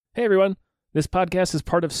Hey everyone, this podcast is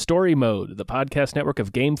part of Story Mode, the podcast network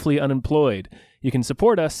of Gamefully Unemployed. You can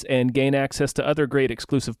support us and gain access to other great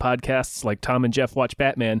exclusive podcasts like Tom and Jeff Watch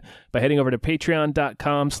Batman by heading over to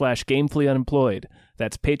patreon.com/gamefullyunemployed.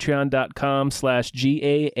 That's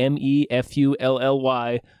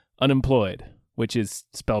patreon.com/GAMEFULLY unemployed, which is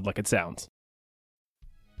spelled like it sounds.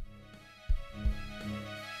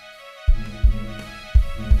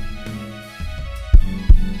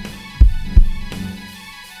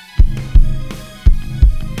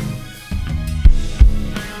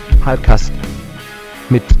 Halbkast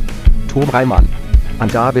mit Tom Reimann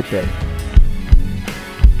und David Bell.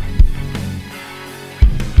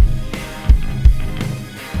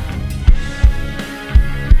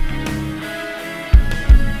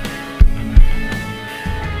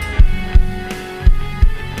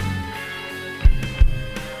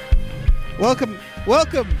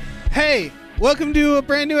 Welcome to a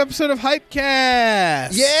brand new episode of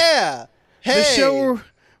Hypecast. Yeah. Hey. The show where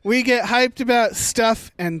we get hyped about stuff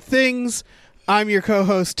and things. I'm your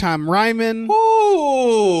co-host, Tom Ryman.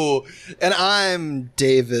 Ooh. And I'm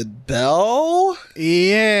David Bell.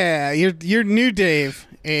 Yeah, you're new Dave,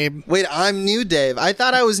 Abe. Wait, I'm new Dave. I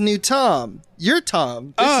thought I was new Tom. You're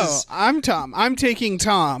Tom. I'm Tom. I'm taking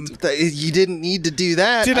Tom. You didn't need to do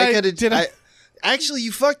that. Did I? Actually,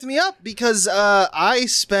 you fucked me up because I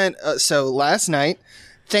spent... last night...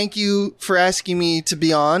 Thank you for asking me to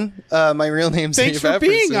be on. My real name's Thanks Abe for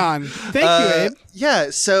being on. Thank you, Abe. Yeah,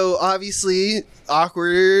 so obviously,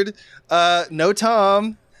 awkward. No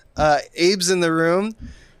Tom. Abe's in the room.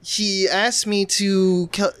 He asked me to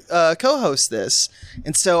co-host this.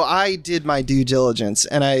 And so I did my due diligence,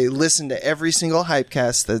 and I listened to every single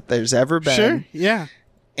Hypecast that there's ever been. Sure, yeah.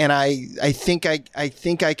 And I think I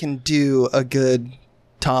can do a good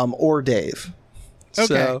Tom or Dave. Okay.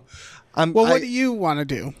 So, what do you want to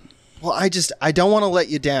do? Well, I don't want to let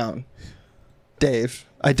you down, Dave.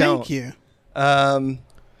 I don't. Thank you. You're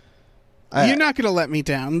not going to let me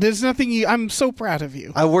down. There's nothing I'm so proud of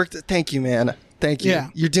you. Thank you, man. Thank you. Yeah.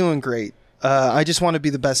 You're doing great. I just want to be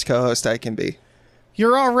the best co-host I can be.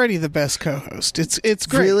 You're already the best co-host. It's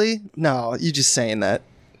great. Really? No, you're just saying that.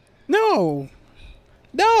 No.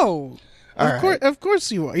 Of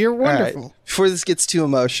course you are. You're wonderful. Right. Before this gets too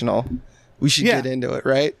emotional, we should get into it,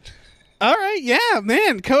 right? All right, yeah,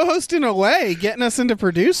 man, co-hosting away, getting us into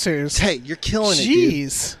producers. Hey, you're killing it, dude.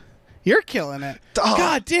 Jeez, you're killing it. Oh,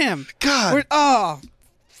 God damn. God.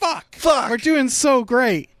 Fuck. Fuck. We're doing so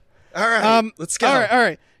great. All right, let's go. All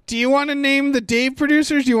right. Do you want to name the Dave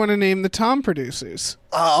producers? Do you want to name the Tom producers?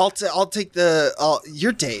 I'll take the.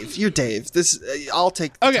 You're Dave. You're Dave. I'll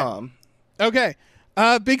take the Tom. Okay.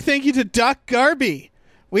 Big thank you to Doc Garby.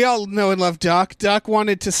 We all know and love Doc. Doc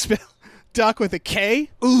wanted to spell Doc with a K.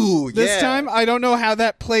 Ooh, this time. I don't know how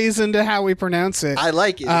that plays into how we pronounce it. I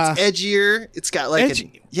like it. It's edgier. It's got like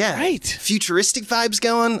futuristic vibes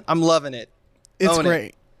going. I'm loving it. It's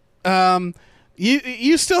great.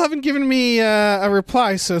 You still haven't given me a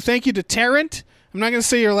reply, so thank you to Tarrant. I'm not going to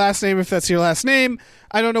say your last name if that's your last name.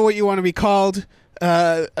 I don't know what you want to be called.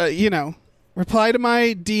 Reply to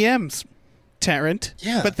my DMs, Tarrant.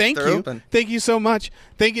 Yeah, but thank you. Open. Thank you so much.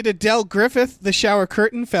 Thank you to Del Griffith, the shower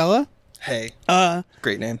curtain fella. Hey.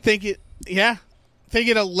 Great name. Thank you. Yeah. Thank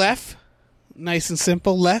you to Lef. Nice and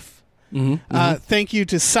simple, Lef. Mm-hmm. Thank you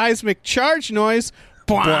to Seismic Charge Noise.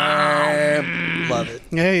 Love it.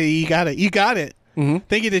 Hey, you got it. Mm-hmm.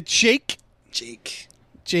 Thank you to Jake. Thank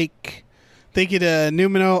you to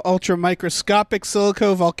Numino Ultra Microscopic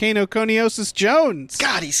Silico Volcano Coniosis Jones.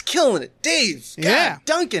 God, he's killing it. Dave. God, yeah.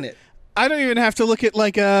 Dunking it. I don't even have to look at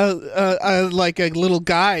like a little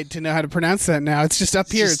guide to know how to pronounce that now. It's just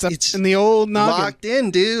up here. It's up in the old noggin. Locked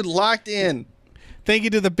in, dude. Locked in. Thank you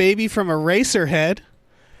to the baby from Eraserhead.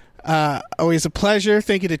 Always a pleasure.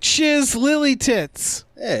 Thank you to Chiz Lily Tits.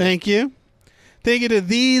 Hey. Thank you. Thank you to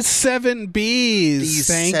These 7 Bs.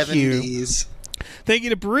 Thank you. Bs. Thank you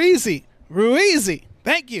to Breezy. Ruizy.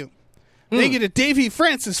 Thank you. Thank you to Davey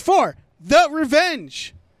Francis for The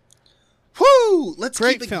Revenge. Woo! Let's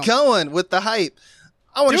Great keep film. it going with the hype.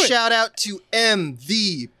 I want to Do it. shout out to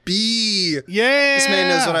MVB. Yeah. This man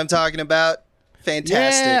knows what I'm talking about.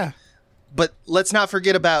 Fantastic. Yeah. But let's not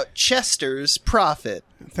forget about Chester's Prophet.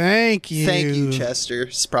 Thank you. Thank you,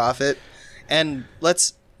 Chester's Prophet. And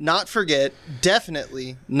let's not forget,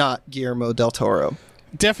 definitely not Guillermo del Toro.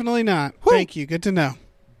 Definitely not. Woo. Thank you. Good to know.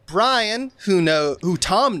 Brian, who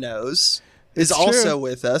Tom knows, is It's also true.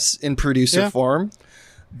 with us in producer Yeah. form.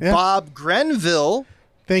 Yeah. Bob Grenville.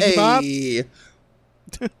 Thank you, Bob. Hey.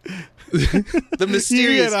 The You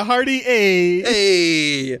mysterious. get a hearty A.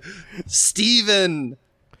 Hey, Steven.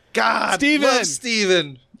 God, Steven. love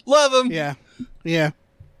Steven. Love him. Yeah.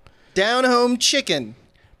 Down Home Chicken.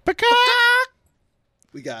 Peacock!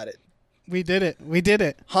 We got it. We did it.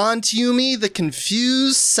 Hantumi the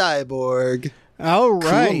Confused Cyborg. All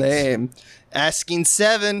right. Cool name. Asking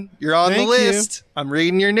 7, you're on Thank the you. list. I'm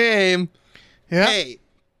reading your name. Yeah. Hey,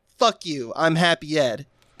 fuck you. I'm Happy Ed.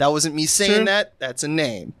 That wasn't me saying True. that. That's a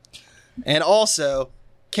name. And also,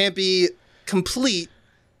 can't be complete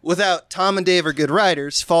without Tom and Dave are good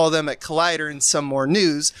writers. Follow them at Collider and Some More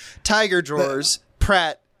News. Tiger Drawers,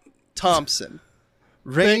 Pratt, Thompson.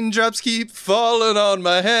 Raindrops keep falling on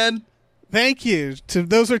my head. Thank you.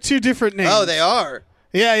 Those are 2 different names. Oh, they are.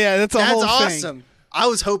 Yeah, that's a That's whole thing. awesome. I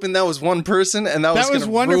was hoping that was one person, and that That was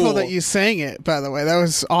gonna wonderful rule. that you sang it, by the way. That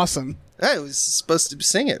was awesome. I was supposed to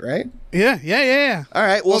sing it, right? Yeah. All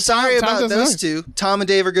right. Well, sorry Tom about doesn't those know. 2. Tom and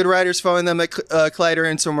Dave are good writers. Following them at Collider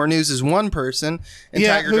and Some More News is one person. And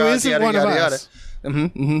Yeah, Tiger who Draws, isn't yada, one of yada, us.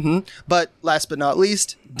 yada. But last but not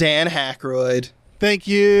least, Dan Hackroyd. Thank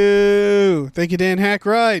you, Dan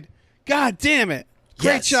Hackroyd. God damn it.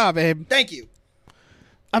 Great Yes. job, Abe. Thank you.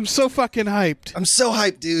 I'm so fucking hyped. I'm so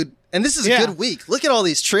hyped, dude. And this is Yeah. a good week. Look at all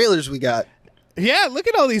these trailers we got. Yeah, look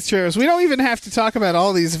at all these trailers. We don't even have to talk about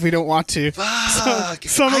all these if we don't want to. Fuck.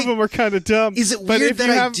 Some of them are kind of dumb. Is it but weird if that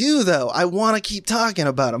you I have- do, though? I want to keep talking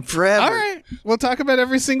about them forever. All right, we'll talk about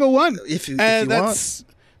every single one. If you that's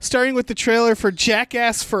starting with the trailer for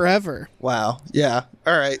Jackass Forever. Wow. Yeah.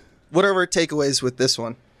 All right. What are our takeaways with this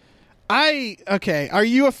one? Okay. Are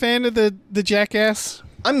you a fan of the Jackass?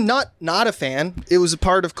 I'm not a fan. It was a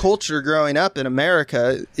part of culture growing up in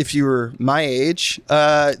America. If you were my age,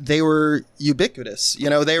 they were ubiquitous. You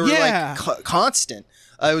know, they were Yeah. like constant.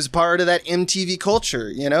 It was part of that MTV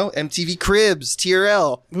culture. You know, MTV Cribs,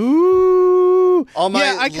 TRL. Ooh. All my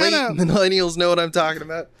yeah, I late millennials know what I'm talking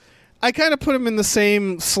about. I kind of put them in the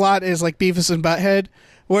same slot as like Beavis and Butthead,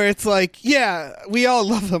 where it's like, yeah, we all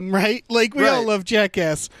love them, right? Like we all Right. love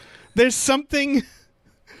Jackass. There's something.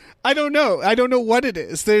 I don't know what it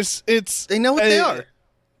is. They know what they are.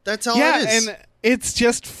 That's all Yeah, it is. and it's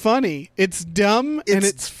just funny. It's dumb and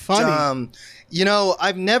it's funny. Dumb. You know,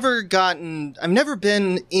 I've never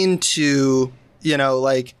been into, you know,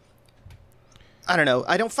 like, I don't know.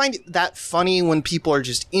 I don't find it that funny when people are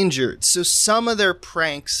just injured. So some of their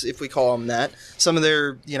pranks, if we call them that, some of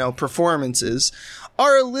their, you know, performances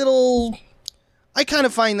are a little, I kind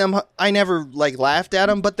of find them, I never like laughed at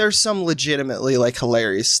them, but there's some legitimately like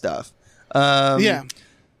hilarious stuff. Yeah.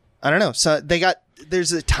 I don't know. So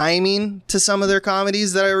there's a timing to some of their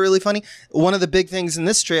comedies that are really funny. One of the big things in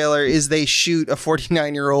this trailer is they shoot a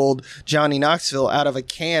 49-year-old Johnny Knoxville out of a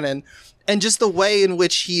cannon. And just the way in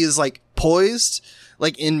which he is like poised,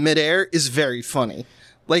 like in midair, is very funny.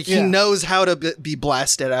 Like he Yeah. knows how to be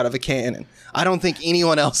blasted out of a cannon. I don't think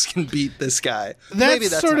anyone else can beat this guy. Maybe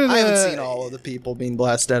that's sort of I haven't the- seen all of the people being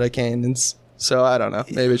blasted out of cannons, so I don't know.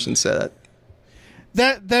 Maybe I shouldn't say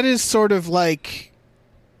that. That is sort of like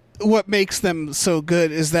what makes them so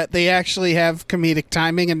good is that they actually have comedic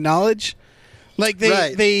timing and knowledge. Like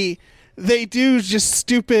Right. they do just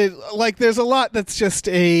stupid. Like there's a lot that's just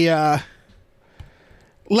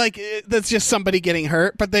that's just somebody getting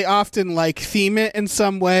hurt, but they often like theme it in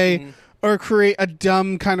some way or create a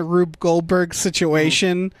dumb kind of Rube Goldberg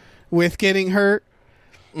situation with getting hurt.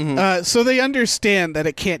 So they understand that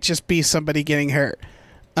it can't just be somebody getting hurt.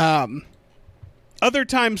 Other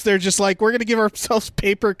times they're just like, we're going to give ourselves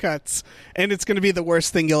paper cuts, and it's going to be the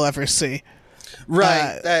worst thing you'll ever see.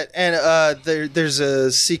 Right. There's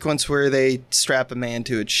a sequence where they strap a man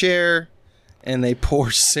to a chair and they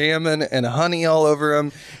pour salmon and honey all over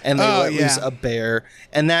him and they let loose a bear.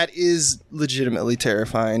 And that is legitimately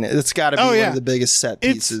terrifying. It's got to be one of the biggest set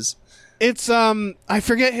pieces. It's I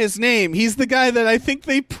forget his name. He's the guy that I think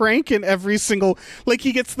they prank in every single, like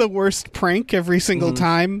he gets the worst prank every single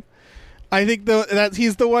time. I think that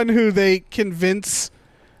he's the one who they convince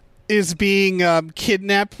is being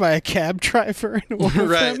kidnapped by a cab driver in one of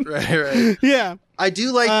them. Right. Yeah. I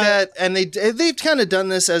do like that, and they've kind of done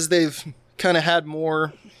this as they've kind of had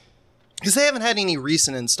more, because they haven't had any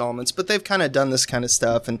recent installments, but they've kind of done this kind of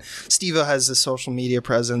stuff. And Steve-O has a social media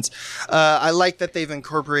presence. I like that they've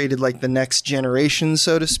incorporated like the next generation,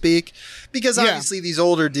 so to speak, because obviously these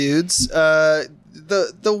older dudes,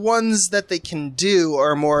 the ones that they can do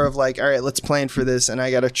are more of like, all right, let's plan for this, and I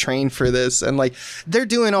got to train for this, and like they're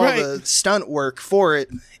doing all the stunt work for it.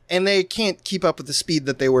 And they can't keep up with the speed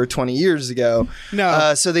that they were 20 years ago.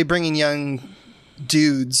 No. So they bring in young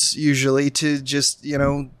dudes usually to just, you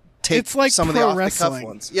know, take It's like some of the pro off-the-cuff wrestling.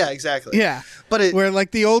 ones. Yeah, exactly. Yeah. But where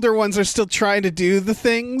like the older ones are still trying to do the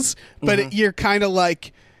things, but you're kind of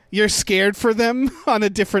like, you're scared for them on a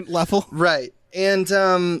different level. Right. And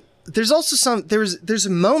there's also there's a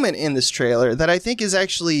moment in this trailer that I think is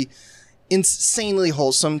actually insanely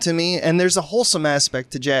wholesome to me, and there's a wholesome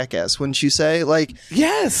aspect to Jackass, wouldn't you say? Like,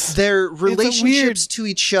 yes, their relationships to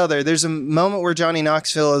each other. There's a moment where Johnny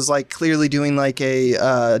Knoxville is like clearly doing like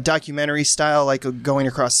a documentary style, like going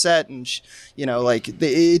across set, and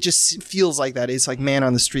it just feels like that. It's like man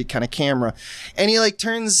on the street kind of camera, and he like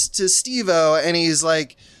turns to Steve-O and he's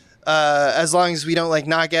like, as long as we don't like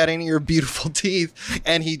knock out any of your beautiful teeth,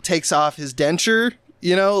 and he takes off his denture,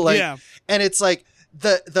 and it's like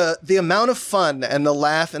the amount of fun and the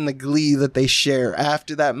laugh and the glee that they share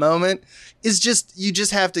after that moment is just, you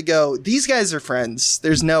just have to go, these guys are friends.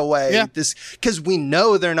 There's no way because we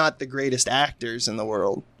know they're not the greatest actors in the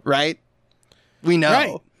world, right? We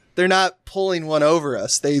know they're not pulling one over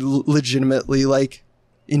us. They legitimately like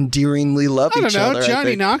endearingly love each other.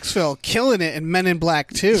 Johnny Knoxville killing it in Men in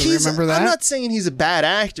Black 2. Remember that? I'm not saying he's a bad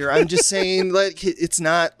actor. I'm just saying like it's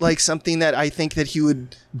not like something that I think that he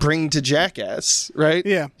would bring to Jackass, right?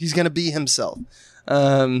 Yeah. He's going to be himself.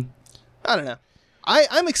 I don't know.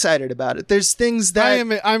 I'm excited about it. There's things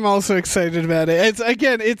that I'm also excited about it.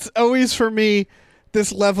 It's always for me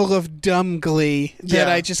this level of dumb glee that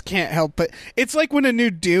I just can't help. But it's like when a new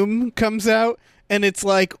Doom comes out. And it's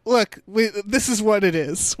like, look, this is what it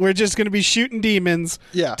is. We're just going to be shooting demons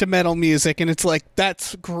to metal music. And it's like,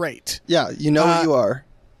 that's great. Yeah, you know what you are.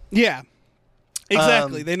 Yeah,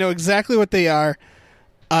 exactly. They know exactly what they are.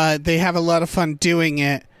 They have a lot of fun doing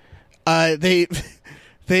it. It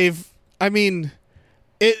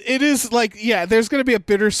is like, there's going to be a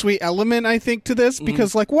bittersweet element, I think, to this.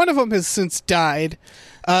 Because, like, one of them has since died.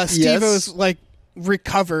 Steve-O's, like,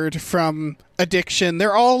 recovered from addiction.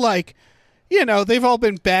 They're all, like... they've all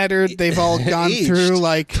been battered. They've all gone through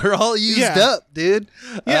like they're all used up, dude.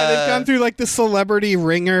 Yeah, they've gone through like the celebrity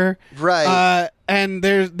ringer, right? And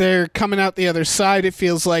they're coming out the other side. It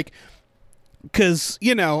feels like because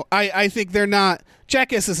I think they're not.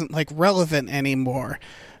 Jackass isn't like relevant anymore.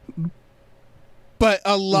 But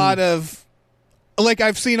a lot of like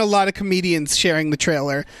I've seen a lot of comedians sharing the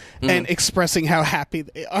trailer and expressing how happy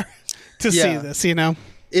they are to see this.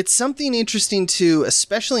 It's something interesting too,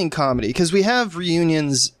 especially in comedy, because we have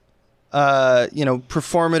reunions,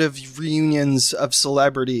 performative reunions of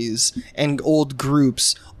celebrities and old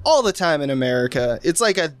groups all the time in America. It's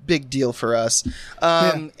like a big deal for us.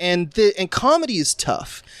 And comedy is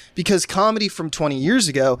tough because comedy from 20 years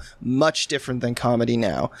ago, much different than comedy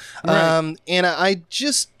now. Right. And I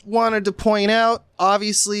just wanted to point out,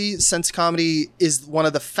 obviously, since comedy is one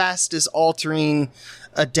of the fastest altering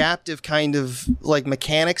adaptive kind of like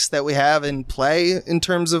mechanics that we have in play in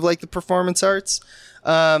terms of like the performance arts,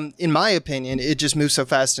 in my opinion, it just moves so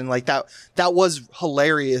fast, and like that was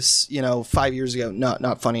hilarious 5 years ago,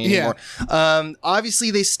 not funny anymore.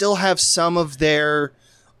 Obviously they still have some of their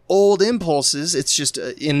old impulses. It's just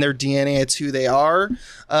in their DNA. It's who they are.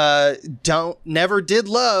 Never did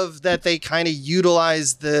love that they kind of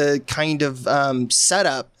utilize the kind of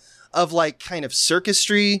setup of like kind of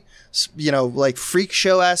circusry, like freak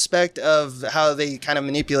show aspect of how they kind of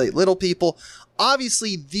manipulate little people.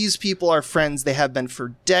 Obviously, these people are friends. They have been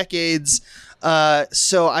for decades.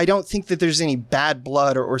 So I don't think that there's any bad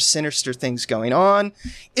blood or sinister things going on.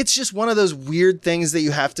 It's just one of those weird things that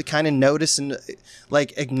you have to kind of notice and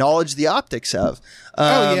like acknowledge the optics of.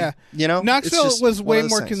 Knoxville was way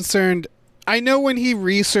more concerned. I know when he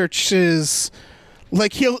researches,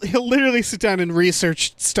 like he'll literally sit down and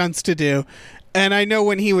research stunts to do. And I know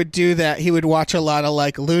when he would do that, he would watch a lot of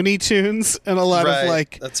like Looney Tunes and a lot of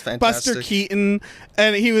like That's fantastic. Buster Keaton,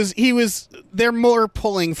 and they're more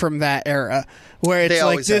pulling from that era where it's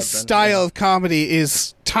like this style of comedy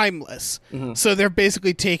is timeless. Mm-hmm. So they're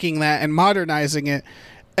basically taking that and modernizing it.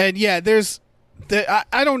 And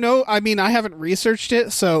I don't know. I mean, I haven't researched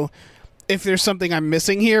it, so if there's something I'm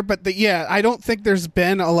missing here, but I don't think there's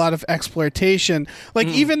been a lot of exploitation. Like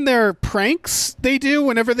even their pranks they do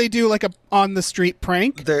whenever they do like a on the street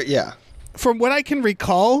prank. From what I can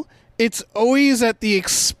recall, it's always at the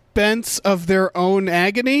expense of their own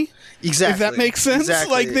agony. Exactly. If that makes sense.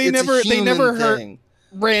 Exactly. Like they never hurt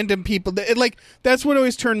random people. That's what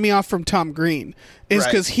always turned me off from Tom Green, is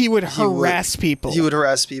because he would harass people. He would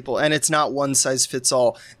harass people, and it's not one size fits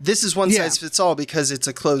all. This is one size fits all because it's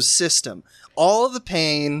a closed system. All of the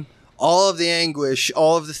pain, all of the anguish,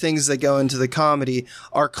 all of the things that go into the comedy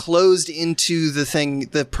are closed into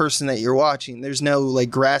the person that you're watching. There's no like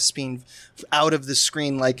grasping out of the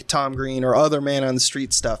screen like Tom Green or other man on the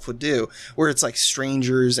street stuff would do, where it's like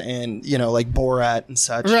strangers and like Borat and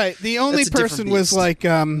such. Right. The only person was like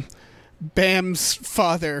Bam's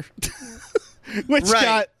father, which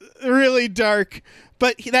got really dark.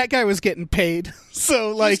 but that guy was getting paid.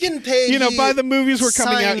 So like, getting paid, by the movies were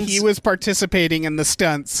coming out, signs- he was participating in the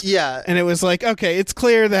stunts. Yeah. And it was like, okay, it's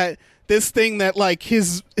clear that this thing that like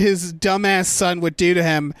his dumbass son would do to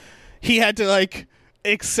him, he had to like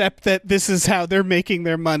accept that this is how they're making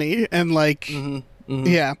their money, and like,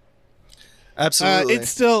 yeah. Absolutely. It's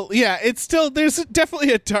still there's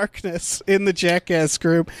definitely a darkness in the Jackass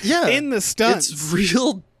group. Yeah. In the stunts. It's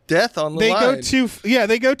real death on the They line.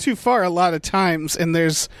 they go too far a lot of times, and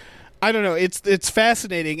there's, I don't know, it's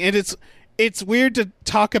fascinating, and it's weird to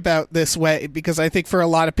talk about this way, because I think for a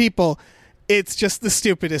lot of people it's just the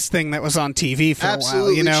stupidest thing that was on TV for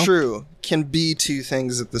Absolutely a while, true. Can be two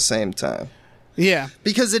things at the same time. Yeah.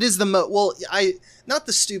 Because it is the not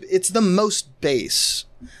the stupid, it's the most base.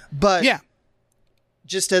 But Yeah.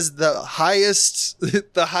 just as the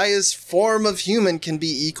highest form of human can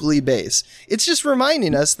be equally base. It's just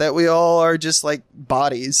reminding us that we all are just like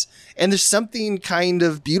bodies, and there's something kind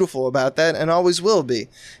of beautiful about that, and always will be.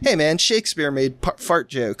 Hey man, Shakespeare made fart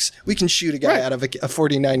jokes. We can shoot a guy Right. out of a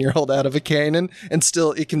 49-year-old out of a cannon, and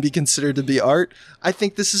still it can be considered to be art. I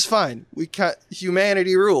think this is fine.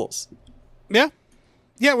 Humanity rules. Yeah.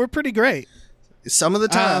 Yeah, we're pretty great. Some of the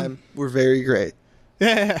time, we're very great.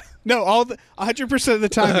 Yeah. No, 100% of the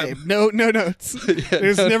time, Abe. No notes.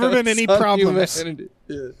 There's never been any problems.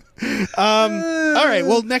 Yeah. All right,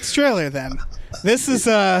 well, next trailer then. This is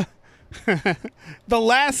The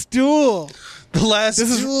Last Duel. The Last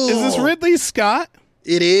Is Duel. this Ridley Scott?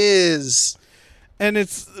 It is. And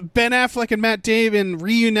it's Ben Affleck and Matt Damon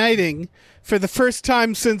reuniting for the first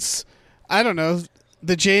time since, I don't know,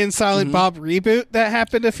 the Jay and Silent Bob reboot that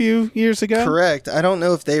happened a few years ago. Correct. I don't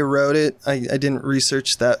know if they wrote it. I didn't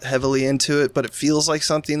research that heavily into it, but it feels like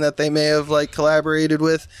something that they may have like collaborated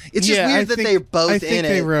with. It's just weird that they're both in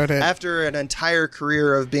they it, wrote it after an entire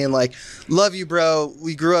career of being like, love you, bro.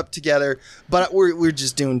 We grew up together, but we're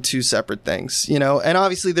just doing two separate things, you know? And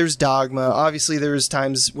obviously there's Dogma. Obviously there's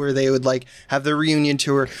times where they would like have the reunion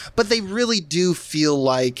tour, but they really do feel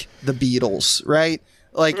like the Beatles, right?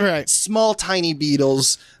 Like small, tiny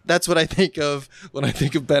Beatles. That's what I think of when I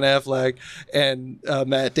think of Ben Affleck and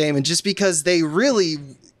Matt Damon, just because they really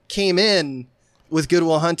came in with Good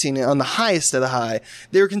Will Hunting on the highest of the high.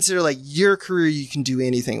 They were considered like your career you can do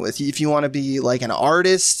anything with. If you want to be like an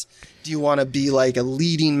artist, do you want to be like a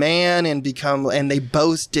leading man and they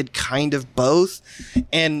both did kind of both.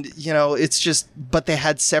 And, you know, it's just, but they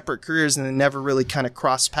had separate careers and they never really kind of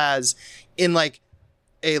crossed paths in like,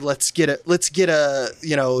 hey, let's get a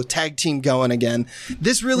you know, tag team going again.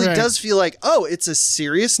 This really does feel like, oh, it's a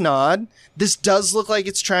serious nod. This does look like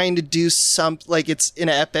it's trying to do like it's an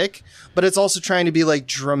epic, but it's also trying to be like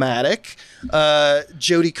dramatic.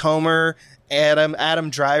 Jodie Comer,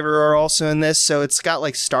 Adam Driver are also in this, so it's got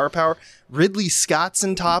like star power. Ridley Scott's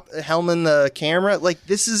in top, helming the camera. Like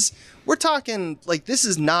we're talking like this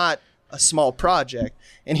is not a small project,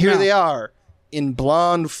 and here they are. In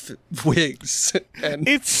blonde wigs. And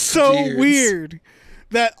it's so beards. weird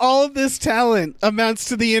that all of this talent amounts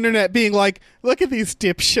to the internet being like, look at these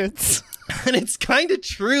dipshits. And it's kind of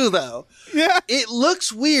true, though. Yeah. It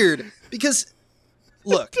looks weird because,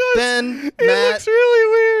 look, It looks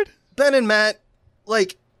really weird. Ben and Matt,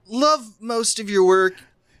 like, love most of your work.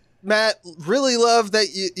 Matt, really love that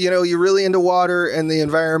you're really into water and the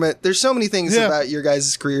environment. There's so many things about your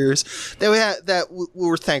guys' careers that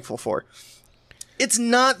we're thankful for. It's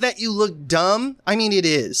not that you look dumb. I mean, it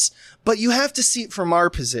is. But you have to see it from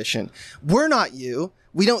our position. We're not you.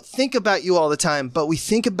 We don't think about you all the time, but we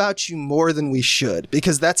think about you more than we should,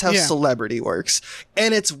 because that's how celebrity works.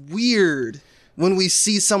 And it's weird when we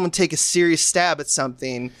see someone take a serious stab at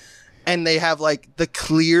something and they have like the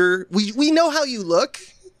clear... We know how you look.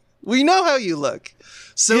 We know how you look.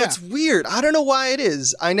 So it's weird. I don't know why it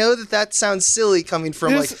is. I know that sounds silly coming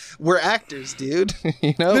from we're actors, dude.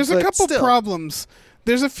 You know, there's a couple problems.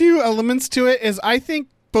 There's a few elements to it. Is I think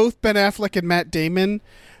both Ben Affleck and Matt Damon,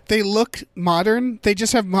 they look modern. They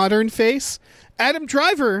just have modern face. Adam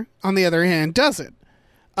Driver, on the other hand, doesn't.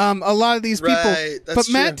 A lot of these people, but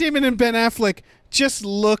Matt Damon and Ben Affleck just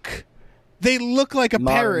look. They look like a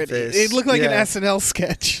modern parody. Face. They look like an SNL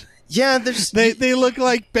sketch. Yeah, they look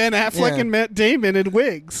like Ben Affleck and Matt Damon in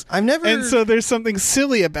wigs. And so there's something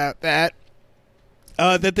silly about that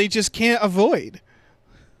that they just can't avoid.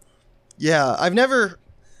 Yeah,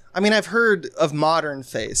 I've heard of modern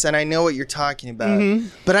face, and I know what you're talking about,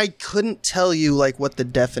 but I couldn't tell you like what the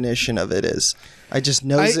definition of it is. I just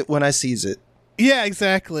knows it when I sees it. Yeah,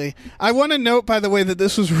 exactly. I want to note, by the way, that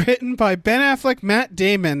this was written by Ben Affleck, Matt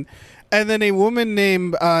Damon, and then a woman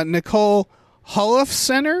named Nicole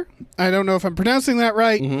Holofcener. I don't know if I'm pronouncing that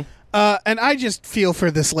right. And I just feel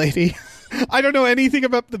for this lady. I don't know anything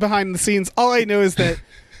about the behind the scenes. All I know is that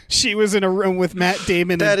she was in a room with Matt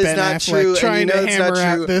Damon That and is Ben not Affleck true, and trying you know to it's hammer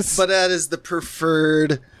not true. out this. But that is the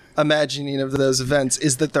preferred imagining of those events,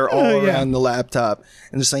 is that they're all yeah. around the laptop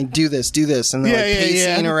and they're saying, do this, and they're Yeah,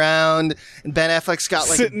 pacing around, and Ben Affleck's got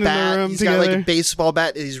like Sitting in a the bat, room he's got like a together. baseball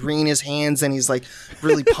bat, he's wringing his hands and he's like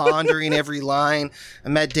really pondering every line,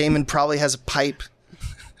 and Matt Damon probably has a pipe.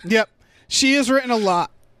 Yep. She has written a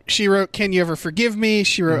lot. She wrote Can You Ever Forgive Me?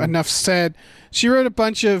 She wrote Enough Said. She wrote a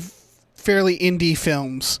bunch of fairly indie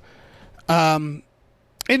films.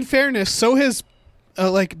 In fairness, so has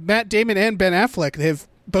like Matt Damon and Ben Affleck. They've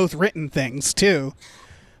both written things too.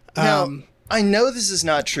 Now, I know this is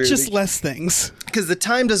not true. Just less things. Because the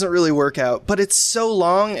time doesn't really work out, but it's so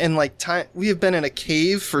long, and like time, we have been in a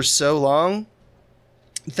cave for so long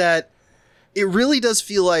that it really does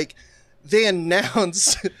feel like they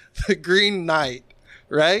announce the Green Knight,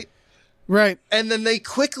 right? Right. And then they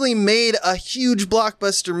quickly made a huge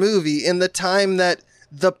blockbuster movie in the time that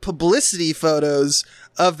the publicity photos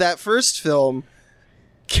of that first film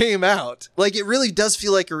came out. Like, it really does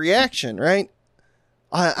feel like a reaction, right?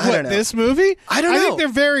 I don't know. This movie? I don't I know. think they're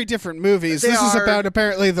very different movies. They this is are. about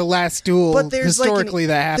apparently the last duel But there's historically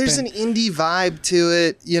that happened. There's an indie vibe to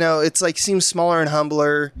it. You know, it's like seems smaller and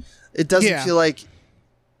humbler. It doesn't Yeah. feel like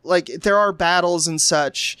there are battles and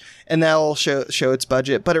such, and that'll show its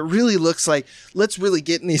budget. But it really looks like, let's really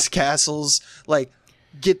get in these castles, like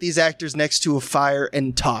get these actors next to a fire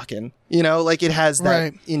and talking. You know, like it has that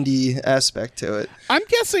Right. indie aspect to it. I'm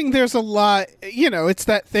guessing there's a lot, it's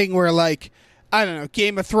that thing where like, I don't know,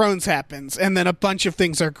 Game of Thrones happens and then a bunch of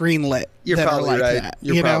things are greenlit. You're that probably are like right. That,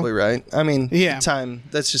 You're probably right. I mean, Yeah. time.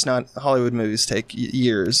 That's just not, Hollywood movies take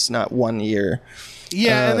years, not 1 year.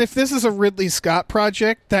 Yeah, and if this is a Ridley Scott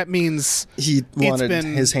project, that means He wanted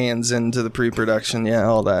been- his hands into the pre-production,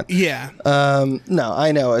 all that. yeah. No,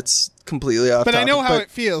 I know it's completely off But I topic, know how but it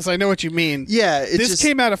feels. I know what you mean. yeah, it This just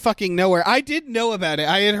came out of fucking nowhere. I did know about it.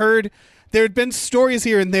 I had heard there had been stories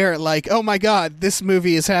here and there like, oh my god, this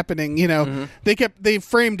movie is happening. They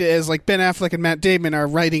framed it as like Ben Affleck and Matt Damon are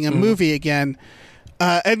writing a movie again.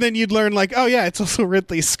 And then you'd learn like, oh yeah, it's also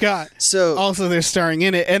Ridley Scott. So- also they're starring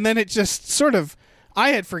in it. And then it just sort of,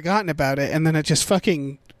 I had forgotten about it, and then it just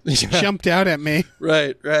fucking jumped out at me.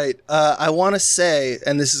 right. I want to say,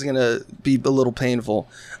 and this is gonna be a little painful.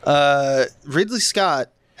 Ridley Scott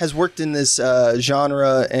has worked in this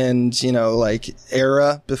genre and like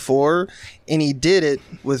era before, and he did it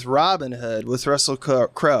with Robin Hood with Russell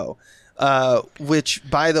Crowe, which,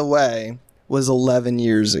 by the way, was 11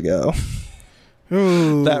 years ago.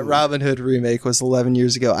 Ooh. That Robin Hood remake was 11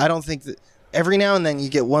 years ago. I don't think that. Every now and then you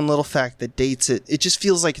get one little fact that dates it. It just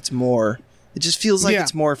feels like it's more. It just feels like Yeah.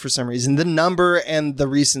 it's more for some reason. The number and the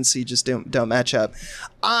recency just don't match up.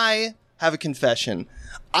 I have a confession.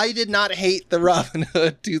 I did not hate the Robin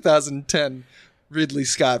Hood 2010 Ridley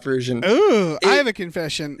Scott version. Ooh, I It- have a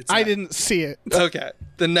confession. I not- didn't see it. Okay,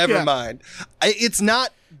 then never Yeah. mind. It's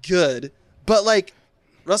not good, but like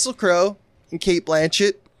Russell Crowe and Cate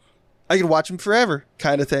Blanchett, I could watch them forever,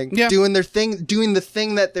 kind of thing. Yeah. Doing their thing, doing the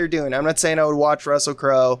thing that they're doing. I'm not saying I would watch Russell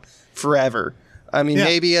Crowe forever. I mean, Yeah.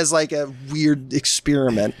 maybe as like a weird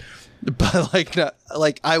experiment, but like not,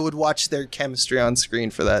 like I would watch their chemistry on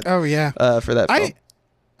screen for that. Oh yeah. For that film.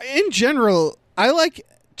 In general, I like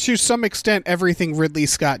to some extent everything Ridley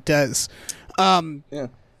Scott does. Yeah.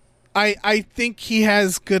 I think he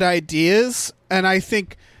has good ideas, and I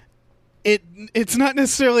think it's not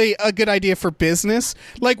necessarily a good idea for business.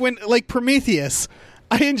 Like Prometheus,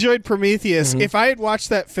 I enjoyed Prometheus. If I had watched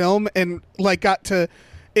that film and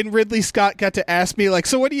Ridley Scott got to ask me like,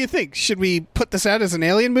 so what do you think? Should we put this out as an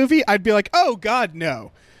alien movie? I'd be like, oh God,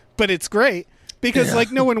 no. But it's great because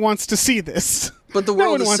like no one wants to see this. But the no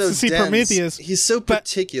world one is wants so to see dense. Prometheus. He's so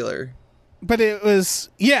particular. But it was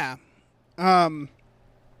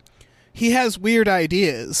he has weird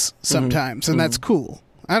ideas sometimes, and that's cool.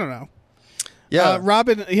 I don't know. Yeah.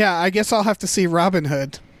 Robin. Yeah, I guess I'll have to see Robin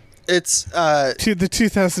Hood It's to the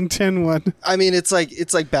 2010 one. I mean, it's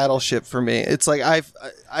like Battleship for me. It's like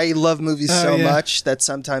I love movies so yeah. much that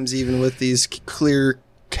sometimes even with these clear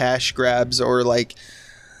cash grabs or like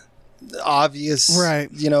obvious, Right.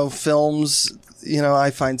 films, I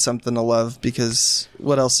find something to love because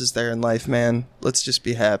what else is there in life, man? Let's just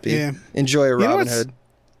be happy. Yeah. Enjoy a know Robin what's- Hood.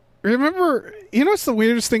 Remember, what's the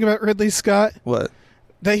weirdest thing about Ridley Scott? What?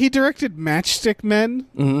 That he directed Matchstick Men.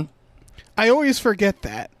 Mm-hmm. I always forget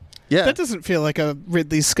that. Yeah. That doesn't feel like a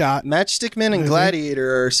Ridley Scott. Matchstick Men and movie.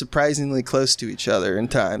 Gladiator are surprisingly close to each other in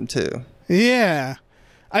time too. Yeah.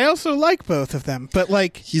 I also like both of them, but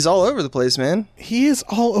like He's all over the place, man. he is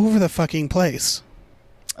all over the fucking place.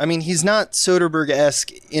 I mean, he's not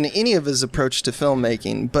Soderbergh-esque in any of his approach to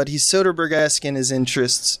filmmaking, but he's Soderbergh-esque in his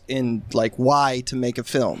interests in, like, why to make a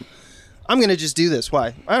film. I'm going to just do this.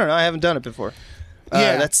 Why? I don't know. I haven't done it before.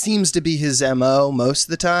 Yeah. That seems to be his MO most of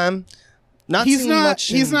the time. He's not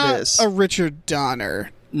This. a Richard Donner.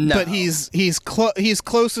 No. But he's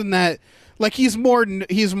close in that, like, he's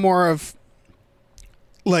more of,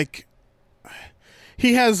 like,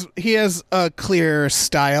 he has a clear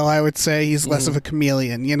style, I would say. He's less of a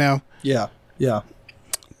chameleon, you know? Yeah.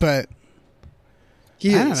 But I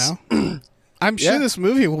don't know. I'm sure this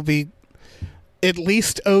movie will be at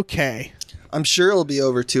least okay. I'm sure it'll be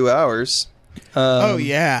over 2 hours. Oh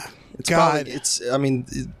yeah. It's God.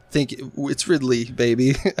 think it's Ridley,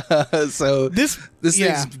 baby. So This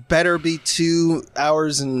thing's better be 2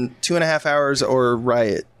 hours and 2.5 hours or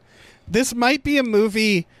riot. This might be a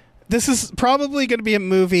movie. This is probably going to be a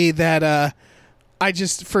movie that I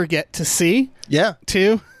just forget to see. Yeah,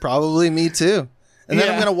 Too. probably me too. And then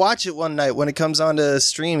I'm Yeah. gonna watch it one night when it comes on to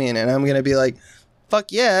streaming, and I'm gonna be like,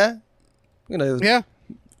 "Fuck yeah!" I'm gonna Yeah.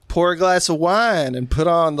 pour a glass of wine and put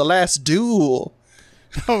on The Last Duel.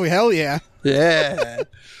 Oh hell yeah. Yeah.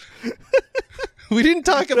 We didn't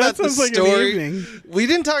talk about the sounds like an story. evening. We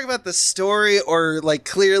didn't talk about the story or like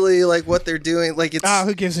clearly like what they're doing. Like it's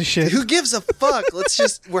Who gives a shit? who gives a fuck? Let's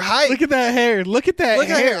just we're high. Look at that hair. Look at that Look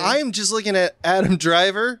at hair. here. I am just looking at Adam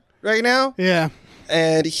Driver right now, Yeah.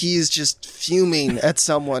 and he's just fuming at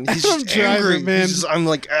someone. He's Adam just Driver, angry. man. I'm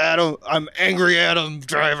like Adam. I'm angry Adam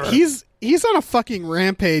Driver. He's on a fucking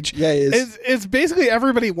rampage. Yeah, he is. It's basically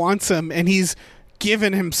everybody wants him, and he's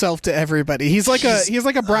given himself to everybody. He's like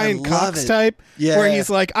a Brian I love Cox it. type, Yeah. where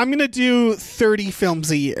he's like, I'm gonna do 30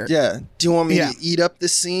 films a year. Yeah. Do you want me Yeah. to eat up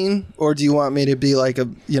this scene, or do you want me to be like a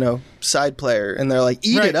side player? And they're like,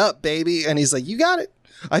 eat Right. it up, baby. And he's like, you got it.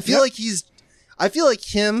 I feel like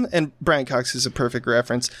him and Brian Cox is a perfect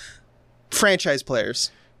reference. Franchise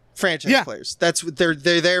players. Yeah. Players. That's what they're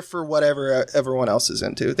there for whatever everyone else is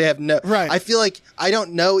into. They have no. Right. I feel like I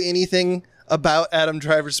don't know anything about Adam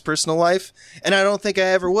Driver's personal life, and I don't think I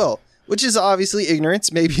ever will. Which is obviously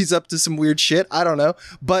ignorance. Maybe he's up to some weird shit. I don't know.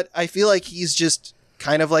 But I feel like he's just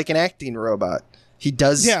kind of like an acting robot. He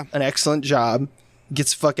does Yeah. an excellent job,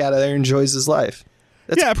 gets the fuck out of there, enjoys his life.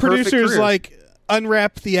 That's Yeah, a perfect producers career. like,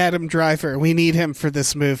 unwrap the Adam Driver. We need him for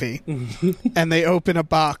this movie. And they open a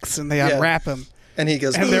box and they Yeah. unwrap him. and he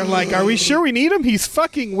goes, And they're like, are we sure we need him? He's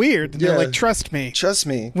fucking weird. And Yeah. they're like, trust me. trust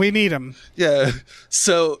me. We need him. Yeah.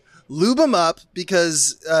 So lube him up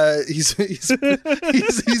because he's been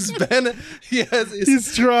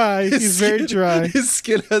He's dry. He's very dry. His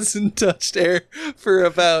skin hasn't touched air for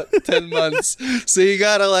about 10 months. So you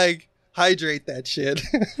gotta like hydrate that shit.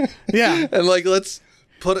 Yeah. And like let's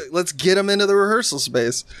get him into the rehearsal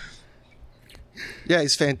space. Yeah,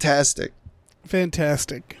 he's fantastic.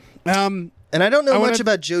 Fantastic. And I don't know I much wanna-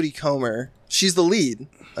 about Jodie Comer. She's the lead.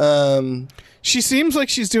 She seems like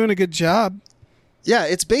she's doing a good job. Yeah,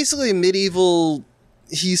 it's basically a medieval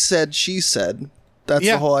he said, she said. That's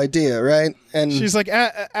Yeah. the whole idea, right? And She's like,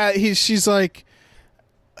 she's like,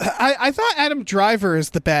 I thought Adam Driver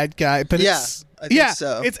is the bad guy, but Yeah, it's, I think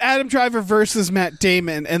so. it's Adam Driver versus Matt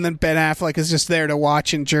Damon, and then Ben Affleck is just there to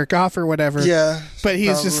watch and jerk off or whatever. yeah, But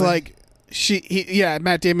he's just probably. like,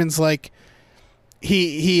 Matt Damon's like,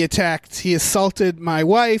 he assaulted my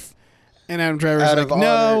wife, and Adam Driver's Out like, of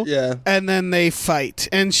no, honor, yeah. and then they fight,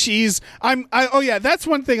 and that's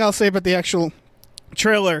one thing I'll say about the actual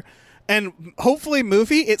trailer, and hopefully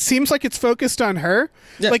movie. It seems like it's focused on her,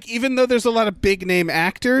 Yeah. like even though there's a lot of big name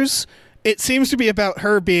actors, it seems to be about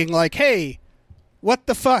her being like, hey, what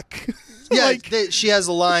the fuck? Yeah, Like, she has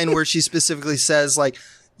a line where she specifically says like,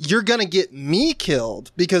 you're gonna get me killed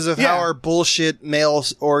because of how Yeah. our bullshit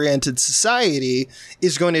male-oriented society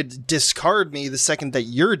is going to discard me the second that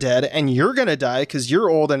you're dead, and you're gonna die because you're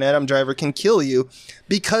old and Adam Driver can kill you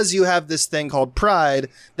because you have this thing called pride.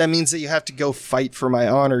 That means that you have to go fight for my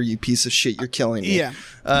honor, you piece of shit. You're killing me. yeah.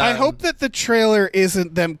 I hope that the trailer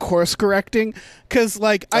isn't them course correcting, because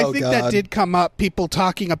like I Oh, think God. that did come up. People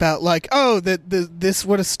talking about like, oh, this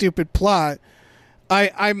what a stupid plot.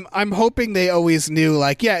 I'm hoping they always knew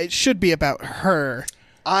like, yeah, it should be about her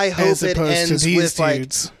I hope as it opposed to ends these with like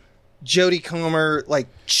dudes. Jodie Comer like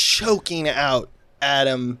choking out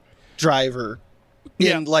Adam Driver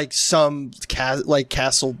Yeah. in like some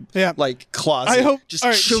castle Yeah. like closet. I hope just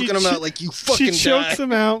all right, choking him out like you fucking She chokes die.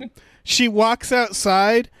 him out. She walks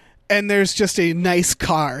outside, and there's just a nice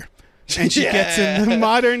car, and she gets in the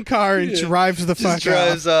modern car and drives the fuck Just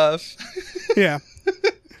drives off. off. Yeah.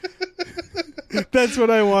 That's what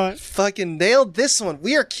I want. Fucking nailed this one.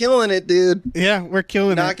 We are killing it, dude. Yeah, we're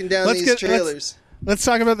killing Knocking it. down these trailers. let's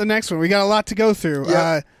talk about the next one. We got a lot to go through.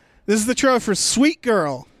 Yep. This is the trailer for Sweet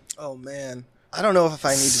Girl. Oh man, I don't know if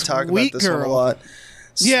I need to talk about Sweet this one a girl. lot.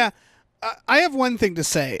 Yeah, I have one thing to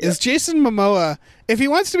say. Is Jason Momoa, if he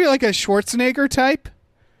wants to be like a Schwarzenegger type,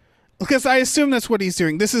 because I assume that's what he's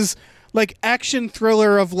doing. This is like action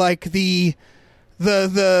thriller of like the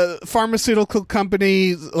pharmaceutical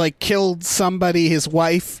company like killed somebody, his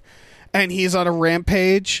wife, and he's on a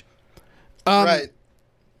rampage. Right.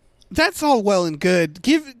 That's all well and good.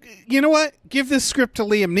 You know what? Give this script to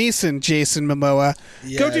Liam Neeson, Jason Momoa.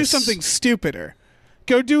 Go do Yes. something stupider.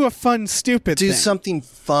 Go do a fun, stupid Do thing. something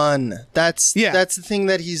fun. That's the thing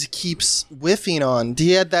that he keeps whiffing on.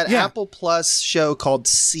 He had that Yeah. Apple Plus show called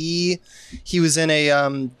C. He was in a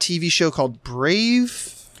TV show called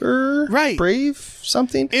Braver. Right. Brave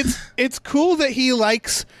something. It's cool that he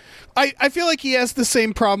likes. I feel like he has the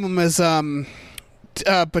same problem as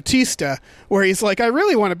Batista, where he's like, I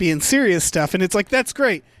really want to be in serious stuff, and it's like, that's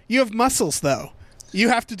great. You have muscles though. You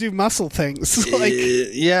have to do muscle things. Like,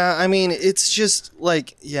 yeah, I mean, it's just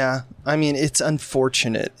like, yeah, I mean, it's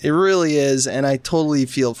unfortunate. It really is, and I totally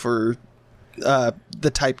feel for the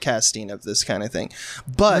typecasting of this kind of thing.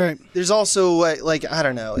 But Right. there's also, like, I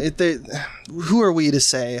don't know. Who are we to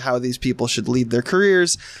say how these people should lead their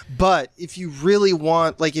careers? But if you really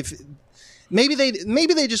want, like, if... Maybe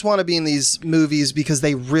they just want to be in these movies because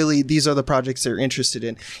these are the projects they're interested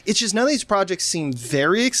in. It's just none of these projects seem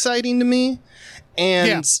very exciting to me. And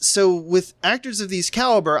Yeah. so with actors of these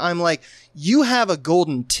caliber, I'm like, you have a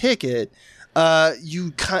golden ticket.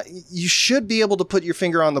 You should be able to put your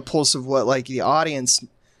finger on the pulse of what like the audience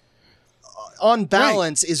on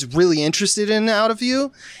balance is really interested in out of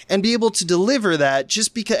you, and be able to deliver that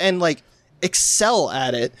just because, and like excel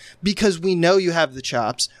at it because we know you have the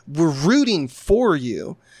chops. We're rooting for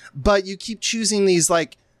you, but you keep choosing these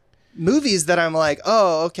like movies that I'm like,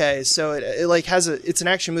 oh, okay, so it like it's an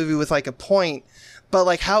action movie with like a point, but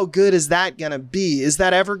like how good is that gonna be? Is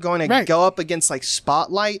that ever going to go up against like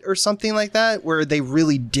Spotlight or something like that, where they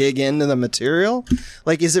really dig into the material?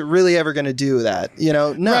 Like, is it really ever going to do that? You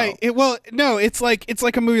know, no. right. No, it's like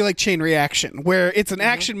a movie like Chain Reaction, where it's an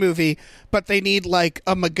action movie, but they need like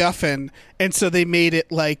a MacGuffin, and so they made it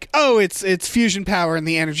like, oh, it's fusion power and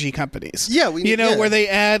the energy companies. Yeah, where they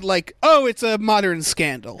add like, oh, it's a modern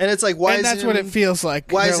scandal, And it's like, why and is that's it what it feels like.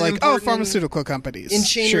 why They're is it like, oh, important pharmaceutical companies. in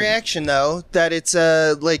Chain Sure. Reaction though that it's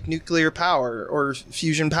like nuclear power or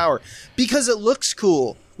fusion power? Because it looks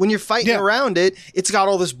cool. When you're fighting around it, it's got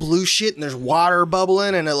all this blue shit and there's water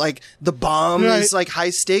bubbling and like the bomb is like high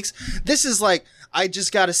stakes. This is like, I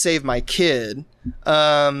just got to save my kid,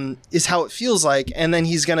 is how it feels like. And then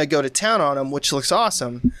he's going to go to town on him, which looks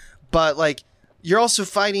awesome. But like, you're also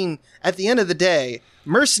fighting, at the end of the day,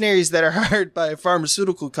 mercenaries that are hired by a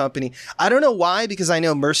pharmaceutical company. I don't know why, because I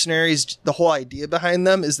know mercenaries, the whole idea behind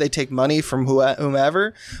them is they take money from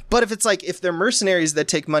whomever. But if it's like, if they're mercenaries that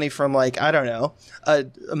take money from like, I don't know, a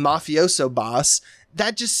mafioso boss,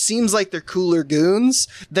 that just seems like they're cooler goons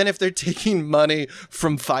than if they're taking money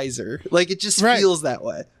from Pfizer. Like, it just feels that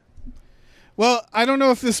way. Well, I don't know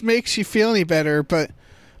if this makes you feel any better, but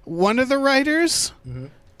one of the writers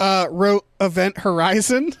wrote Event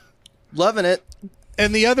Horizon, Loving it.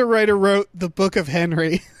 and the other writer wrote The Book of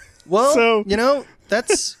Henry. Well, So- you know,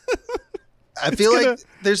 that's... I feel like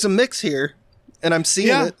there's a mix here, and I'm seeing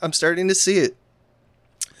it. I'm starting to see it.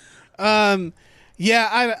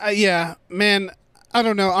 Yeah, man, I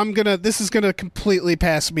don't know. This is gonna completely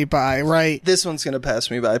pass me by, right? This one's going to pass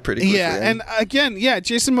me by pretty quickly. Yeah, and again,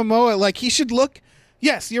 Jason Momoa, like, he should look.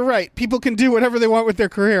 Yes, you're right. People can do whatever they want with their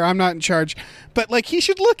career. I'm not in charge, but like, he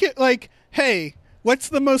should look at like, hey, what's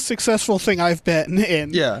the most successful thing I've been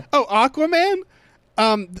in? Yeah. Oh, Aquaman.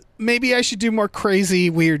 Maybe I should do more crazy,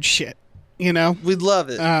 weird shit. You know, We'd love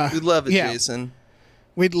it. We'd love it, yeah. Jason.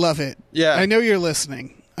 we'd love it. Yeah. I know you're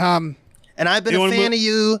listening. And I've been You a wanna fan move- of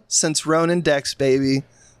you since Ronan Dex, baby.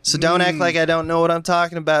 So don't act like I don't know what I'm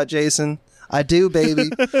talking about, Jason. I do, baby.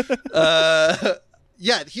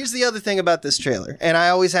 Yeah, here's the other thing about this trailer. And I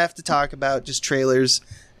always have to talk about just trailers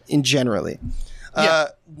in generally.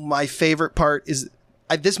 My favorite part is...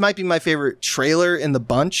 this might be my favorite trailer in the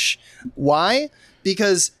bunch. Why?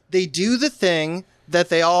 Because they do the thing that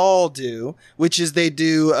they all do, which is they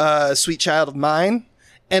do Sweet Child of Mine.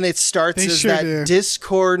 And it starts They as sure that do.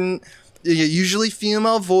 discordant, usually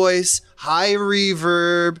female voice, high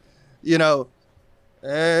reverb, you know,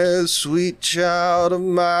 sweet child of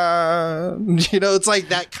mine. You know, it's like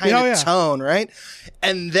that kind of tone, right?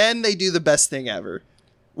 And then they do the best thing ever,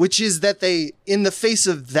 which is that they, in the face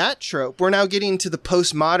of that trope, we're now getting to the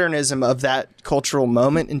postmodernism of that cultural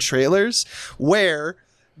moment in trailers, where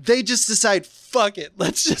they just decide, fuck it,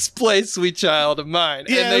 let's just play Sweet Child of Mine.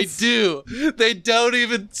 Yes. And they do. They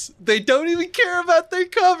don't even care about their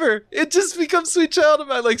cover. It just becomes Sweet Child of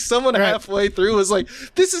Mine. Like, someone halfway through was like,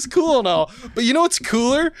 this is cool and all, but you know what's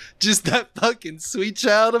cooler? Just that fucking Sweet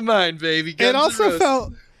Child of Mine, baby. It also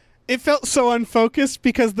felt so unfocused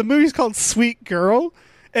because the movie's called Sweet Girl,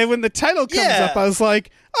 and when the title comes up, I was like,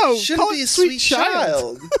 "Oh, shouldn't call be it a Sweet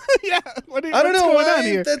Child." Yeah, I don't know going why on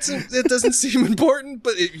here? it doesn't seem important,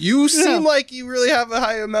 but you seem like you really have a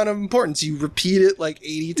high amount of importance. You repeat it like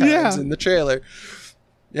 80 times in the trailer.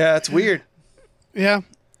 Yeah, it's weird. Yeah.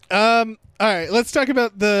 All right, let's talk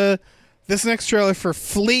about this next trailer for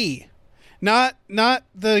Flea. Not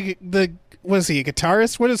the was he a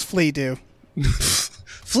guitarist? What does Flea do?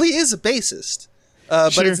 Flea is a bassist,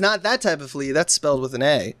 but it's not that type of Flea. That's spelled with an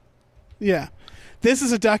A. Yeah. This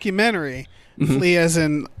is a documentary. Flea as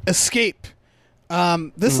in Escape.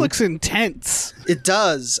 This looks intense. It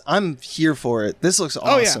does. I'm here for it. This looks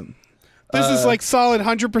awesome. This is like solid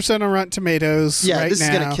 100% on Rotten Tomatoes. Yeah, right this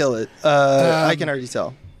now. is gonna kill it. I can already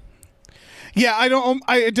tell. Yeah, I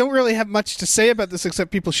don't really have much to say about this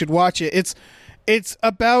except people should watch it. It's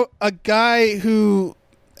about a guy who,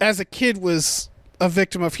 as a kid, was a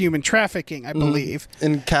victim of human trafficking, I believe,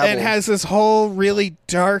 in Kabul, and has this whole really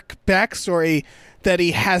dark backstory that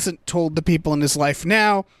he hasn't told the people in his life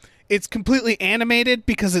now. It's completely animated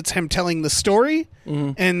because it's him telling the story,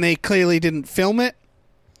 and they clearly didn't film it.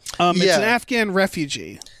 It's an Afghan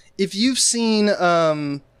refugee. If you've seen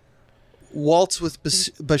Waltz with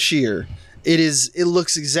Bashir, it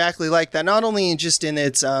looks exactly like that. Not only just in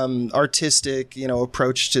its artistic,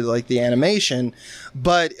 approach to like the animation,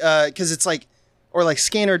 but because it's like, or like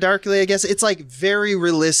Scanner Darkly, I guess it's like very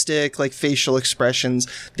realistic, like facial expressions.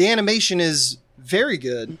 The animation is very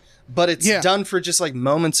good, but it's done for just like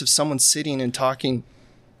moments of someone sitting and talking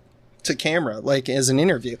to camera, like as an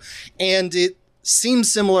interview, and it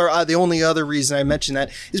seems similar. The only other reason I mention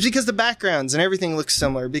that is because the backgrounds and everything looks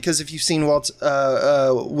similar. Because if you've seen Waltz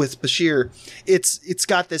with Bashir, it's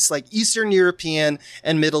got this like Eastern European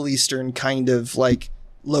and Middle Eastern kind of like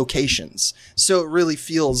locations, so it really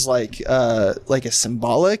feels like a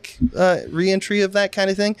symbolic re-entry of that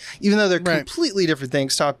kind of thing, even though they're completely different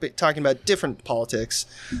things, talking about different politics.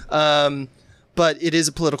 But it is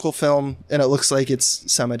a political film, and it looks like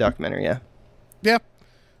it's semi-documentary. Yeah.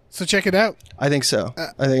 So check it out. I think so.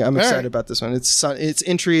 I'm excited about this one. Its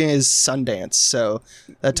entry is Sundance, so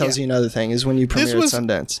that tells you another thing, is when you premiere at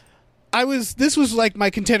Sundance. This was like my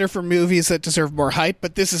contender for movies that deserve more hype,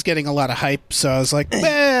 but this is getting a lot of hype, so I was like,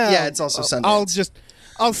 well, yeah, it's also Sundance.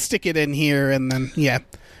 I'll stick it in here, and then Sure.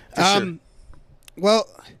 Well,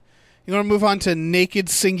 you want to move on to Naked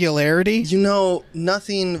Singularity?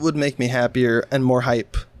 Nothing would make me happier and more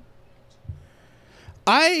hype.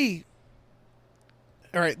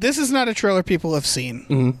 All right, this is not a trailer people have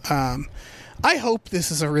seen. I hope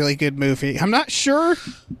this is a really good movie. I'm not sure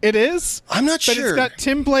it is. I'm not but sure. It's got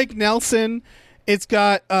Tim Blake Nelson. It's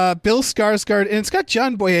got Bill Skarsgård, and it's got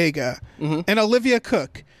John Boyega and Olivia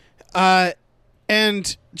Cook.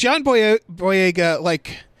 And John Boyega,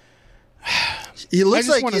 like, he looks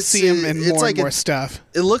I just want to see him in more and more stuff.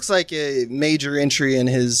 It looks like a major entry in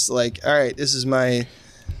his, like, all right, this is my...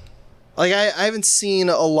 Like, I haven't seen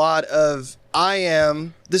a lot of...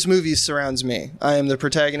 This movie surrounds me. I am the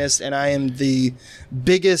protagonist, and I am the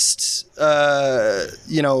biggest,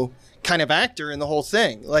 kind of actor in the whole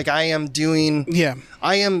thing. Like, I am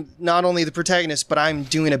not only the protagonist, but I'm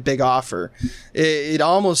doing a big offer. It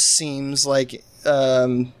almost seems like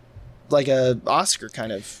a Oscar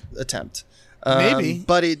kind of attempt. Maybe.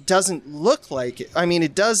 But it doesn't look like it. I mean,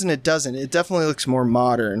 it does and it doesn't. It definitely looks more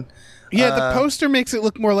modern. Yeah, the poster makes it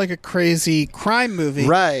look more like a crazy crime movie.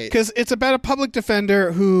 Right. Because it's about a public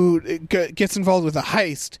defender who gets involved with a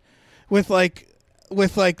heist with the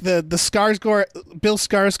Skarsgård, Bill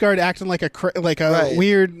Skarsgård acting like a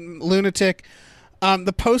weird lunatic.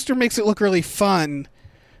 The poster makes it look really fun.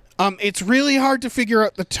 It's really hard to figure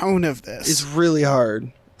out the tone of this. It's really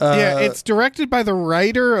hard. It's directed by the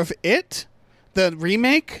writer of It, the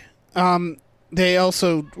remake. They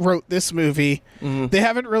also wrote this movie. They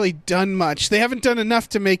haven't really done much. They haven't done enough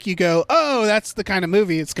to make you go, oh, that's the kind of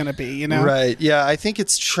movie it's going to be, Right. Yeah, I think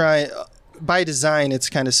it's by design, it's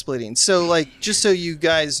kind of splitting. So, like, just so you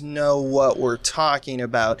guys know what we're talking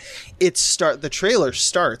about, the trailer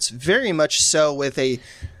starts very much so with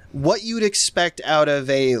what you'd expect out of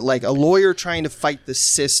a lawyer trying to fight the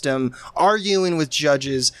system, arguing with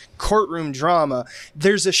judges, courtroom drama.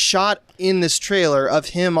 There's a shot in this trailer of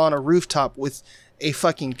him on a rooftop with a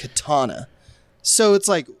fucking katana. So it's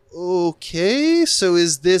like, okay, so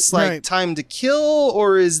is this Time to Kill,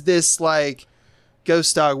 or is this like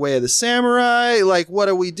Ghost Dog Way of the Samurai. Like, what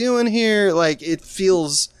are we doing here? Like, it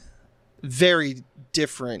feels very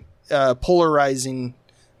different, polarizing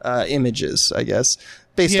images, I guess,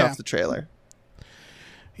 based off the trailer.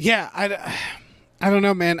 Yeah, I don't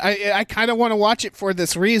know, man. I kind of want to watch it for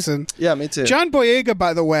this reason. Yeah, me too. John Boyega,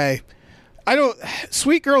 by the way,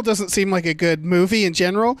 Sweet Girl doesn't seem like a good movie in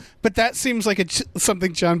general, but that seems like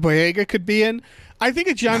something John Boyega could be in. I think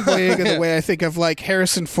of John Boyega the way I think of like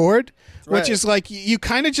Harrison Ford, which is like you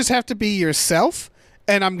kind of just have to be yourself,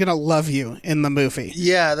 and I'm gonna love you in the movie.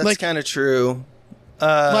 Yeah, that's kind of true.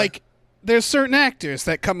 Like there's certain actors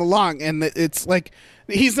that come along, and it's like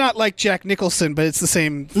he's not like Jack Nicholson, but it's the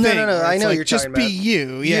same thing. No. I know like, you're just talking about. Just be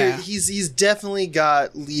you. Yeah. He's definitely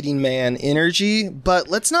got leading man energy, but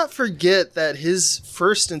let's not forget that his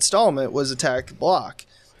first installment was Attack the Block,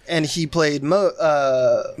 and he played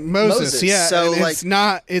Moses. Yeah. So and like, it's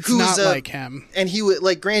not like him. And he would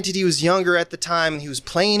like, granted, he was younger at the time, and he was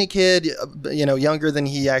playing a kid, younger than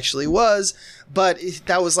he actually was, but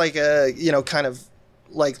that was like a kind of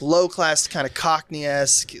like low class, kind of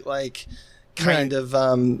Cockney-esque, like kind of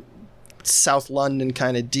South London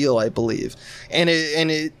kind of deal, I believe. And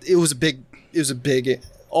it was a big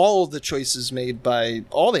all of the choices made by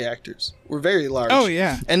all the actors were very large. Oh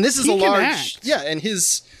yeah. And this is he a large act. Yeah, and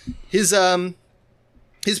his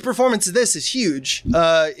performance of this is huge.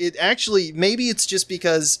 It actually, maybe it's just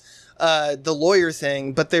because the lawyer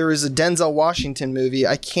thing, but there is a Denzel Washington movie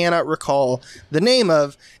I cannot recall the name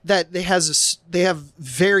of that they have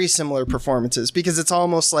very similar performances, because it's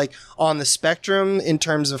almost like on the spectrum in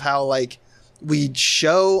terms of how like we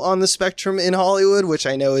show on the spectrum in Hollywood, which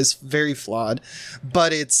I know is very flawed,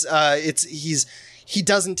 but he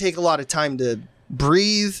doesn't take a lot of time to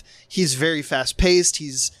breathe. He's very fast paced.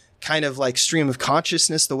 He's kind of like stream of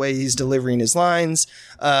consciousness the way he's delivering his lines,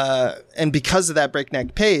 and because of that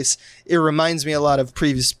breakneck pace, it reminds me a lot of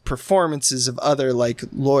previous performances of other like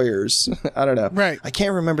lawyers. I don't know, right? I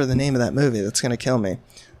can't remember the name of that movie. That's gonna kill me.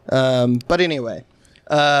 But anyway,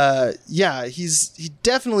 he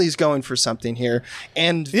definitely is going for something here.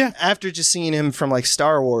 And after just seeing him from like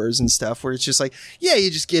Star Wars and stuff, where it's just like,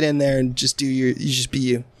 you just get in there and just you just be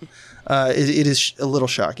you. It is a little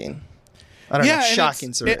shocking. I don't know.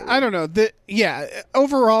 Shocking's the right word. I don't know.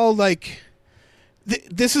 Overall, like,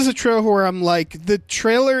 this is a trailer where I'm like, the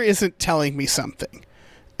trailer isn't telling me something,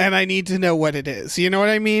 and I need to know what it is. You know what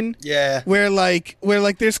I mean? Yeah. Where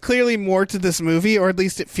there's clearly more to this movie, or at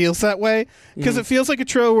least it feels that way, because it feels like a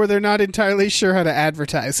trailer where they're not entirely sure how to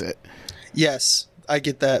advertise it. Yes. I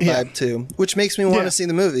get that vibe too, which makes me want to see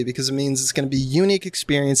the movie, because it means it's going to be a unique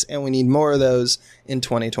experience, and we need more of those in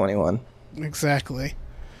 2021. Exactly.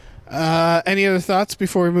 Any other thoughts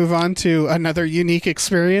before we move on to another unique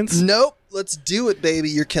experience? Nope. Let's do it, baby.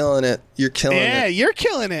 You're killing it. You're killing it. Yeah, you're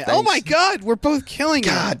killing it. Thanks. Oh my God, we're both killing it.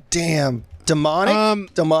 God damn.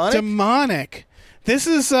 Demonic? Demonic? Demonic. This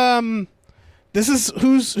is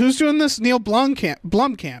who's doing this? Neil Blomkamp.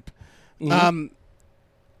 Mm-hmm.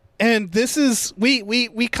 And this is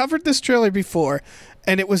we covered this trailer before,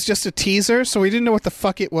 and it was just a teaser, so we didn't know what the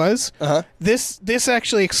fuck it was. Uh-huh. This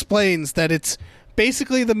actually explains that it's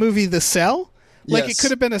basically the movie The Cell. Like, it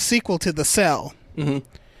could have been a sequel to The Cell. Mm-hmm.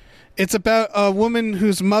 It's about a woman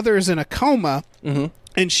whose mother is in a coma, mm-hmm.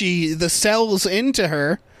 and the cell's into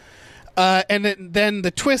her, and then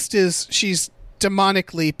the twist is she's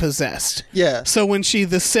demonically possessed. Yeah. So when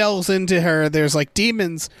the cell's into her, there's like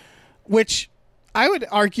demons, which I would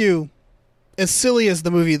argue, as silly as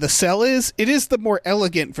the movie The Cell is, it is the more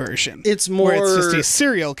elegant version. It's more, where it's just a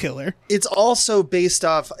serial killer. It's also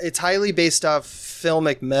it's highly based off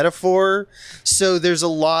filmic metaphor. So there's a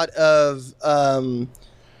lot of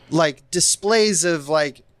like displays of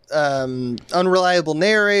like unreliable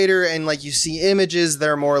narrator, and like you see images that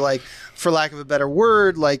are more like, for lack of a better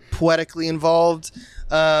word, like poetically involved.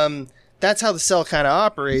 That's how The Cell kind of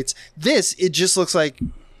operates. It just looks like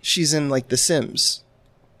she's in like The Sims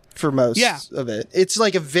for most of it. It's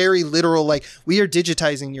like a very literal, like, we are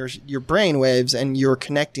digitizing your brain waves and you're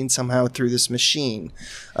connecting somehow through this machine.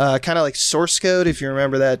 Kind of like Source Code, if you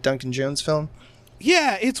remember that Duncan Jones film.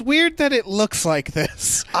 Yeah, it's weird that it looks like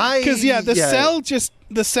this. Because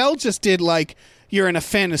The Cell just did like, you're in a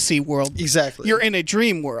fantasy world. Exactly. You're in a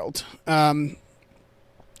dream world.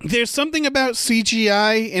 There's something about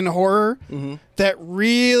CGI in horror that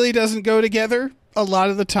really doesn't go together a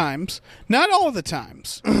lot of the times. Not all of the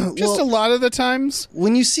times. Just a lot of the times.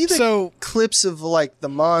 When you see the clips of like the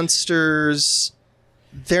monsters,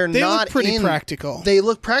 they look pretty practical. They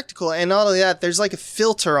look practical, and not only that, there's like a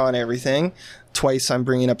filter on everything. twice I'm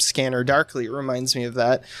bringing up Scanner Darkly. It reminds me of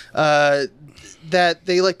that. That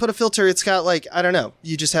they like put a filter. It's got like, I don't know.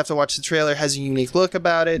 You just have to watch the trailer. It has a unique look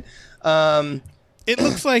about it. It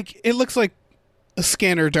looks like a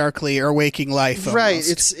Scanner Darkly or Waking Life. Almost. Right.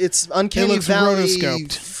 It's Uncanny looks Valley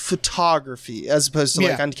rotoscoped. photography as opposed to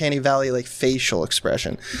like Uncanny Valley like facial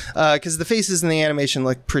expression. Because the faces in the animation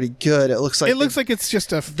look pretty good. It looks like it's just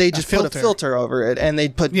they just put a filter over it, and they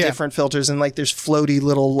put different filters, and like there's floaty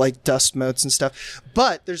little like dust motes and stuff.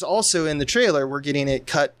 But there's also in the trailer we're getting it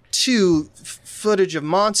cut to footage of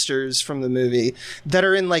monsters from the movie that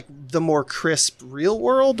are in like the more crisp real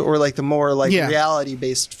world or like the more like reality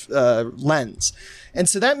based lens. And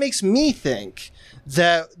so that makes me think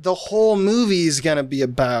that the whole movie is going to be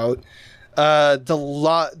about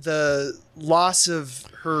the loss of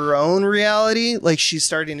her own reality. Like she's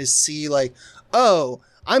starting to see like, oh,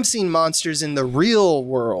 I'm seeing monsters in the real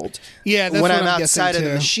world that's when what I'm I'm outside of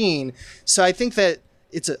the machine. So I think that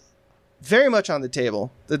it's very much on the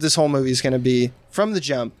table that this whole movie is going to be, from the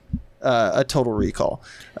jump, a total recall.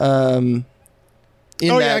 The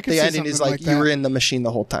ending is like you were in the machine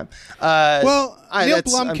the whole time. Neil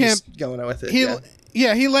Blomkamp, I'm just going with it.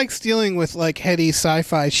 He likes dealing with like heady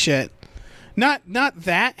sci-fi shit. Not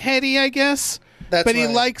that heady, I guess. He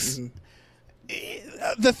likes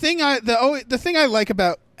the thing I like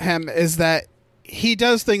about him is that he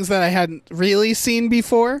does things that I hadn't really seen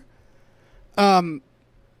before.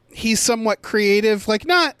 He's somewhat creative, like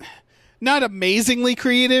not amazingly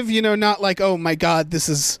creative, not like, oh my God, this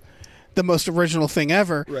is the most original thing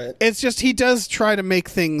ever. Right. It's just he does try to make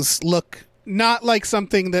things look not like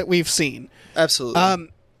something that we've seen. Absolutely.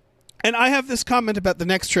 And I have this comment about the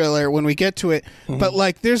next trailer when we get to it, but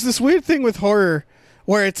like there's this weird thing with horror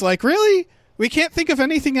where it's like, really? We can't think of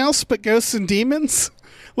anything else but ghosts and demons?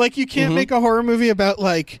 Like you can't make a horror movie about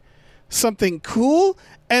like something cool?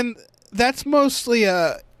 And that's mostly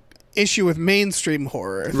a issue with mainstream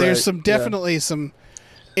horror. Right. There's definitely some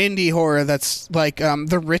indie horror that's like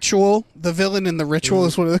The Ritual. The villain in The Ritual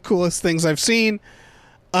is one of the coolest things I've seen.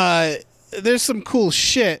 There's some cool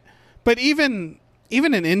shit, but even in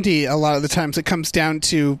indie, a lot of the times it comes down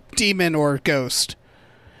to demon or ghost.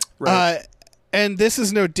 Right. And this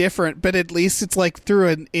is no different, but at least it's like through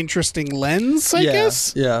an interesting lens, I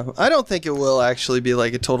guess. Yeah. I don't think it will actually be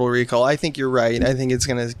like a total recall. I think you're right. I think it's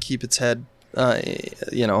going to keep its head,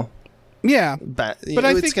 Yeah, but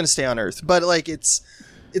it's going to stay on Earth. But like it's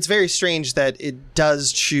very strange that it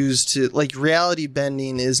does choose to like reality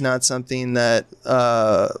bending is not something that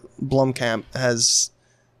Blomkamp has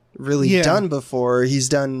really done before. He's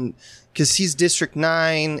done because he's District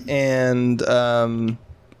 9 and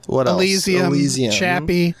what else? Elysium.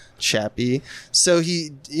 Chappie. So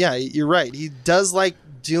you're right. He does like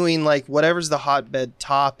doing like whatever's the hotbed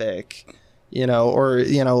topic, or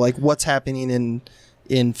like what's happening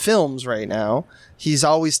in films right now. He's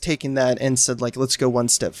always taken that and said like, let's go one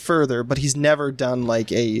step further, but he's never done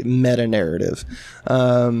like a meta narrative.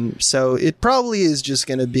 So it probably is just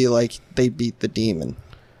going to be like they beat the demon.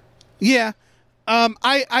 Yeah.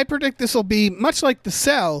 I predict this will be much like The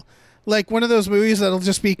Cell, like one of those movies that'll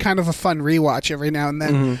just be kind of a fun rewatch every now and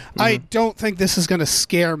then. I don't think this is going to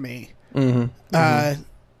scare me. I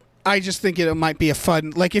just think it might be a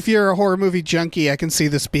fun, like if you're a horror movie junkie, I can see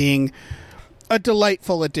this being a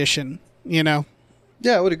delightful addition, Yeah,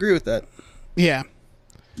 I would agree with that. Yeah.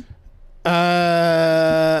 All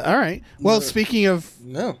right. Well, speaking of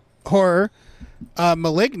horror,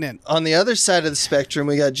 Malignant. On the other side of the spectrum,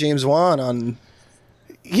 we got James Wan on.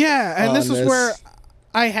 Yeah, and this is where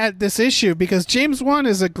I had this issue because James Wan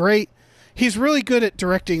is he's really good at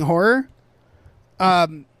directing horror.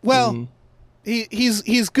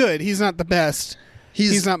 He's good. He's not the best.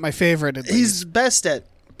 He's not my favorite. He's best at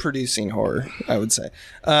producing horror, I would say.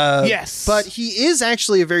 Yes. But he is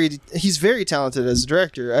actually he's very talented as a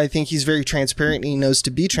director. I think he's very transparent. He knows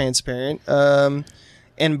to be transparent.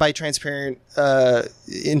 And by transparent,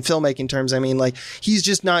 in filmmaking terms, I mean, like,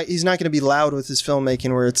 he's not going to be loud with his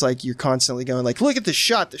filmmaking where it's like you're constantly going like, look at the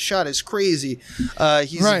shot is crazy.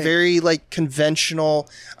 He's very like conventional.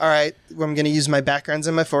 All right, I'm going to use my backgrounds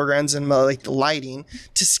and my foregrounds and my like lighting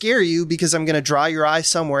to scare you because I'm going to draw your eye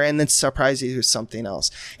somewhere and then surprise you with something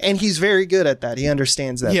else. And he's very good at that. He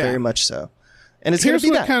understands that very much so. And it's going to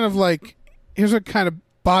be that. Here's what kind of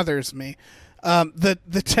bothers me. The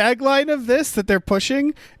tagline of this that they're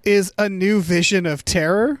pushing is a new vision of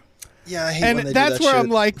terror. Yeah, I hate and when they that's do that where shit.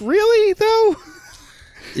 I'm like, really though?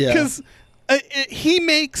 Yeah, because he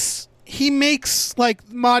makes like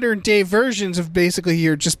modern day versions of basically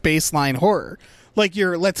your just baseline horror, like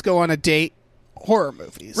your let's go on a date horror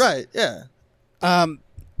movies, right? Yeah. And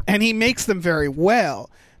he makes them very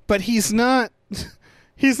well, but he's not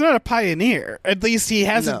he's not a pioneer. At least he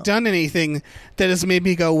hasn't done anything that has made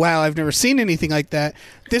me go, wow, I've never seen anything like that.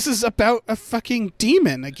 This is about a fucking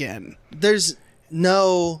demon again. There's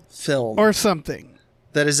no film or something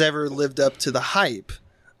that has ever lived up to the hype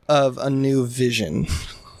of A New Vision.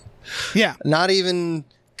 Yeah. Not even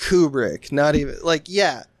Kubrick. Not even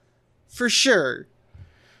yeah, for sure.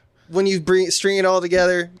 When you string it all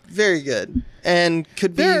together, very good, and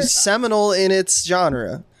could be seminal in its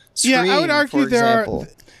genre. Scream, I would argue there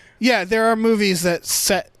are movies that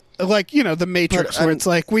set like The Matrix, where it's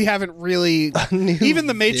like we haven't really even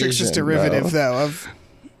The Matrix is derivative though of.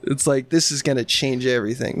 It's like, this is going to change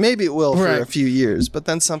everything. Maybe it will for a few years, but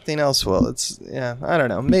then something else will. I don't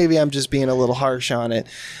know. Maybe I'm just being a little harsh on it.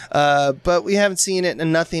 But we haven't seen it,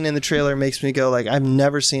 and nothing in the trailer makes me go, like, I've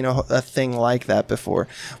never seen a thing like that before.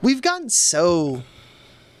 We've gotten so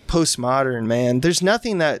postmodern, man. There's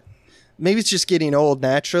nothing that... Maybe it's just getting old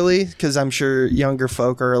naturally, because I'm sure younger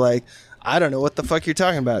folk are like, I don't know what the fuck you're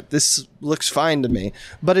talking about. This looks fine to me.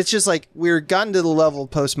 But it's just like we're gotten to the level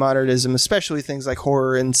of postmodernism, especially things like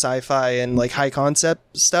horror and sci-fi and like high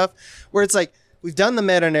concept stuff, where it's like we've done the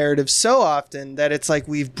meta narrative so often that it's like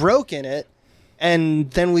we've broken it,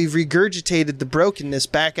 and then we've regurgitated the brokenness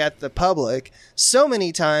back at the public so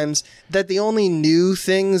many times that the only new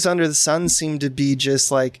things under the sun seem to be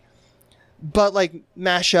just like, but like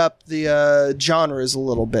mash up the genres a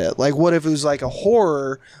little bit. Like, what if it was like a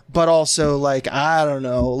horror, but also like, I don't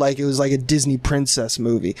know, like it was like a Disney princess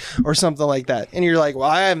movie or something like that. And you're like, well,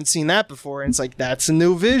 I haven't seen that before. And it's like, that's A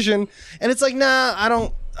New Vision. And it's like, nah, I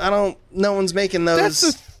don't, no one's making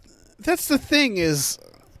those. That's the thing is,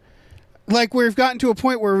 like, we've gotten to a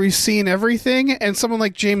point where we've seen everything, and someone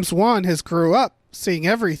like James Wan has grew up seeing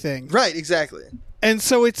everything. Right, exactly. And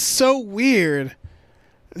so it's so weird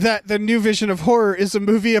that The New Vision of Horror is a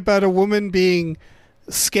movie about a woman being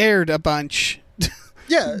scared a bunch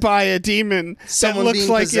by a demon that looks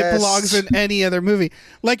like it belongs in any other movie.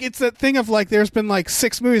 Like, it's that thing of like, there's been like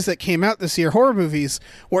 6 movies that came out this year, horror movies,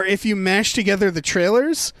 where if you mash together the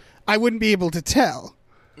trailers, I wouldn't be able to tell.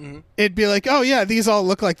 Mm-hmm. It'd be like, oh yeah, these all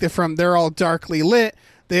look like they're all darkly lit.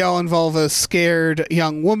 They all involve a scared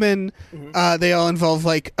young woman. Mm-hmm. They all involve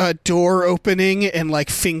like a door opening and like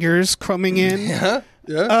fingers coming in. Yeah.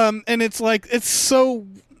 Yeah. And it's like, it's so,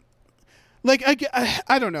 like,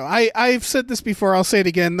 I don't know. I've said this before. I'll say it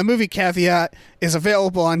again. The movie Caveat is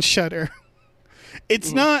available on Shudder.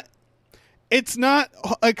 It's not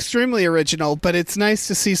extremely original, but it's nice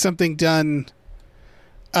to see something done,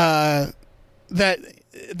 that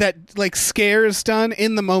like scares done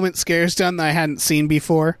in the moment, scares done that I hadn't seen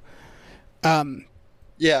before.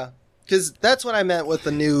 Yeah. Cause that's what I meant with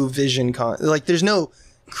the New Vision like, there's no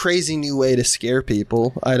crazy new way to scare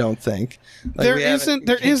people, I don't think. Like, there isn't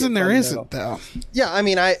though. Yeah, I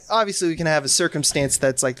mean, obviously we can have a circumstance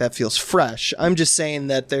that's like that feels fresh. I'm just saying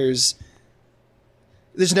that there's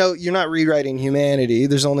no, you're not rewriting humanity.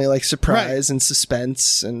 There's only like surprise and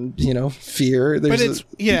suspense and, fear. But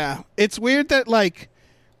it's weird that like,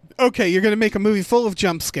 okay, you're going to make a movie full of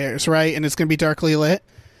jump scares, right? And it's going to be darkly lit.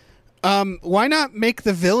 Why not make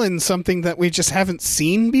the villain something that we just haven't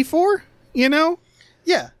seen before?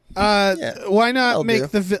 Yeah. Why not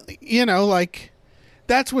make like,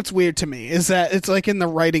 that's what's weird to me, is that it's like in the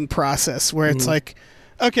writing process where it's like,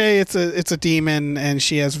 okay, it's a demon and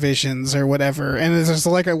she has visions or whatever, and there's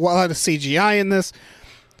like a lot of CGI in this,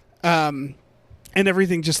 and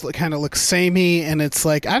everything just kind of looks samey, and it's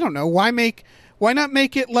like, I don't know, why not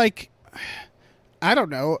make it like, I don't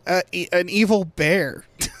know, an evil bear.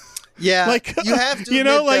 Yeah, like, you have to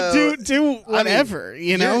admit, like do whatever.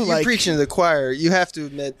 You're like, preaching to the choir. You have to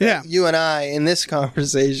admit that you and I in this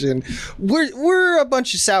conversation, we're a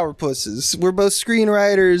bunch of sourpusses. We're both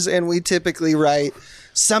screenwriters, and we typically write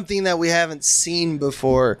something that we haven't seen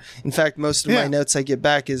before. In fact, most of my notes I get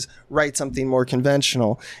back is write something more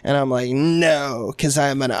conventional, and I'm like, no, because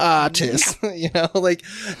I'm an artist. And but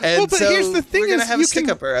here's the thing: we're gonna have a stick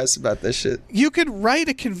up our ass about this shit. You could write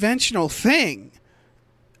a conventional thing.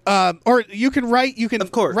 Or you can write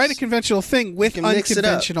a conventional thing with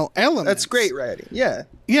unconventional elements. That's great writing. Yeah.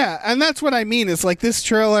 Yeah, and that's what I mean. Is like this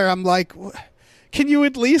trailer, I'm like, can you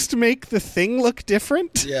at least make the thing look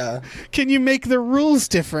different? Yeah. Can you make the rules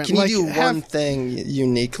different? Can you do one thing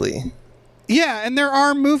uniquely? Yeah, and there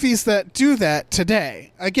are movies that do that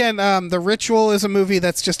today. Again, The Ritual is a movie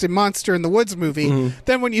that's just a Monster in the Woods movie. Mm-hmm.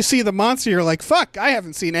 Then when you see the monster, you're like, fuck, I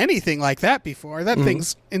haven't seen anything like that before. That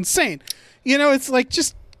thing's insane. It's like,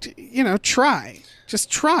 just... just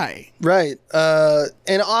try. Right.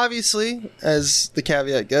 And obviously, as the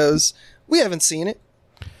caveat goes, we haven't seen it.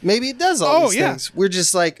 Maybe it does all these things. We're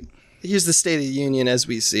just like, here's the State of the Union as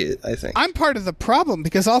we see it, I think. I'm part of the problem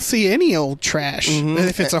because I'll see any old trash.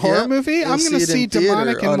 If it's a horror movie, You'll I'm going to it in see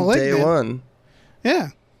Demonic theater and on Malignant. day one. Yeah.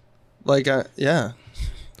 Like, yeah.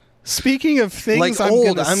 Speaking of things Like I'm Old,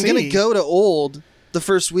 going to see. I'm going to go to Old the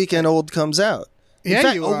first weekend Old comes out. In Yeah,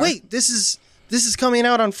 fact, you are. wait, this is coming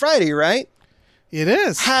out on Friday, right? It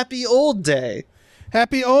is. Happy Old Day.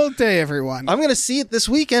 Happy Old Day, everyone. I'm going to see it this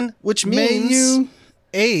weekend, which May means you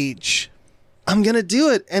age. I'm going to do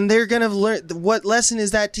it. And they're going to learn. What lesson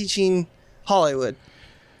is that teaching Hollywood?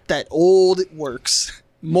 That old works.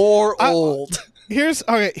 More old. Here's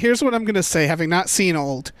what I'm going to say, having not seen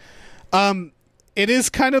Old. It is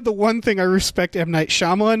kind of the one thing I respect M. Night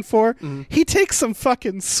Shyamalan for. He takes some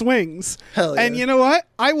fucking swings. Hell yeah. And you know what?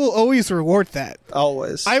 I will always reward that.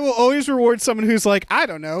 Always. I will always reward someone who's like, I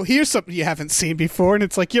don't know, here's something you haven't seen before. And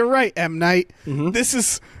it's like, you're right, M. Night. This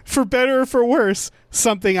is, for better or for worse,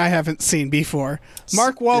 something I haven't seen before.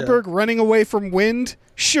 Mark Wahlberg running away from wind?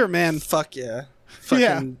 Sure, man. Fuck yeah.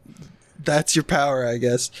 Fucking, that's your power, I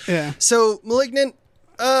guess. Yeah. So, Malignant,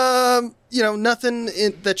 nothing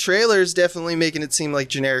in the trailer is definitely making it seem like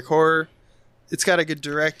generic horror. It's got a good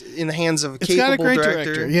in the hands of a It's capable got a great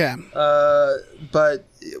director. yeah. But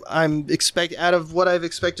I'm out of what I've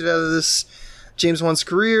expected out of this James Wan's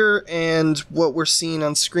career and what we're seeing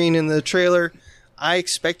on screen in the trailer, I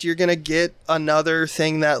expect you're gonna get another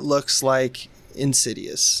thing that looks like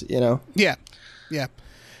Insidious. Yeah. Yeah.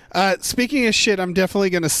 Speaking of shit I'm definitely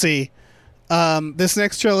going to see, this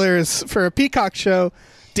next trailer is for a Peacock show,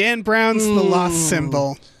 Dan Brown's The Lost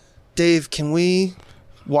Symbol. Dave, can we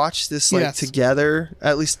watch this Yes. together,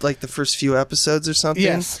 at least like the first few episodes or something?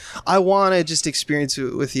 Yes. I want to just experience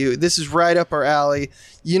it with you. This is right up our alley.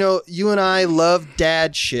 You and I love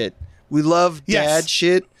dad shit. We love Yes. dad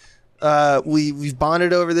shit. We've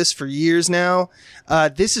bonded over this for years now. I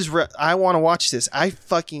want to watch this. I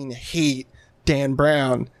fucking hate Dan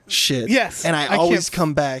Brown shit. Yes, and I I always can't-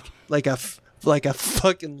 come back like a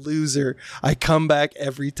fucking loser. I come back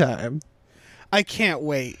every time. I can't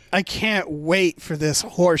wait. I can't wait for this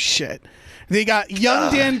horse shit. They got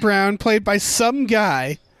young Dan Brown played by some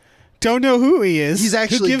guy. Don't know who he is. He's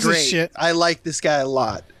actually who gives great. a shit. I like this guy a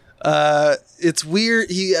lot. It's weird.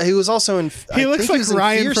 He was also in. He looks like was in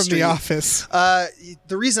Ryan Fear from Street. The Office.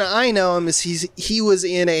 The reason I know him is he was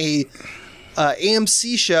in a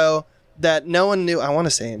AMC show that no one knew. I want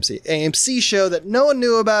to say AMC show that no one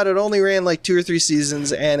knew about. It only ran like 2 or 3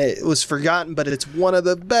 seasons and it was forgotten, but it's one of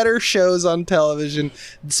the better shows on television,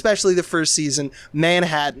 especially the first season,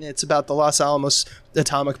 Manhattan. It's about the Los Alamos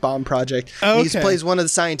atomic bomb project. Oh, He okay. plays one of the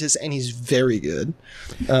scientists and he's very good.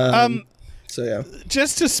 So yeah.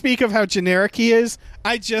 Just to speak of how generic he is,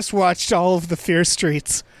 I just watched all of the Fear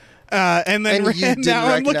Streets. And then And you didn't now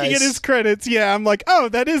I'm looking at recognize- his credits. Yeah, I'm like, oh,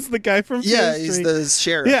 that is the guy from Fear Yeah, Street. he's the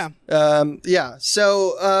sheriff. Yeah. Yeah.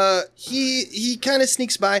 So he kind of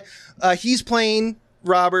sneaks by. He's playing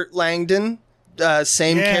Robert Langdon,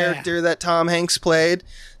 same Yeah. character that Tom Hanks played.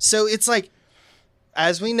 So it's like,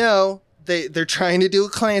 as we know, they're trying to do a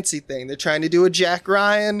Clancy thing. They're trying to do a Jack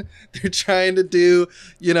Ryan. They're trying to do,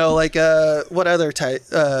 what other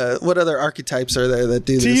archetypes are there that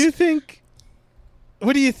do this?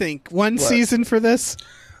 What do you think? One season for this?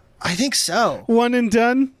 I think so. One and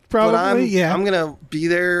done? Probably, yeah. I'm gonna be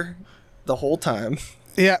there the whole time.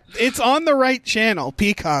 Yeah, it's on the right channel,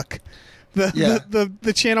 Peacock.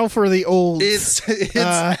 The channel for the olds. It's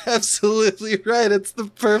absolutely right. It's the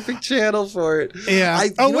perfect channel for it. Yeah.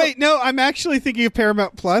 I'm actually thinking of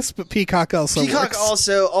Paramount Plus, but Peacock also Peacock works.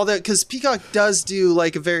 also, although because Peacock does do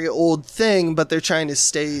like a very old thing, but they're trying to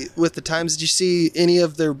stay with the times. Did you see any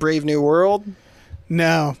of their Brave New World?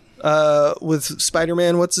 No. With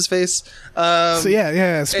Spider-Man, what's his face?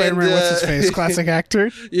 Spider-Man, what's his face? Classic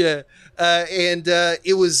actor. Yeah, and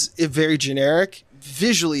it was very generic,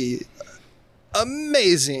 visually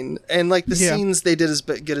amazing, and like the scenes they did as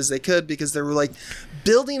good as they could because they were like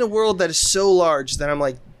building a world that is so large that I'm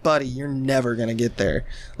like, buddy, you're never gonna get there.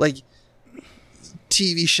 Like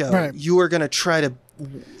TV show, Right. you are gonna try to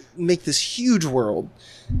make this huge world,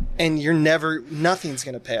 and nothing's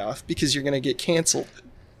gonna pay off because you're gonna get canceled.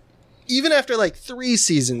 Even after like 3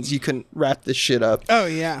 seasons, you couldn't wrap this shit up. Oh,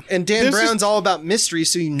 yeah. And Dan This is- Brown's all about mystery,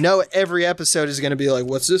 so every episode is going to be like,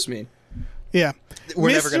 what's this mean? Yeah. We're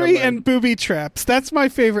never gonna mystery learn. and booby traps. That's my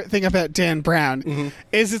favorite thing about Dan Brown. Mm-hmm.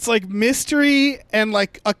 Is it's like mystery and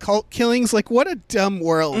like occult killings. Like what a dumb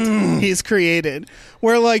world he's created.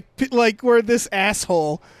 Where where this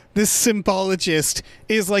asshole, this symbologist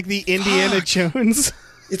is like the Indiana Jones.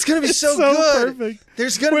 It's gonna be It's so so good. perfect.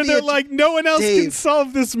 There's gonna Where be they're a, like, no one else can Dave.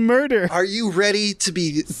 solve this murder. Are you ready to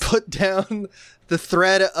be put down the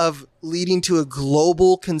thread of leading to a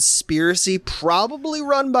global conspiracy, probably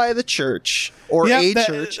run by the church or Yeah, a that-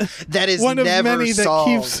 church that is one of never many that solved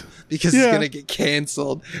keeps- because Yeah. it's gonna get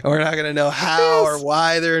canceled, and we're not gonna know how or Yes.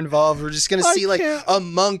 why they're involved. We're just gonna I see like can't- a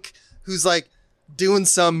monk who's like doing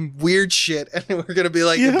some weird shit, and we're gonna be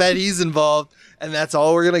like, Yeah. I bet he's involved, and that's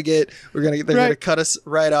all we're gonna get. They're Right. gonna cut us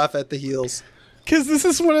right off at the heels. Because this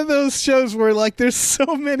is one of those shows where, like, there's so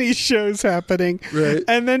many shows happening. Right.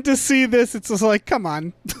 And then to see this, it's just like, come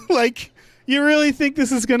on. Like, you really think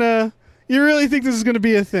this is gonna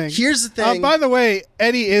be a thing? Here's the thing. By the way,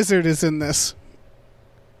 Eddie Izzard is in this.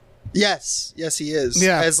 Yes, he is.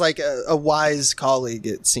 Yeah. As like a wise colleague,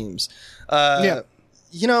 it seems. Yeah.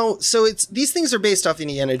 You know, so it's these things are based off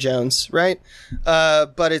Indiana Jones, right?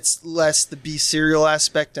 But it's less the B serial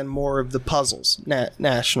aspect and more of the puzzles,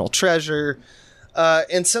 National Treasure,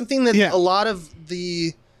 and something that Yeah. a lot of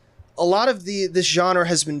this genre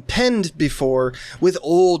has been penned before with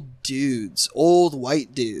old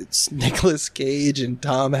white dudes, Nicolas Cage and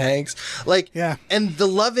Tom Hanks, like, Yeah. and the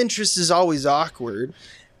love interest is always awkward.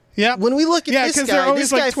 Yeah. When we look at Yeah, this because guy, they're always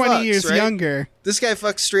this guy like 20 fucks, years right? younger. This guy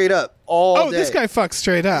fucks straight up all Oh, day. this guy fucks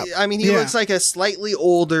straight up. I mean, he Yeah. looks like a slightly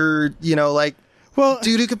older, like Well,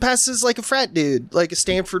 dude who could pass as like a frat dude, like a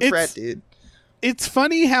Stanford It's- frat dude. it's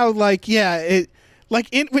funny how, like,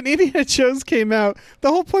 when Indiana Jones came out, the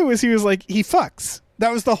whole point was he was like, he fucks.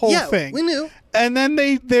 That was the whole Yeah, thing. we knew. And then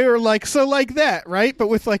they were like, so like that, right? But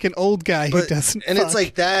with like an old guy who But, doesn't and fuck. it's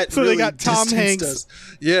like that. So they really got Tom distanced Hanks. us.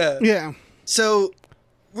 Yeah. Yeah. So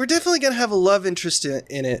we're definitely gonna have a love interest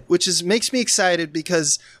in it, which makes me excited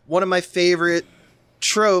because one of my favorite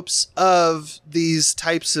tropes of these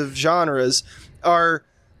types of genres are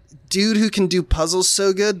dude who can do puzzles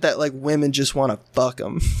so good that like women just want to fuck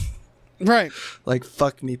him. Right. Like,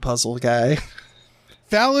 fuck me, puzzle guy.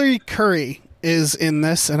 Valerie Curry is in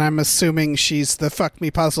this, and I'm assuming she's the fuck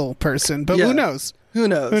me puzzle person, but Yeah. who knows? Who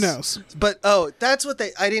knows? Who knows? But that's what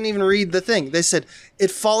I didn't even read the thing. They said it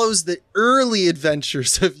follows the early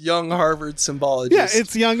adventures of young Harvard symbologist. Yeah,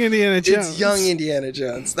 it's young Indiana Jones. It's young Indiana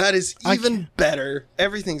Jones. That is I even can't- better.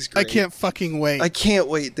 Everything's I great. can't fucking wait. I can't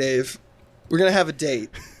wait, Dave. We're gonna have a date.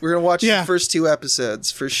 We're gonna watch Yeah. the first 2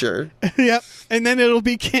 episodes for sure. Yep. And then it'll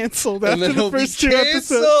be canceled And after then the it'll first be 2 episodes.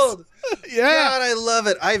 canceled. Yeah. God, I love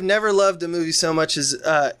it. I've never loved a movie so much as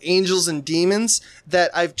Angels and Demons that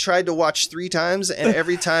I've tried to watch 3 times, and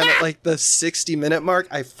every time at like the 60-minute mark,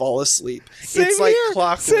 I fall asleep. Same it's like here.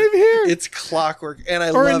 clockwork. Same here. It's clockwork, and I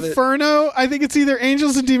Or love it. Inferno. I think it's either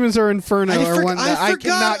Angels and Demons or Inferno, or one that I forgot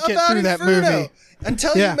cannot get about through that Inferno. movie.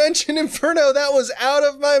 Until Yeah. you mentioned Inferno, that was out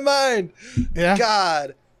of my mind. Yeah.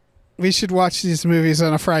 God, We should watch these movies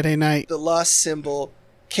on a Friday night. the lost symbol.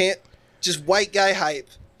 Can't just white guy hype.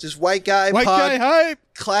 Just white guy White guy hype.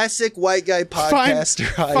 classic white guy podcaster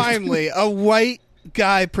hype. Finally, a white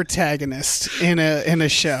guy protagonist in a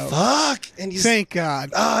show. Fuck. And he's Thank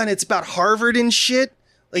God. and it's about Harvard and shit.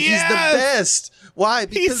 Like he's the Yes! best. Why?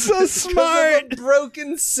 He's so because smart. of a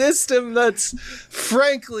broken system that's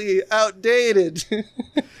frankly outdated.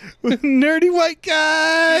 Nerdy white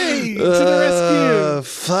guy to the rescue.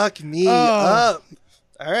 Fuck me Oh. up.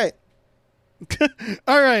 All right.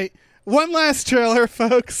 All right. One last trailer,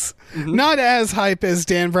 folks. Mm-hmm. Not as hype as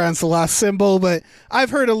Dan Brown's The Lost Symbol, but I've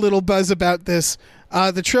heard a little buzz about this.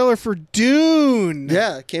 The trailer for Dune.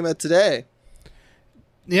 Yeah, it came out today.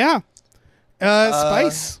 Yeah.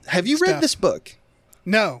 Spice. Have you read stuff. this book?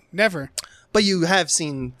 No, never. But you have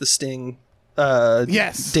seen The Sting.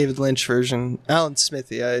 Yes. David Lynch version. Alan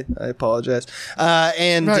Smithy, I apologize.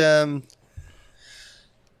 And Right.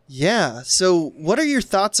 yeah, so what are your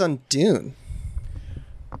thoughts on Dune?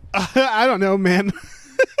 I don't know, man.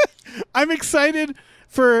 I'm excited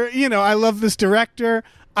for, I love this director.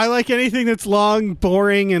 I like anything that's long,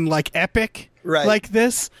 boring, and like epic Right. like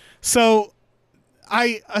this. So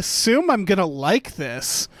I assume I'm going to like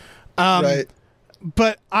this. Right.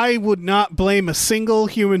 But I would not blame a single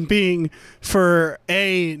human being for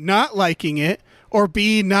A, not liking it, or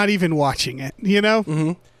B, not even watching it,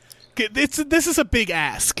 Mm-hmm. This is a big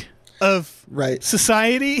ask of Right.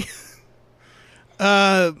 society.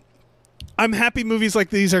 I'm happy movies like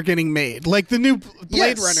these are getting made. Like the new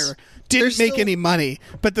Blade Yes. Runner didn't They're make still- any money,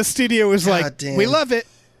 but the studio was like, damn. we love it.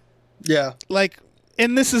 Yeah. Like,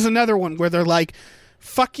 and this is another one where they're like,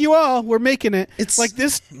 fuck you all, we're making it. It's- like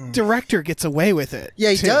this director gets away with it.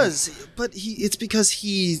 Yeah, he too. does, but it's because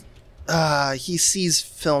he sees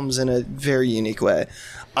films in a very unique way.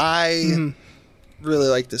 I really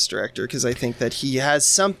like this director because I think that he has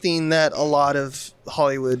something that a lot of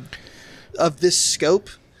Hollywood of this scope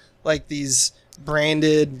like these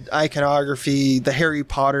branded iconography, the Harry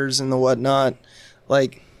Potters and the whatnot,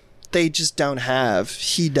 like they just don't have.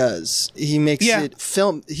 He does. He makes it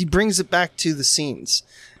film. He brings it back to the scenes.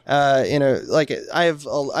 I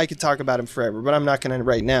could talk about him forever, but I'm not going to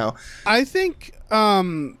right now. I think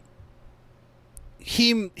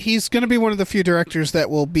he's going to be one of the few directors that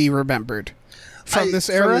will be remembered from this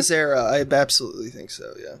era. From this era, I absolutely think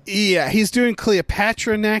so. Yeah. Yeah, he's doing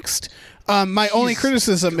Cleopatra next. My only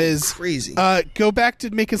criticism is crazy. Go back to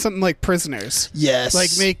making something like Prisoners. Yes.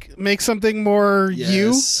 Like make something more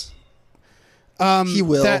you. He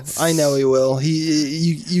will. I know he will.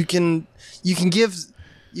 You can give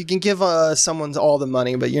someone all the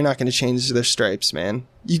money, but you're not going to change their stripes, man.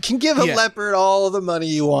 You can give a leopard all the money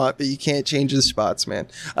you want, but you can't change the spots, man.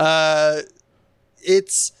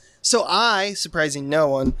 Surprising no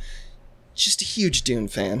one, just a huge Dune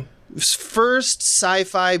fan. It was first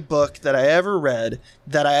sci-fi book that I ever read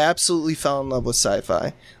that I absolutely fell in love with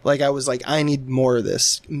sci-fi. Like I was like, I need more of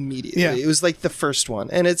this immediately. Yeah. It was like the first one,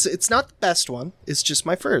 and it's not the best one. It's just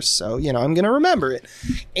my first, so I'm gonna remember it.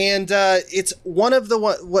 And it's one of the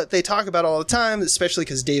what they talk about all the time, especially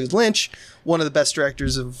because David Lynch, one of the best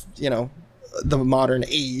directors of the modern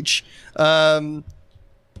age,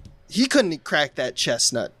 he couldn't crack that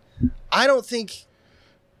chestnut. I don't think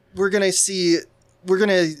we're gonna see.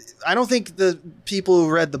 I don't think the people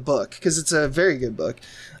who read the book, because it's a very good book,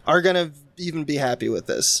 are going to even be happy with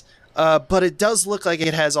this. But it does look like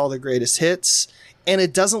it has all the greatest hits, and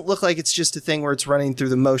it doesn't look like it's just a thing where it's running through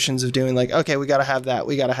the motions of doing like, okay, we got to have that,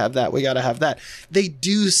 we got to have that, we got to have that. They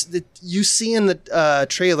do, you see in the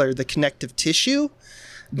trailer, the connective tissue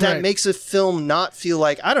that makes a film not feel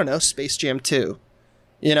like, I don't know, Space Jam 2,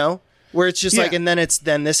 where it's just like, and then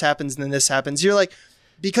this happens, and then this happens. You're like,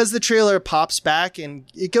 because the trailer pops back and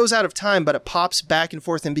it goes out of time, but it pops back and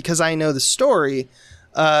forth. And because I know the story,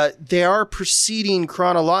 they are proceeding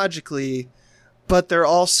chronologically, but they're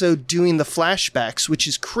also doing the flashbacks, which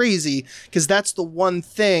is crazy because that's the one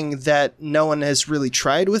thing that no one has really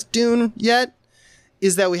tried with Dune yet,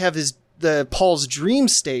 is that we have the Paul's dream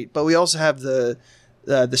state, but we also have the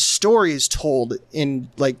stories told in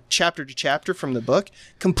like chapter to chapter from the book,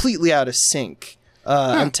 completely out of sync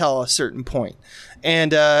until a certain point.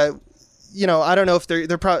 And, I don't know if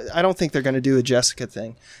they're probably, I don't think they're going to do a Jessica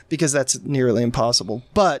thing because that's nearly impossible.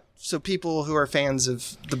 But so people who are fans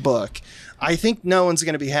of the book, I think no one's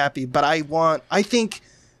going to be happy, but I think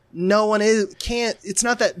no one it's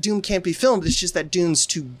not that Dune can't be filmed. It's just that Dune's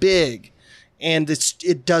too big and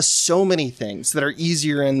it does so many things that are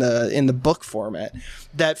easier in the book format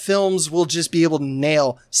that films will just be able to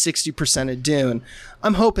nail 60% of Dune.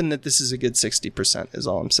 I'm hoping that this is a good 60% is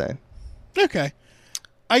all I'm saying. Okay.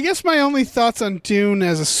 I guess my only thoughts on Dune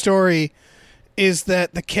as a story is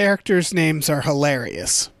that the characters' names are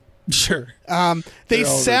hilarious. Sure. They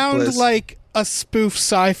sound like a spoof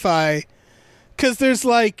sci-fi because there's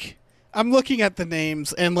like, I'm looking at the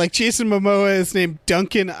names and like Jason Momoa is named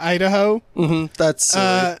Duncan Idaho. Mm-hmm. That's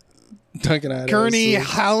Duncan Idaho. Gurney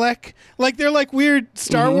Halleck. Like they're like weird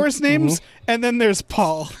Star Wars names. Mm-hmm. And then there's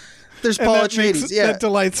Paul. There's Paul Atreides. That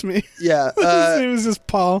delights me. Yeah. His name is just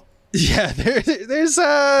Paul. Yeah,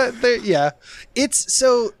 it's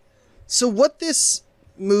so what this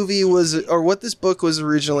movie was, or what this book was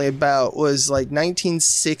originally about, was like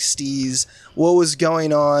 1960s, what was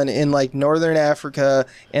going on in like Northern Africa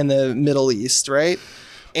and the Middle East, right?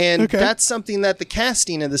 And that's something that the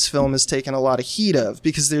casting of this film has taken a lot of heat of,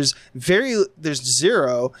 because there's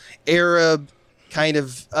zero Arab kind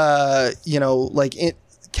of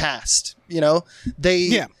cast,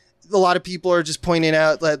 a lot of people are just pointing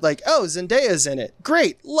out that, like, oh, Zendaya's in it.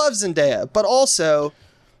 Great. Love Zendaya. But also,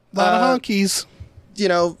 a lot of honkies.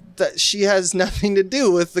 That she has nothing to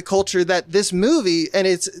do with the culture that this movie, and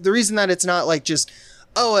it's the reason that it's not like just,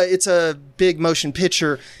 it's a big motion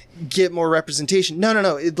picture, get more representation.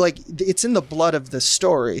 No. It's in the blood of the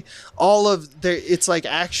story. It's like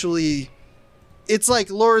actually, it's like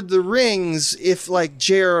Lord of the Rings if like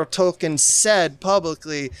J.R.R. Tolkien said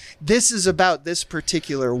publicly, this is about this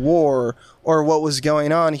particular war or what was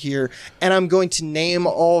going on here, and I'm going to name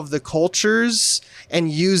all of the cultures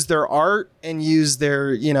and use their art and use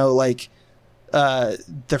their, their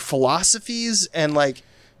philosophies, and like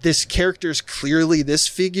this character is clearly this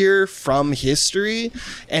figure from history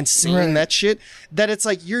and saying that shit. that it's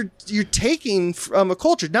like you're taking from a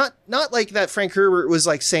culture, not like that Frank Herbert was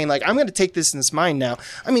like saying like, I'm going to take this in this mind now.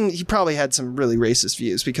 I mean, he probably had some really racist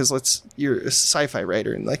views because you're a sci-fi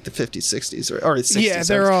writer in like the 50s, 60s or 60s. Yeah,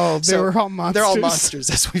 they were all monsters. They're all monsters,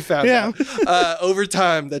 as we found out. Over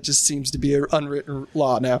time, that just seems to be an unwritten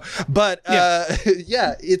law now. But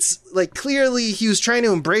yeah, it's like clearly he was trying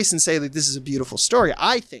to embrace and say like, this is a beautiful story,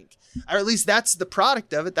 I think. Or at least that's the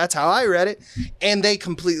product of it. That's how I read it. And they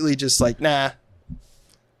completely just like, nah,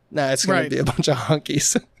 it's going to be a bunch of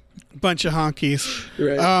honkies. Bunch of honkies.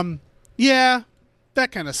 Right. Yeah,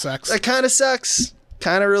 that kind of sucks. That kind of sucks.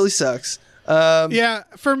 Kind of really sucks. Yeah,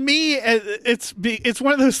 for me, it's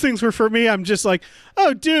one of those things where for me, I'm just like,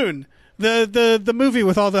 oh, Dune, the movie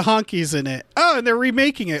with all the honkies in it. Oh, and they're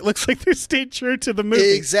remaking it. Looks like they're staying true to the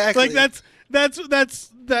movie. Exactly. Like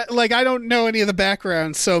that's like I don't know any of the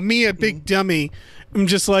background, so me, a big dummy, I'm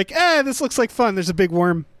just like, this looks like fun. There's a big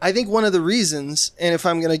worm. I think one of the reasons, and if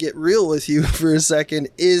I'm going to get real with you for a second,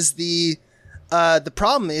 is the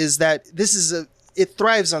problem is that it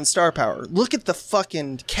thrives on star power. Look at the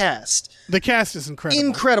fucking cast. The cast is incredible.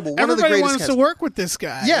 Incredible. One Everybody of the greatest wants to work with this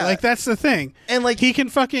guy. Yeah. Like, that's the thing. And, like, he can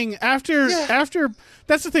fucking, after,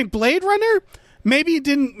 that's the thing. Blade Runner, maybe it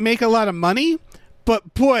didn't make a lot of money,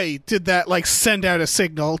 but boy, did that, like, send out a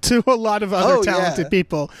signal to a lot of other talented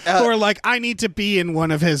people who are like, I need to be in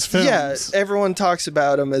one of his films. Yeah, everyone talks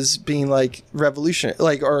about him as being, like, revolutionary,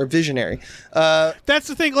 like, or a visionary. That's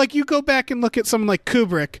the thing. Like, you go back and look at someone like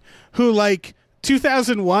Kubrick, who, like,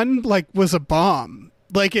 2001, like, was a bomb.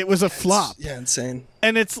 Like, it was a flop. Yeah, insane.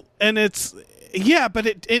 And it's yeah, but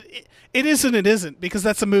it is and it isn't, because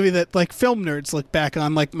that's a movie that, like, film nerds look back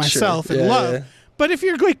on, like myself, and love. Yeah. But if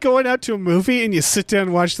you're, like, going out to a movie and you sit down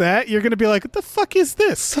and watch that, you're going to be like, what the fuck is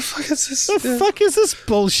this? The fuck is this? The fuck is this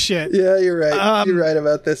bullshit? Yeah, you're right. You're right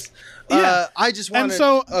about this. Yeah. I just wanted... And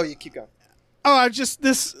so... Oh, you keep going. Oh, I just...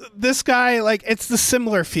 This guy, like, it's the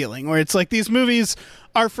similar feeling, where it's like, these movies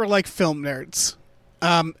are for, like, film nerds.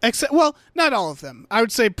 Except, well, not all of them. I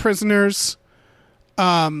would say Prisoners,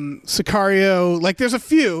 Sicario, like, there's a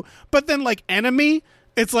few, but then, like, Enemy,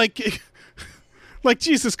 it's like... Like,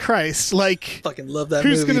 Jesus Christ, like... Fucking love that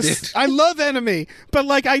movie, dude. I love Enemy, but,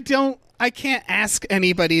 like, I can't ask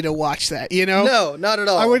anybody to watch that, you know? No, not at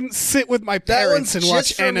all. I wouldn't sit with my parents and watch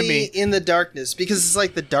just for Enemy. Me in the darkness, because it's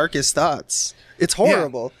like the darkest thoughts. It's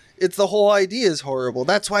horrible. Yeah. It's the whole idea is horrible.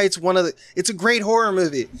 That's why it's it's a great horror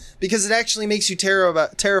movie, because it actually makes you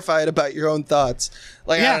terrified about your own thoughts.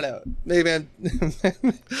 Like, I don't know. Maybe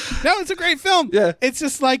No, it's a great film. Yeah. It's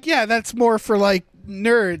just like, that's more for, like,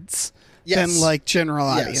 nerds. Yes. Than, like, general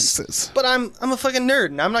audiences. But I'm a fucking nerd,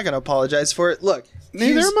 and I'm not going to apologize for it. Look.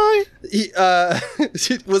 Neither am I.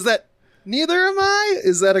 Was that... Neither am I?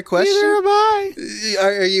 Is that a question? Neither am I.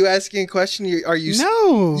 Are you asking a question? Are you...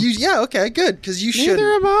 No. Yeah, okay, good, because you should...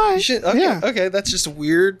 Neither am I. You should, okay, okay, that's just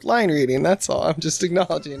weird line reading, that's all. I'm just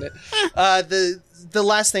acknowledging it. The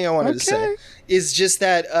last thing I wanted to say is just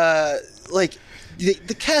that, like...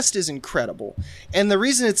 The cast is incredible, and the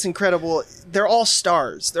reason it's incredible, they're all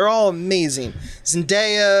stars. They're all amazing.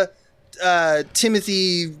 Zendaya,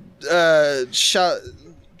 Timothy,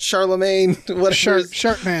 Charlemagne, whatever.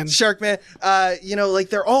 Sharkman. You know,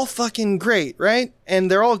 like, they're all fucking great, right?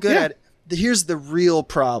 And they're all good at it. Here's the real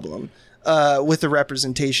problem with the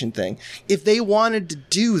representation thing. If they wanted to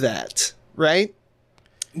do that, right?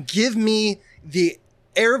 Give me the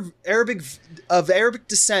Arabic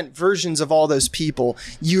descent versions of all those people.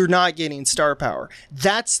 You're not getting star power.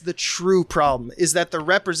 That's the true problem, is that the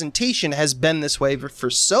representation has been this way for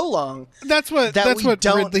so long. That's what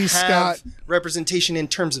Ridley Scott representation in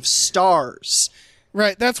terms of stars.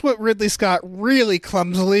 Right, that's what Ridley Scott really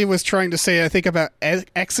clumsily was trying to say, I think, about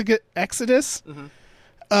Exodus. Mm-hmm.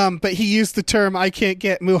 But he used the term, I can't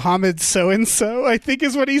get Muhammad so-and-so, I think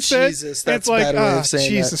is what he said. Jesus, that's a bad way of saying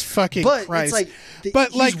Jesus that. fucking Christ.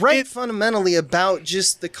 But he's right fundamentally about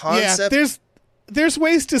just the concept. Yeah, there's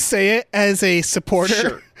ways to say it as a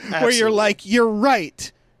supporter, where you're like, you're right.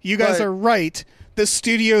 You guys are right. The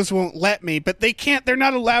studios won't let me, but they can't. They're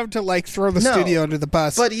not allowed to, like, throw the studio under the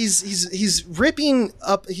bus. But he's ripping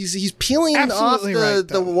up. He's peeling off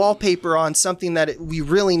the wallpaper on something that we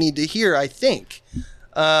really need to hear, I think.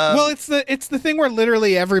 Well, it's the thing where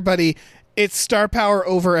literally everybody, it's star power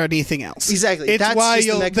over anything else. Exactly. It's That's why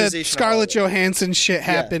the Scarlett Johansson shit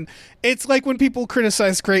happened. Yeah. It's like when people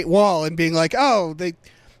criticize Great Wall and being like, oh, they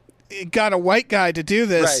got a white guy to do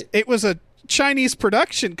this. Right. It was a Chinese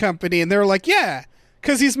production company, and they were like, yeah,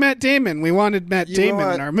 because he's Matt Damon. We wanted Matt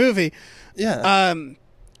Damon in our movie. Yeah.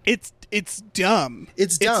 It's dumb.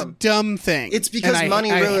 It's dumb. It's a dumb thing. It's because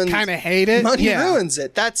money ruins. I kind of hate it. Money ruins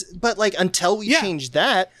it. But like, until we change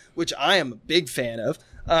that, which I am a big fan of.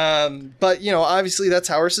 But you know, obviously that's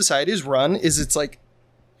how our society is run. Is it's like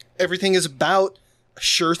everything is about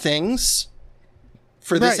sure things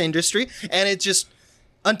for this industry, and it just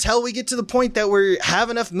until we get to the point that we have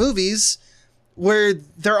enough movies where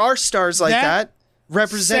there are stars like that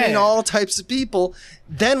representing all types of people,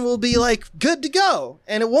 then we'll be like good to go,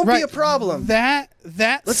 and it won't be a problem.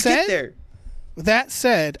 Let's get there. That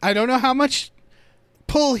said, I don't know how much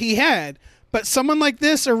pull he had, but someone like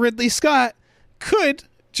this or Ridley Scott could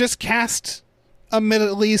just cast a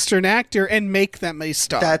Middle Eastern actor and make them a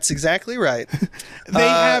star. That's exactly right. They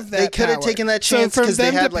have that. They could have power. taken that chance so for because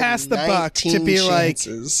them they had to like pass the buck to be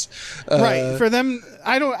chances. right for them.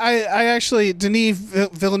 I actually Denis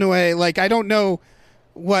Villeneuve, like I don't know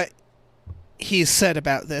what he's said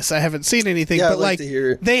about this. I haven't seen anything, Yeah, but I'd like like to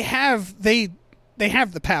hear it. they have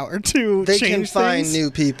the power to They change can find things.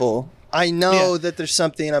 new people. I know that there's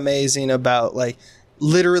something amazing about like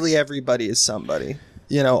literally everybody is somebody.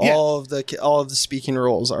 You know, Yeah. all of the speaking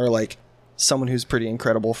roles are like someone who's pretty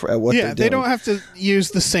incredible at what they're doing. They don't have to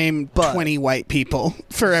use the same 20 white people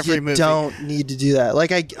for every You movie. don't need to do that.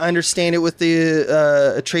 Like I understand it with the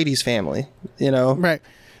Atreides family. You know, Right.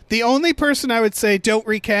 The only person I would say don't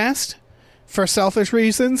recast for selfish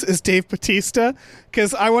reasons is Dave Bautista,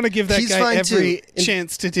 because I want to give that He's guy fine, every too.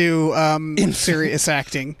 chance to do serious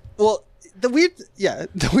acting. Well, the weird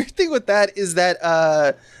thing with that is that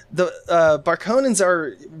the Barconans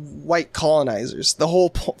are white colonizers. The whole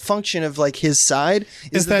function of like his side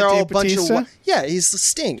is that that they're all a Dave bunch Bautista? of he's the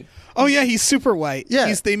Sting. Oh yeah, he's super white.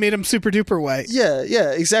 Yeah. They made him super duper white. Yeah,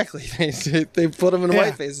 exactly. They put him in Yeah.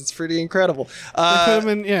 whiteface. It's pretty incredible. They put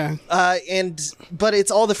him in, But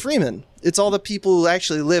it's all the Freemen. It's all the people who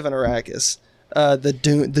actually live in Arrakis.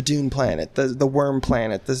 The Dune planet, the worm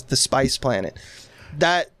planet, the spice planet.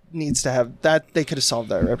 That needs to have that. They could have solved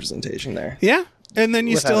that representation there. Yeah. And then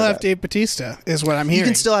you Without still a have doubt. Dave Bautista, is what I'm hearing. You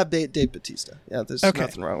can still have Dave Bautista. Yeah, there's Okay.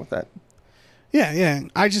 nothing wrong with that. Yeah.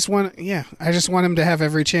 I just want him to have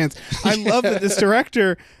every chance. I love that this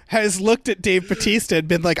director has looked at Dave Bautista and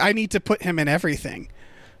been like, I need to put him in everything.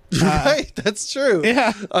 Right, that's true.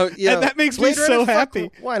 Yeah. Yeah. And that makes me Blade so Runner, fuck,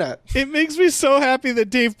 happy. Why not? It makes me so happy that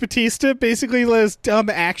Dave Bautista basically does dumb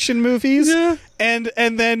action movies and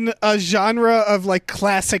then a genre of like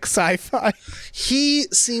classic sci-fi. He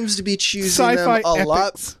seems to be choosing Sci-fi them a epics.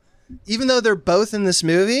 lot. Even though they're both in this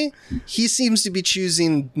movie, he seems to be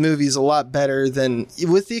choosing movies a lot better than,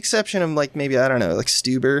 with the exception of like maybe I don't know, like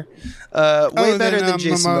Stuber, way better than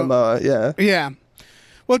Jason Momoa. Yeah. Yeah.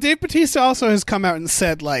 Well, Dave Bautista also has come out and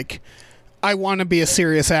said like, I want to be a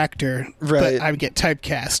serious actor, Right. but I get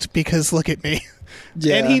typecast because look at me.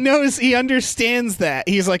 Yeah. And he understands that.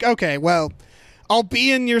 He's like, okay, well, I'll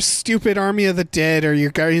be in your stupid Army of the Dead or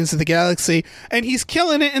your Guardians of the Galaxy, and he's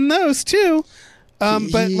killing it in those too.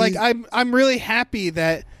 But like, I'm really happy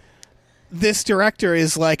that this director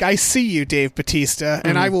is like, I see you, Dave Bautista,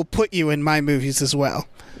 and I will put you in my movies as well.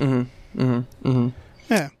 Yeah,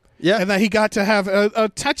 Yeah. and that he got to have a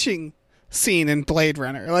touching scene in Blade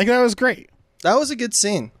Runner. Like that was great. That was a good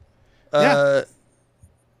scene. Yeah.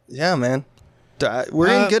 Yeah, man. We're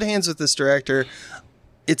in good hands with this director.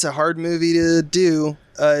 It's a hard movie to do.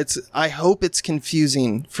 I hope it's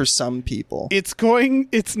confusing for some people.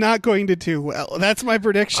 It's not going to do well. That's my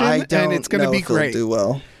prediction, I don't and it's going to know be if it'll great. do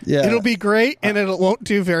well. Yeah, It'll be great, and it won't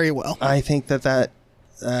do very well. I think that's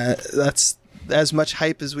as much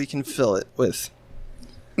hype as we can fill it with.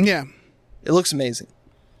 Yeah, It looks amazing.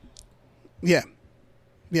 yeah.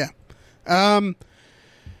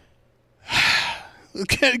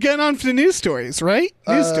 Get on for the news stories, right?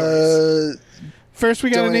 News stories. First, we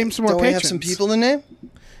got to name some more Don't we patrons. have some people to name?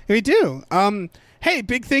 We do. Hey,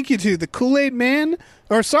 big thank you to the Kool-Aid Man.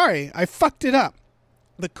 Or sorry, I fucked it up.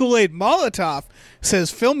 The Kool-Aid Molotov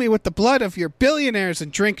says, "Fill me with the blood of your billionaires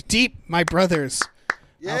and drink deep, my brothers."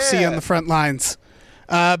 I'll see you on the front lines.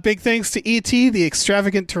 Big thanks to E.T., the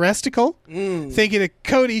extravagant terrestrial. Thank you to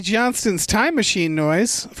Cody Johnston's time machine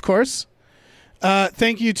noise, of course.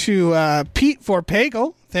 Thank you to Pete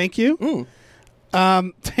Vorpagel. Thank you.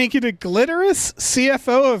 Thank you to Glitterous,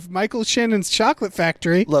 CFO of Michael Shannon's Chocolate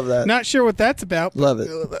Factory. Love that. Not sure what that's about. Love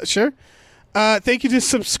it. Sure. Thank you to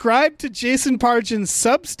subscribe to Jason Pargin's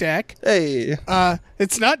Substack. Hey.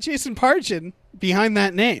 It's not Jason Pargin behind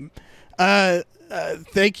that name.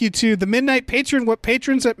 Thank you to the Midnight Patron. What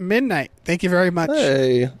patrons at midnight? Thank you very much.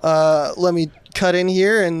 Hey. Let me cut in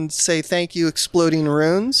here and say thank you, Exploding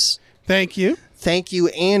Runes. Thank you. Thank you,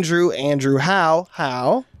 Andrew. Andrew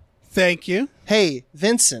How. Thank you. Hey,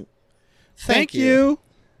 Vincent. Thank you.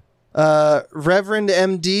 Reverend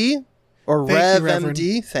MD or Thank you, Rev Reverend.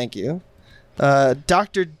 MD. Thank you.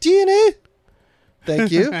 Dr. DNA.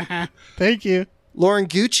 Thank you. Thank you. Lauren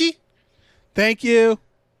Gucci. Thank you.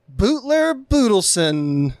 Bootler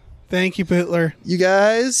Boodleson. Thank you, Bootler. You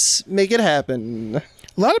guys make it happen. A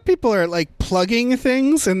lot of people are like plugging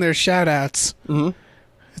things in their shout outs. Mm-hmm.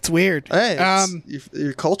 It's weird. Hey,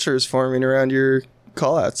 your culture is forming around your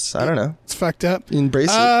call outs. I don't know. It's fucked up. Embrace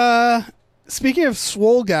it. Speaking of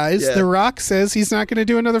swole guys, Yeah. The Rock says he's not going to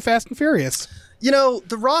do another Fast and Furious. You know,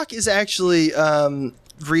 The Rock is actually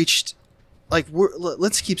reached, like,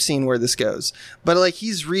 let's keep seeing where this goes. But, like,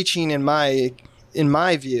 he's reaching, in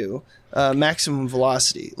my view, maximum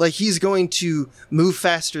velocity. Like, he's going to move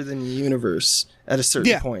faster than the universe at a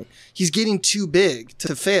certain point. He's getting too big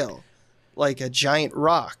to fail, like a giant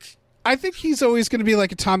rock. I think he's always going to be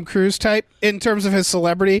like a Tom Cruise type in terms of his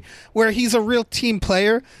celebrity, where he's a real team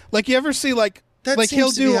player. Like, you ever see That like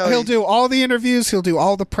seems to be how he'll do all the interviews, he'll do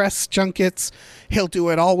all the press junkets, he'll do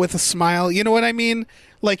it all with a smile. You know what I mean?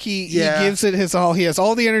 Like he gives it his all. He has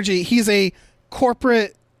all the energy. He's a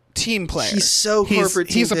corporate team player. He's so corporate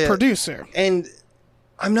team He's a player. producer. And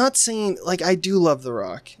I'm not saying, like, I do love The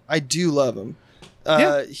Rock. I do love him.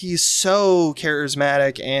 He's so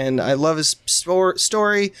charismatic, and I love his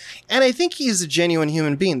story. And I think he's a genuine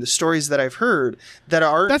human being. The stories that I've heard that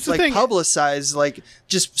aren't like publicized, like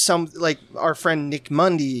just some, like our friend Nick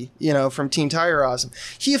Mundy, you know, from Team Tire Awesome.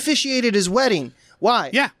 He officiated his wedding.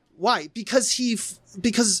 Why? Yeah. Why? Because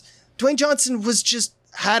Dwayne Johnson was just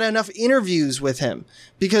had enough interviews with him,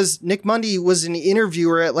 because Nick Mundy was an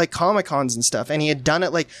interviewer at like Comic-Cons and stuff, and he had done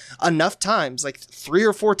it like enough times, like 3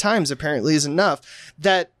 or 4 times apparently is enough,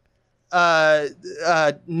 that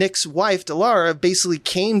Nick's wife Delara basically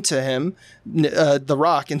came to him, The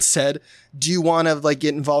Rock, and said, do you want to like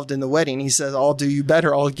get involved in the wedding? He says, I'll do you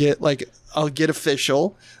better. I'll get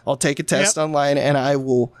official. I'll take a test online and I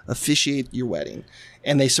will officiate your wedding.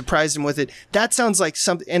 And they surprised him with it. That sounds like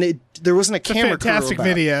something, and there wasn't a camera crew Fantastic about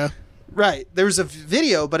video. it. Right. There was a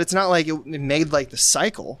video, but it's not like it made like the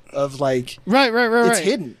cycle of like Right. it's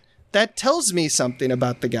hidden. That tells me something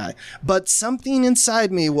about the guy. But something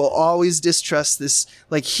inside me will always distrust this.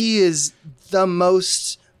 Like, he is the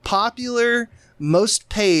most popular, most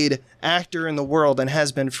paid actor in the world and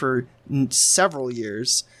has been for several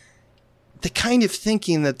years. The kind of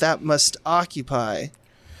thinking that must occupy.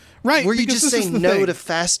 Right. Where you just say no to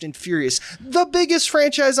Fast and Furious, the biggest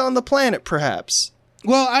franchise on the planet, perhaps.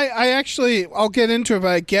 Well, I'll get into it, but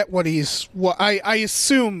I get I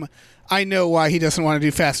assume I know why he doesn't want to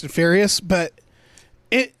do Fast and Furious, but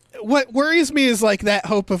what worries me is like that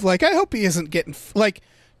hope of like, I hope he isn't getting, like,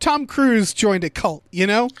 Tom Cruise joined a cult, you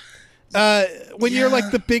know? When you're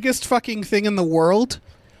like the biggest fucking thing in the world,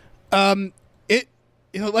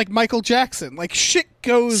 like Michael Jackson, like shit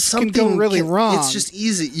can go really wrong. It's just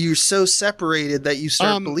easy. You're so separated that you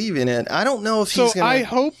start believing it. I don't know if he's going to... I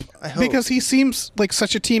hope, because he seems like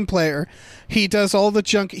such a team player. He does all the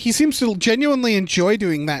junk. He seems to genuinely enjoy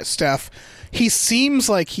doing that stuff. He seems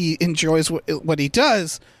like he enjoys what he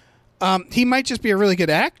does. He might just be a really good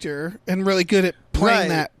actor and really good at playing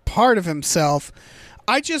that part of himself.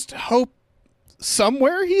 I just hope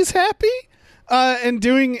somewhere he's happy.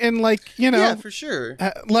 And like, you know, yeah, for sure,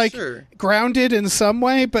 grounded in some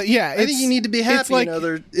way. But yeah, I think you need to be happy, like,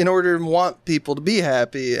 in order to want people to be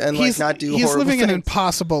happy and like not do horrible things. He's living an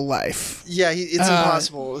impossible life. Yeah, it's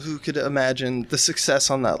impossible. Who could imagine the success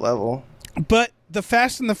on that level? But the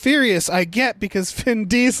Fast and the Furious, I get, because Vin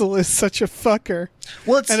Diesel is such a fucker.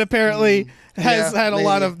 Well, and apparently they've had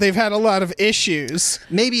a lot of issues.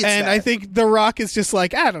 Maybe it's and that. I think The Rock is just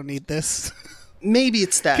like, I don't need this. Maybe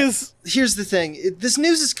it's that. Because here's the thing. This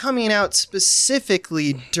news is coming out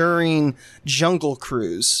specifically during Jungle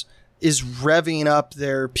Cruise is revving up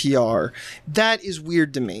their PR. That is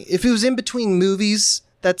weird to me. If it was in between movies,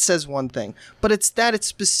 that says one thing. But it's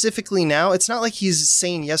specifically now. It's not like he's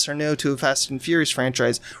saying yes or no to a Fast and Furious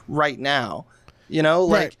franchise right now. You know?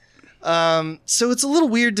 Like, so it's a little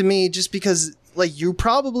weird to me just because... Like, you're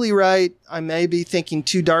probably right. I may be thinking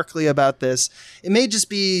too darkly about this. It may just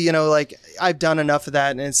be, you know, like, I've done enough of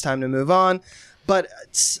that and it's time to move on. But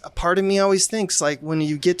a part of me always thinks, like, when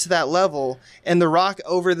you get to that level, and The Rock,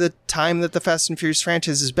 over the time that the Fast and Furious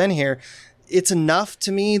franchise has been here, it's enough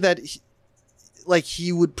to me that,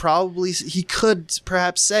 he could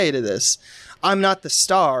perhaps say to this, I'm not the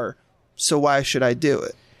star, so why should I do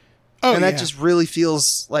it? And that just really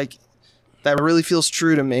feels like... That really feels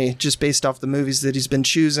true to me, just based off the movies that he's been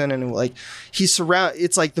choosing, and like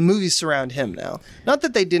it's like the movies surround him now. Not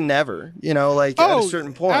that they didn't ever, you know, like at a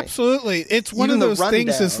certain point. Absolutely, it's one Even of those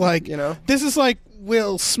things. Is like, you know, this is like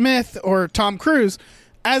Will Smith or Tom Cruise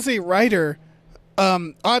as a writer.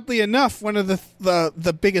 Oddly enough, one of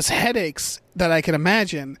the biggest headaches that I can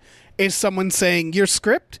imagine is someone saying your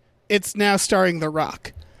script, it's now starring The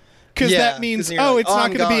Rock. Because Yeah, that 'cause means, then you're like, it's "Oh, not I'm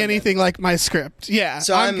going to be gone anything like my script. Yeah,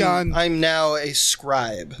 So I'm gone. I'm now a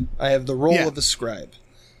scribe. I have the role Yeah. of a scribe.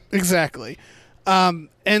 Exactly.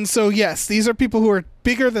 And so, yes, these are people who are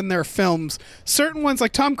bigger than their films. Certain ones,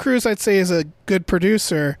 like Tom Cruise, I'd say is a good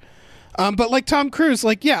producer. But like Tom Cruise,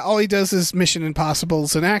 like, yeah, all he does is Mission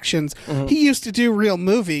Impossibles and actions. He used to do real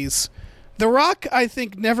movies. The Rock, I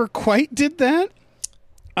think, never quite did that.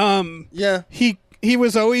 Yeah. He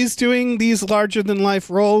was always doing these larger than life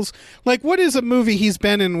roles. Like, what is a movie he's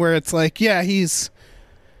been in where it's like, yeah, he's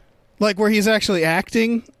like where he's actually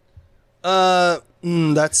acting?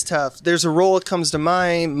 That's tough. There's a role that comes to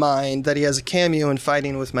my mind that he has a cameo in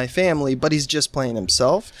Fighting with My Family, but he's just playing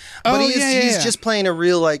himself. But he's just playing a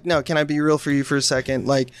real, like, no, can I be real for you for a second?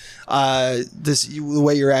 Like, the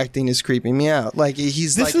way you're acting is creeping me out. Like,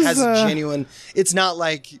 he's This like has is, a genuine. It's not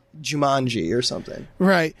like Jumanji or something.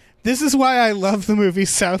 Right. This is why I love the movie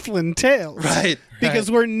Southland Tales. Right.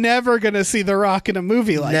 Because we're never going to see The Rock in a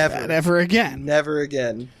movie like Never. that ever again. Never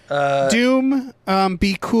again. Doom,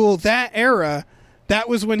 Be Cool, that era, that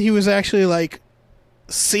was when he was actually like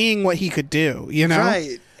seeing what he could do, you know?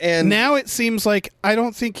 Right. And Now it seems like I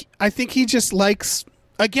think he just likes,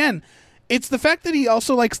 again, it's the fact that he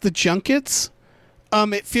also likes the junkets.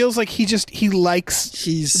 It feels like he likes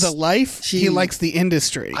the life. He likes the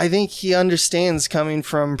industry. I think he understands coming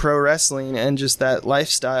from pro wrestling and just that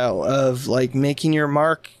lifestyle of like making your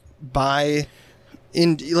mark by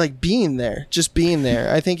in like being there, just being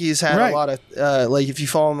there. I think he's had Right. a lot of like if you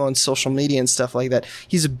follow him on social media and stuff like that,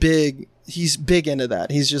 he's big into that.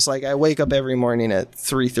 He's just like, I wake up every morning at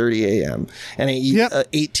 3:30 a.m. and I eat Yep.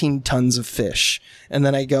 18 tons of fish, and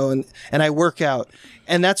then I go and I work out,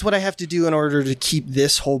 and that's what I have to do in order to keep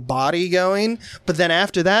this whole body going. But then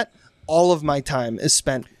after that, all of my time is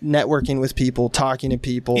spent networking with people, talking to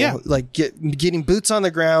people, Yeah. like getting boots on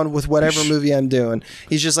the ground with whatever movie I'm doing.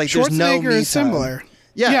 He's just like, there's no Schwarzenegger me is time. similar.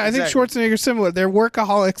 Yeah, I think exactly. Schwarzenegger's similar. They're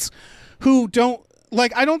workaholics who don't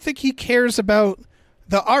like. I don't think he cares about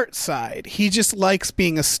the art side. He just likes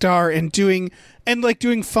being a star and doing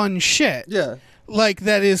fun shit. Yeah. Like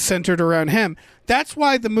that is centered around him. That's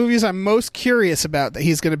why the movies I'm most curious about that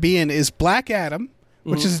he's going to be in is Black Adam,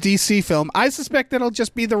 which is a DC film. I suspect that'll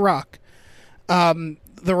just be The Rock.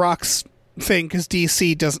 The Rock's thing, because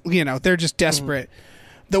DC doesn't, they're just desperate.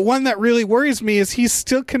 The one that really worries me is he's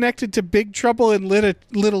still connected to Big Trouble in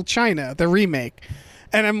Little China, the remake.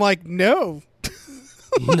 And I'm like, no.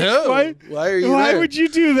 No. Why are you Why there? would you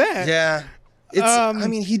do that? Yeah. It's I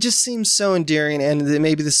mean, he just seems so endearing, and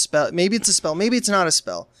maybe it's a spell, maybe it's not a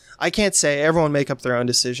spell. I can't say. Everyone make up their own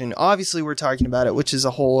decision. Obviously, we're talking about it, which is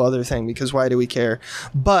a whole other thing, because why do we care?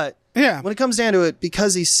 But Yeah. when it comes down to it,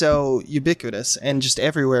 because he's so ubiquitous and just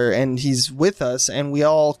everywhere, and he's with us, and we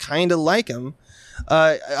all kind of like him,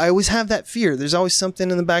 I always have that fear. There's always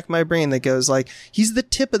something in the back of my brain that goes like, he's the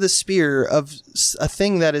tip of the spear of a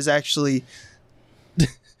thing that is actually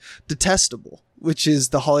detestable, which is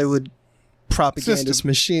the Hollywood propagandist System.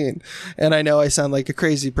 machine. And I know I sound like a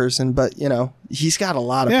crazy person, but he's got a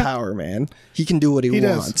lot of Yeah. power, man. He can do what he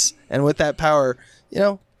does. wants. And with that power,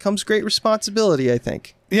 comes great responsibility, I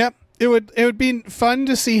think. Yep. It would be fun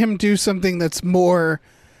to see him do something that's more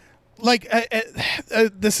like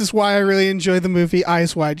this is why I really enjoy the movie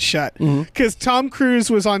Eyes Wide Shut, because Tom Cruise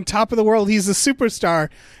was on top of the world. He's a superstar,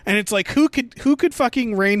 and it's like who could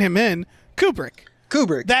fucking rein him in? Kubrick.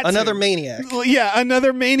 That's another who. maniac. Yeah,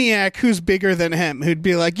 another maniac who's bigger than him, who'd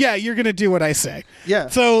be like, yeah, you're gonna do what I say. Yeah.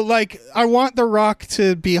 So like, I want The Rock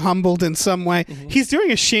to be humbled in some way. He's doing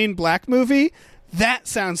a Shane Black movie. That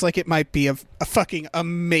sounds like it might be a fucking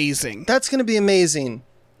amazing. That's going to be amazing.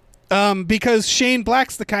 Because Shane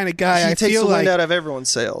Black's the kind of guy He I takes feel the wind like out of everyone's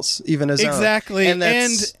sails, even his own. exactly, And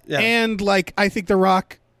that's, and like I think The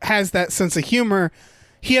Rock has that sense of humor.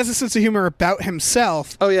 He has a sense of humor about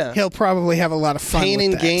himself. Oh, yeah. He'll probably have a lot of fun. Pain with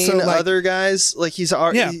and that. Gain, So, like, other guys, like he's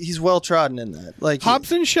well trodden in that. Like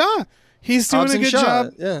Hobson Shaw, he's doing Hobbs a and good Shaw,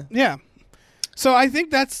 job. yeah. Yeah. So I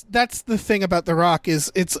think that's the thing about The Rock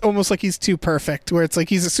is it's almost like he's too perfect, where it's like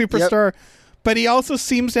he's a superstar, but he also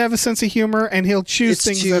seems to have a sense of humor, and he'll choose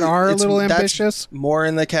things that are a little that's ambitious. more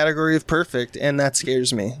in the category of perfect, and that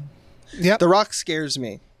scares me. Yep. The Rock scares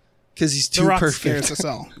me because he's too The Rock perfect. scares us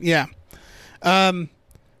all. Yeah.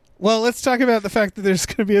 Well, let's talk about the fact that there's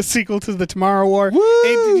going to be a sequel to The Tomorrow War. Woo!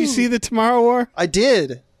 Abe, did you see The Tomorrow War? I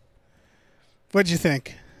did. What'd you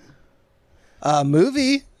think?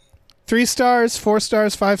 Movie 3 stars, 4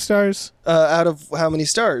 stars, 5 stars? out of how many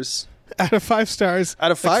stars? Out of 5 stars.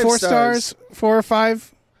 Out of Like 5 4 stars. 4 or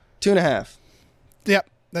 5? 2.5. Yep,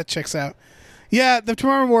 that checks out. Yeah, the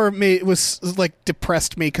Tomorrow War was like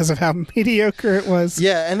depressed me because of how mediocre it was.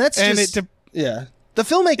 Yeah, and that's just yeah. The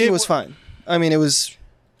filmmaking was fine. I mean, it was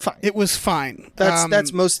fine. It was fine.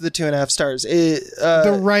 That's most of the 2.5 stars.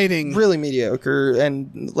 The writing really mediocre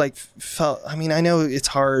and like felt. I mean, I know it's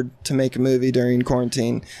hard to make a movie during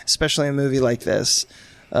quarantine, especially a movie like this.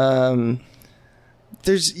 You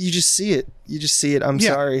just see it. You just see it. I'm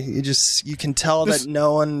sorry. You can tell that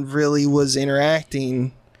no one really was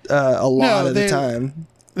interacting a lot of the time.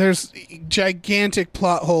 There's gigantic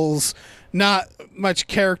plot holes, not much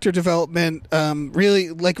character development,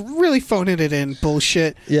 really phoning it in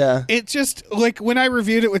bullshit. Yeah. It just, like, when I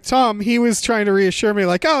reviewed it with Tom, he was trying to reassure me,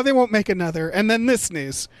 like, oh, they won't make another. And then this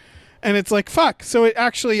news. And it's like, fuck. So it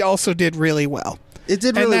actually also did really well. It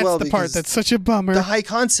did really well. And that's the part that's such a bummer. The high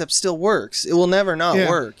concept still works. It will never not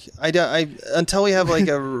work. Until we have like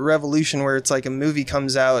a revolution where it's like a movie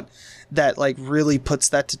comes out that like really puts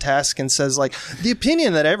that to task and says like the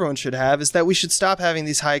opinion that everyone should have is that we should stop having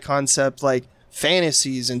these high concept like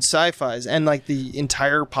fantasies and sci-fis, and like the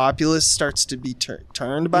entire populace starts to be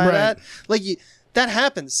turned by that. Like that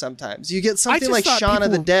happens sometimes. You get something like Shaun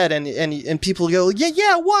of the Dead, and people go,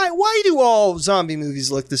 yeah. Why do all zombie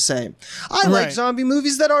movies look the same? I like zombie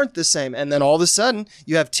movies that aren't the same. And then all of a sudden,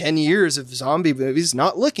 you have 10 years of zombie movies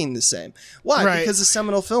not looking the same. Why? Because a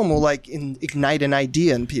seminal film will like ignite an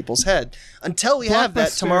idea in people's head. Until we have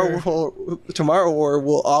that, Tomorrow War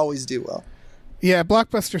will always do well. Yeah,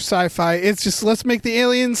 blockbuster sci-fi. It's just let's make the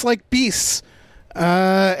aliens like beasts.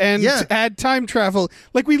 And add time travel.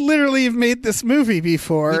 Like, we literally have made this movie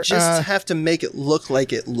before. We just have to make it look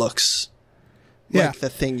like it looks like the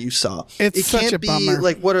thing you saw. It such can't a be bummer.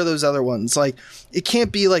 Like, what are those other ones? Like, it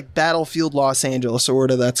can't be like Battlefield Los Angeles or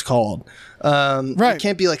whatever that's called. It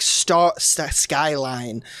can't be like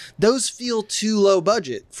Skyline. Those feel too low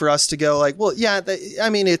budget for us to go like, well, yeah,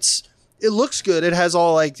 it looks good. It has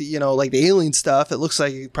all like the alien stuff. It looks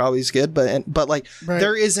like it probably is good, but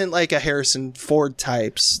there isn't like a Harrison Ford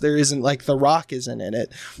types. There isn't like The Rock isn't in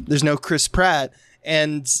it. There's no Chris Pratt,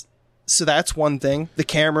 and so that's one thing. The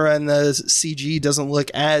camera and the CG doesn't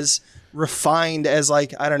look as refined as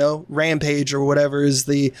like, I don't know, Rampage or whatever is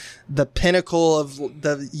the pinnacle of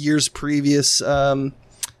the years previous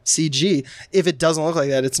CG. If it doesn't look like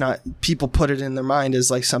that, it's not. People put it in their mind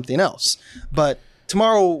as like something else, but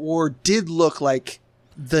Tomorrow War did look like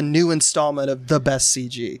the new installment of the best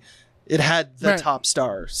CG. It had the top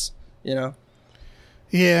stars, you know?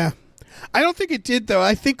 Yeah. I don't think it did, though.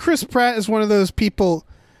 I think Chris Pratt is one of those people.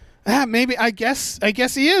 Maybe, I guess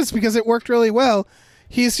he is, because it worked really well.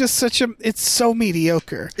 He's just it's so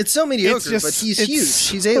mediocre. It's so mediocre, but he's huge.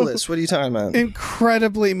 He's A-list. What are you talking about?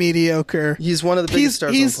 Incredibly mediocre. He's one of the biggest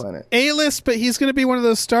stars on the planet. A-list, but he's going to be one of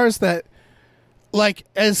those stars that, like,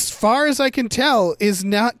 as far as I can tell, is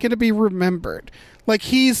not going to be remembered. Like,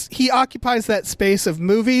 he occupies that space of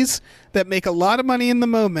movies that make a lot of money in the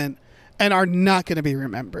moment and are not going to be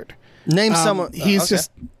remembered. Name someone. He's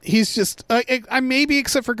just maybe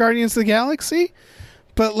except for Guardians of the Galaxy,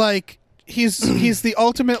 but like he's the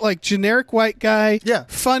ultimate like generic white guy. Yeah,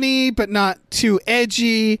 funny but not too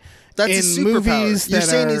edgy. That's in his superpower. Movies You're that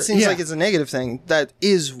saying are, it seems like it's a negative thing. That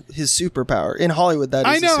is his superpower. In Hollywood, that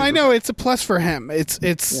is I know. It's a plus for him.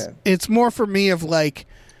 It's more for me of like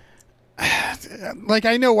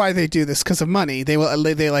I know why they do this, because of money. They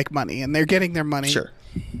like money, and they're getting their money. Sure.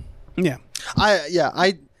 Yeah. I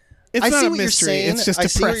not see a what mystery. you're saying. It's just I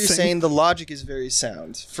see what you're depressing. saying. The logic is very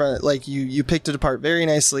sound. Like you picked it apart very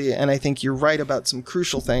nicely, and I think you're right about some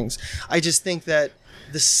crucial things. I just think that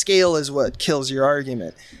the scale is what kills your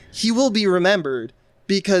argument. He will be remembered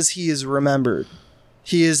because he is remembered.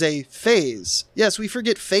 He is a phase. Yes, we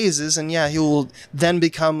forget phases, and he will then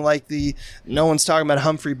become like no one's talking about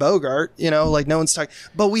Humphrey Bogart, like no one's talking.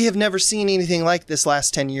 But we have never seen anything like this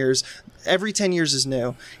last 10 years. Every 10 years is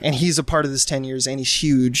new, and he's a part of this 10 years, and he's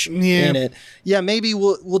huge in it. Yeah, maybe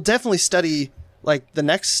we'll definitely study like the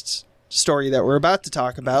next story that we're about to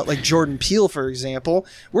talk about, like Jordan Peele, for example.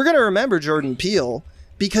 We're going to remember Jordan Peele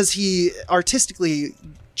because he artistically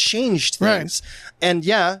changed things. Right.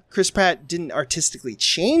 And Chris Pratt didn't artistically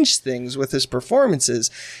change things with his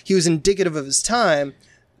performances. He was indicative of his time.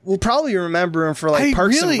 We'll probably remember him for like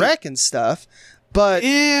Parks and Rec and stuff. But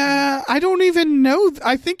I don't even know.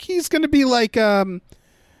 I think he's going to be like I'm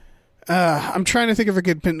trying to think of a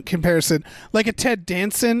good comparison, like a Ted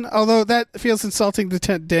Danson, although that feels insulting to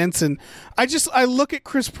Ted Danson. I look at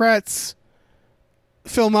Chris Pratt's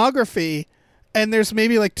filmography, and there's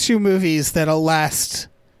maybe like 2 movies that'll last,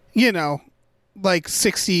 like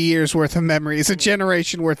 60 years worth of memories, a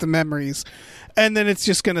generation worth of memories, and then it's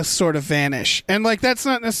just going to sort of vanish. And like that's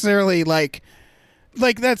not necessarily like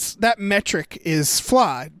like that metric is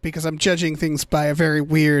flawed because I'm judging things by a very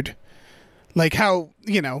weird, like how,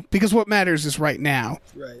 because what matters is right now.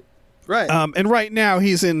 Right. And right now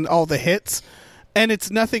he's in all the hits, and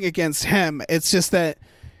it's nothing against him. It's just that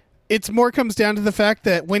it's more comes down to the fact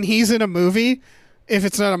that when he's in a movie, if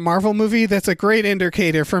it's not a Marvel movie, that's a great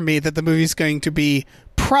indicator for me that the movie's going to be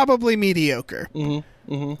probably mediocre.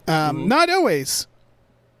 Not always.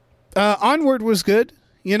 Onward was good,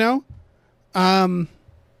 but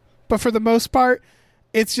for the most part,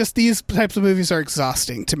 it's just these types of movies are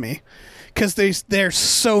exhausting to me because they're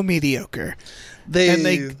so mediocre.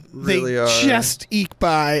 They really are. Just eke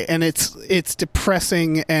by, and it's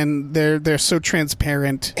depressing, and they're so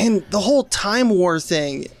transparent. And the whole Time War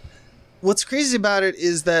thing, what's crazy about it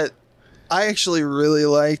is that I actually really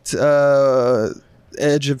liked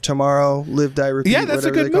Edge of Tomorrow, Live, Die, Repeat. Yeah, that's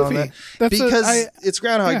a good movie. It's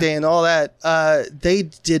Groundhog Day and all that. They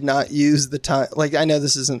did not use the time. Like, I know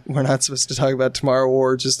we're not supposed to talk about Tomorrow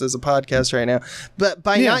War just as a podcast right now, but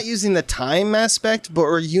by not using the time aspect, but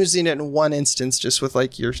we're using it in one instance, just with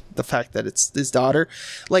like the fact that it's his daughter.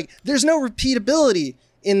 Like, there's no repeatability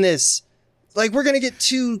in this. Like, we're gonna get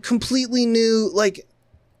two completely new like.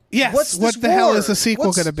 Yes, what the hell is the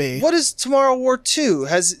sequel going to be? What is Tomorrow War 2?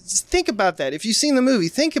 Think about that. If you've seen the movie,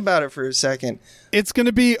 think about it for a second. It's going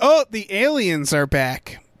to be, the aliens are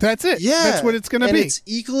back. That's it. Yeah. That's what it's going to be. And it's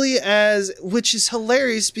equally which is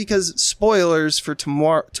hilarious because spoilers for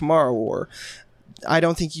Tomorrow War. I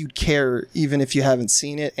don't think you'd care even if you haven't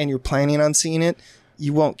seen it and you're planning on seeing it.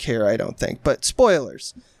 You won't care, I don't think. But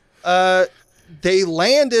spoilers. They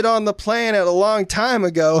landed on the planet a long time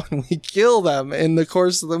ago and we kill them in the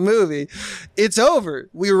course of the movie. It's over.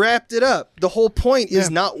 We wrapped it up. The whole point is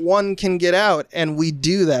not one can get out, and we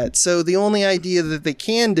do that. So the only idea that they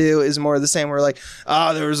can do is more of the same. We're like,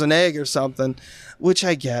 there was an egg or something, which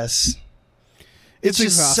I guess it's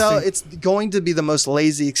just exhausting. it's going to be the most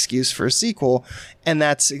lazy excuse for a sequel, and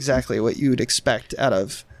that's exactly what you would expect out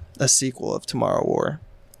of a sequel of Tomorrow War.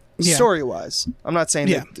 Yeah. Story-wise, I'm not saying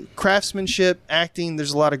that craftsmanship, acting,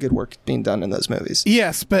 there's a lot of good work being done in those movies.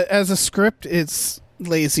 Yes, but as a script, it's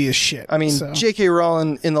lazy as shit. I mean, J.K.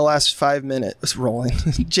 Rowling in the last 5 minutes,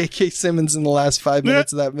 J.K. Simmons in the last 5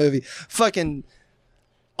 minutes of that movie, fucking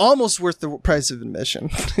almost worth the price of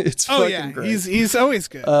admission. It's fucking great. He's always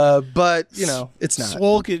good. But, it's not.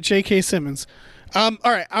 Swole J.K. Simmons. All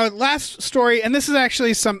right, our last story, and this is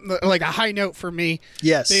actually something like a high note for me.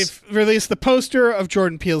 Yes. They've released the poster of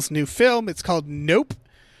Jordan Peele's new film. It's called Nope.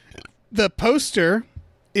 The poster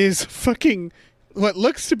is fucking what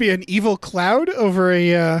looks to be an evil cloud over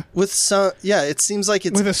a... with some... Yeah, it seems like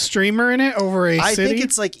it's... with a streamer in it over a city. I think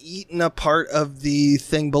it's like eating a part of the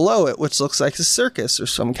thing below it, which looks like a circus or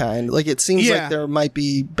some kind. Like, it seems like there might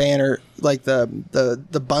be banner, like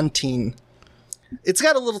the bunting... It's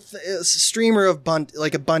got a little streamer of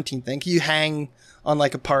like a bunting thing. You hang on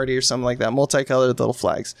like a party or something like that. Multicolored little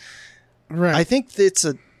flags. Right. I think it's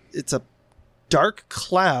a dark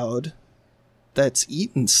cloud that's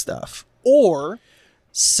eating stuff, or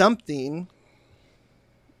something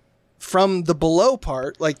from the below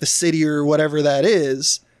part, like the city or whatever that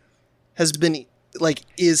is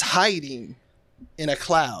hiding in a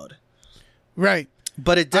cloud. Right.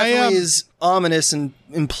 But it definitely is ominous and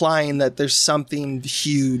implying that there's something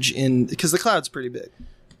huge because the cloud's pretty big.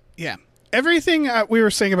 Yeah. Everything we were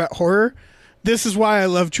saying about horror, this is why I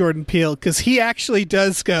love Jordan Peele, because he actually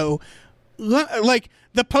does go, like,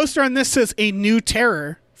 the poster on this says a new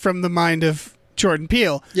terror from the mind of Jordan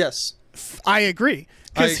Peele. Yes. I agree.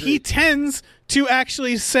 Because he tends to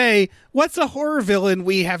actually say, what's a horror villain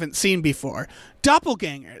we haven't seen before?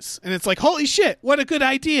 Doppelgangers. And it's like, holy shit, what a good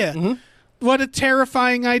idea. Mm-hmm. What a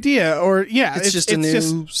terrifying idea. Or, it's just a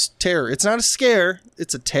new terror. It's not a scare.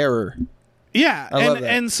 It's a terror. Yeah. I love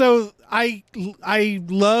that. And so I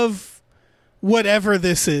love whatever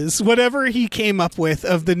this is, whatever he came up with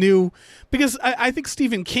of the new, because I think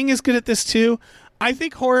Stephen King is good at this too. I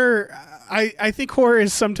think horror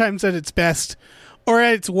is sometimes at its best or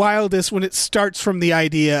at its wildest when it starts from the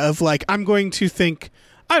idea of like, I'm going to think,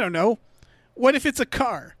 I don't know, what if it's a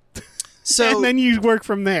car? So, and then you work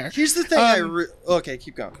from there. Here's the thing. Okay,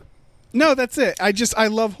 keep going. No, that's it. I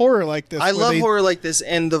love horror like this. I love horror like this,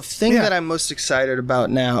 and the thing that I'm most excited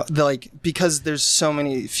about now, because there's so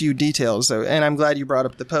many few details, and I'm glad you brought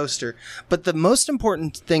up the poster. But the most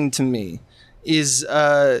important thing to me is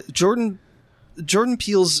Jordan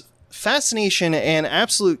Peele's fascination and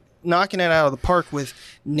absolute knocking it out of the park with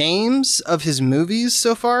names of his movies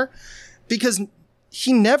so far, because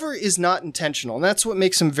he never is not intentional, and that's what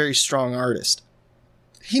makes him a very strong artist.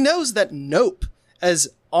 He knows that Nope, as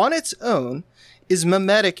on its own, is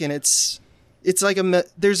mimetic in its It's like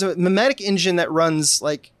there's a mimetic engine that runs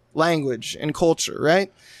like language and culture,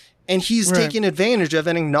 right? And he's taking advantage of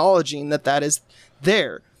and acknowledging that is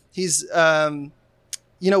there. He's,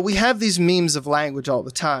 we have these memes of language all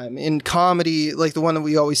the time in comedy. Like the one that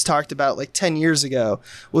we always talked about like 10 years ago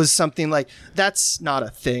was something like, that's not a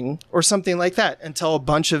thing, or something like that, until a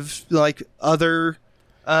bunch of like other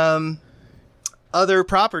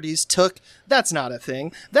properties took, that's not a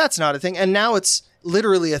thing. And now it's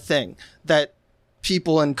literally a thing that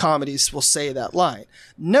people in comedies will say that line.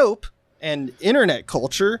 Nope and internet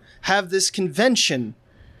culture have this convention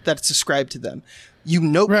that's ascribed to them. You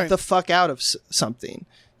nope the fuck out of something.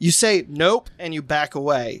 You say nope and you back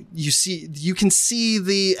away. You can see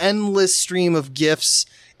the endless stream of GIFs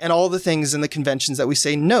and all the things in the conventions that we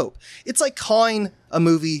say nope. It's like calling a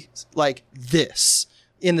movie like this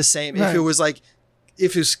in the same, if it was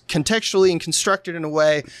contextually and constructed in a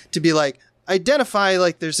way to be like, identify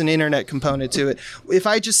like there's an internet component to it. If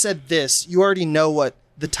I just said this, you already know what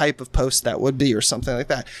the type of post that would be or something like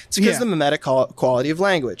that. It's because of the mimetic quality of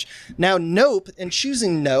language. Now, nope, and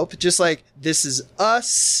choosing nope, just like this is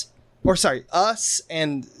us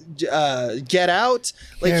and Get Out.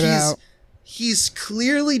 Like he's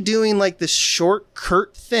clearly doing like this short,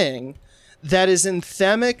 curt thing that is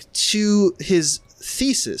anthemic to his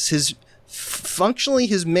thesis, functionally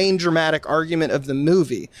his main dramatic argument of the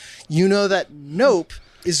movie. You know that nope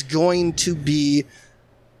is going to be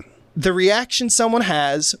the reaction someone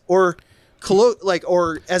has, or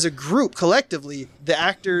as a group collectively, the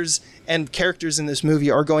actors and characters in this movie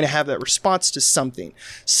are going to have that response to something.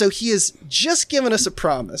 So he has just given us a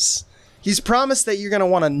promise. He's promised that you're going to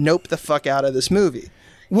want to nope the fuck out of this movie.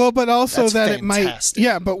 Well, but also That's that fantastic. it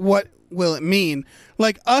might, but what will it mean?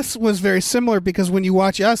 Like Us was very similar, because when you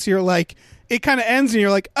watch Us, you're like, it kind of ends and you're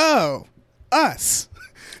like, oh, Us.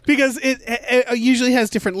 Because it usually has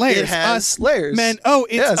different layers. It has layers. Man,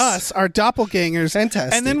 it's us, our doppelgangers.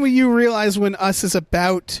 Fantastic. And then when you realize when Us is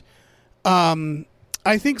about,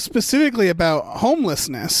 I think specifically about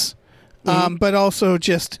homelessness, but also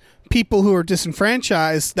just people who are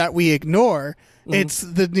disenfranchised that we ignore, it's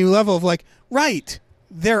the new level of like,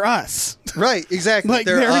 they're us. Right, exactly. Like,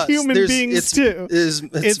 they're us. human beings too. It's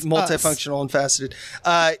us. multifunctional and faceted.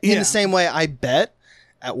 In the same way, I bet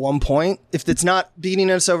at one point, if it's not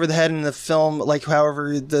beating us over the head in the film, like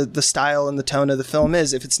however the style and the tone of the film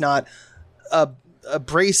is, if it's not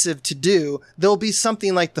abrasive to do, there'll be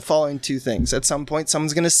something like the following two things. At some point,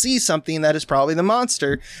 someone's going to see something that is probably the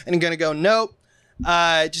monster and going to go, nope,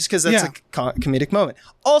 just because that's a comedic moment.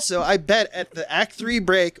 Also, I bet at the Act 3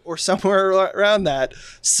 break or somewhere around that,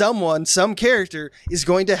 some character is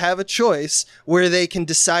going to have a choice where they can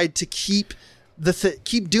decide to keep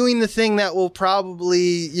doing the thing that will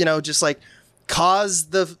probably, just like cause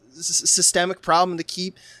the systemic problem to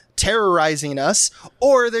keep terrorizing us,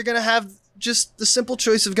 or they're going to have just the simple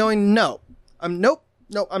choice of going, nope, I'm not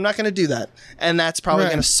going to do that. And that's probably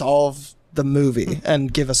going to solve the movie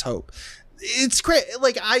and give us hope. It's great.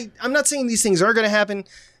 Like, I'm not saying these things are going to happen.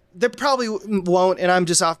 They probably won't. And I'm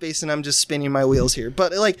just off base and I'm just spinning my wheels here.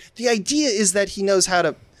 But like, the idea is that he knows how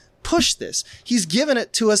to push this. He's given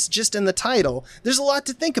it to us just in the title. There's a lot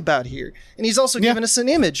to think about here. And he's also given us an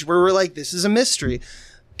image where we're like, this is a mystery.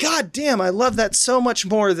 God damn, I love that so much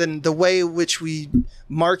more than the way in which we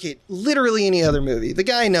market literally any other movie. The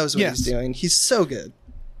guy knows what he's doing. He's so good.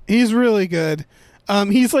 He's really good.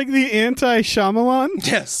 He's like the anti-Shyamalan.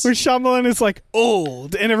 Yes. Where Shyamalan is like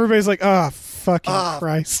old and everybody's like, fucking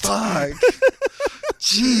Christ. Fuck.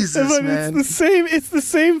 Jesus, but man. It's the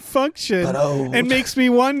same function. But old. It makes me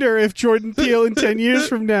wonder if Jordan Peele in 10 years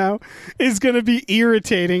from now is going to be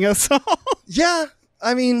irritating us all. Yeah.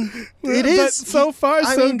 I mean, it is. But so far,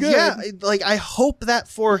 so good. Yeah, like, I hope that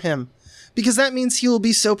for him, because that means he will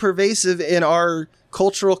be so pervasive in our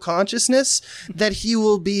cultural consciousness that he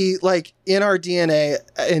will be like in our DNA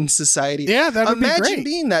in society. Yeah, that would be great. Imagine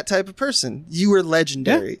being that type of person. You were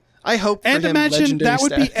legendary. Yeah. I hope for and him imagine that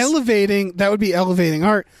would status. be elevating. That would be elevating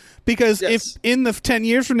art, because if in the 10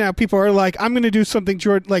 years from now people are like, I'm going to do something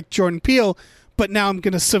like Jordan Peele, but now I'm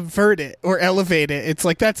going to subvert it or elevate it. It's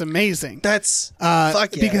like, that's amazing. That's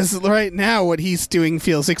fuck yeah. Because right now what he's doing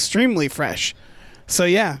feels extremely fresh. So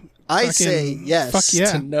yeah, I say yes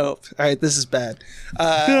to nope. All right, this is bad.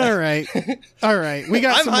 All right. We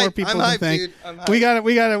got some more people to thank. Dude. We got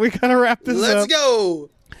to wrap this up. Let's go.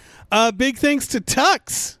 Big thanks to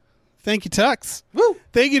Tux. Thank you, Tux. Woo.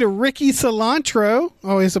 Thank you to Ricky Cilantro.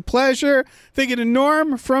 Always a pleasure. Thank you to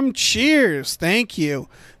Norm from Cheers. Thank you.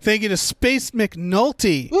 Thank you to Space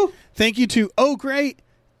McNulty. Woo. Thank you to Oh Great,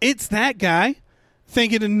 It's That Guy.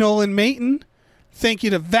 Thank you to Nolan Mayton. Thank you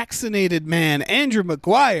to Vaccinated Man, Andrew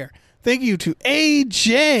McGuire. Thank you to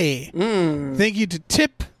AJ. Thank you to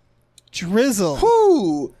Tip Drizzle.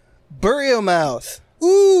 Ooh, Burrio Mouth.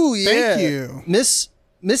 Ooh, yeah. Thank you.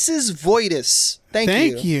 Mrs. Voidus.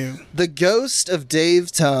 Thank you. The Ghost of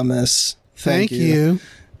Dave Thomas. Thank you.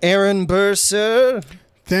 Aaron Burser.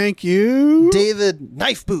 Thank you. David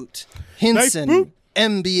Knifeboot. Hinson. Knifeboot.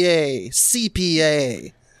 MBA.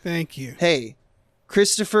 CPA. Thank you. Hey,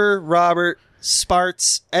 Christopher Robert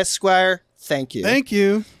Sparts Esquire. Thank you. Thank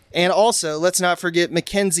you. And also, let's not forget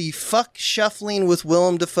Mackenzie Fuck Shuffling with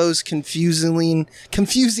Willem Dafoe's confusingly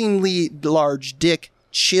large dick.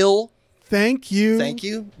 Chill. Thank you. Thank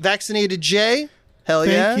you. Vaccinated Jay. Hell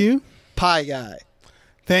yeah. Thank you. Pie Guy.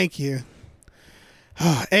 Thank you.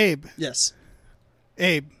 Oh, Abe. Yes.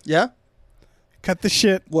 Abe. Yeah? Cut the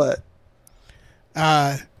shit. What?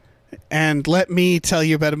 And let me tell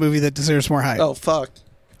you about a movie that deserves more hype. Oh, fuck.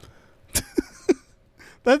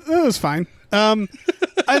 That was fine. I'm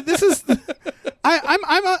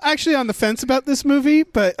actually on the fence about this movie,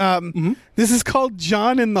 but this is called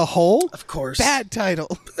John in the Hole. Of course. Bad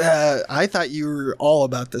title. I thought you were all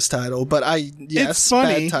about this title, but It's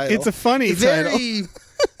funny. bad title. It's a funny title. Very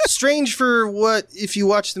strange for what, if you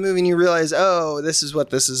watch the movie and you realize, oh, this is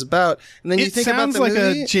what this is about. And then you think about sounds the like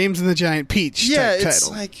movie. a James and the Giant Peach Yeah, type it's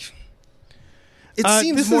title. like. It This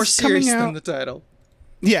seems more is coming serious out- than the title.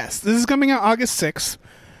 Yes, this is coming out August 6th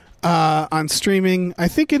on streaming, I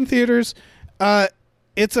think in theaters.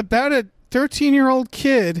 It's about a 13-year-old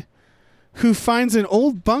kid who finds an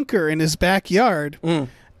old bunker in his backyard.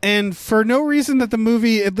 And for no reason that the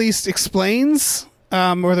movie at least explains,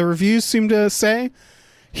 or the reviews seem to say,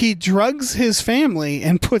 he drugs his family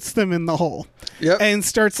and puts them in the hole. Yep. And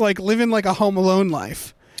starts like living like a Home Alone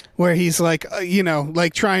life where he's like,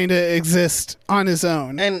 like trying to exist on his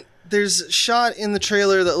own. And there's a shot in the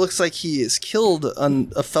trailer that looks like he has killed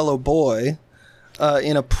a fellow boy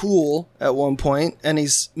in a pool at one point, and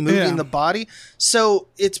he's moving the body. So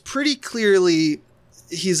it's pretty clearly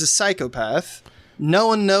he's a psychopath. No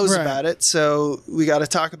one knows Right. about it, so we got to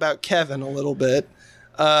talk about Kevin a little bit.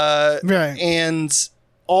 Right. And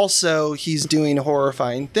also, he's doing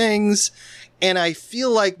horrifying things. And I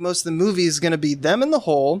feel like most of the movie is going to be them in the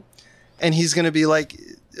hole, and he's going to be like,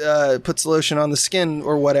 puts lotion on the skin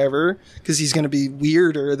or whatever, because he's going to be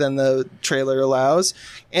weirder than the trailer allows.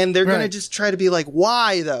 And they're going to Right. just try to be like,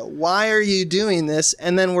 why though? Why are you doing this?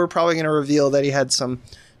 And then we're probably going to reveal that he had some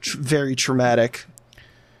very traumatic,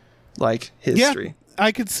 history. Yeah,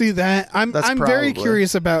 I could see that. I'm That's very probably-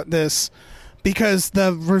 curious about this because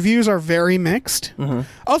the reviews are very mixed.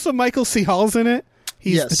 Also, Michael C. Hall's in it.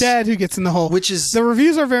 He's Yes. the dad who gets in the hole. Which is the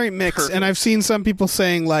reviews are very mixed, perfect. and I've seen some people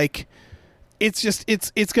saying like, it's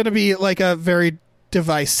going to be like a very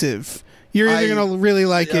divisive. You're either going to really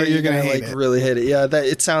like Are it, you you're going to gonna, hate it. really hate it. Yeah, that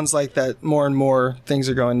it sounds like that more and more things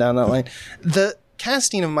are going down that line. The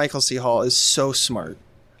casting of Michael C. Hall is so smart.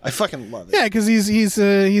 I fucking love it. Yeah, because he's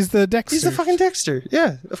the Dexter. He's the fucking Dexter.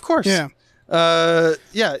 Yeah, of course. Yeah.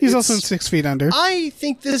 Yeah. He's also in 6 Feet Under. I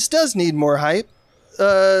think this does need more hype.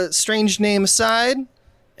 Strange name aside,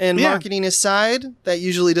 and Yeah. marketing aside, that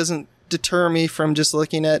usually doesn't deter me from just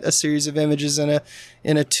looking at a series of images in a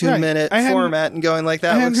 2-minute I hadn't- format and going like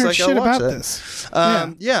that I hadn't looks heard like shit I'll watch about that.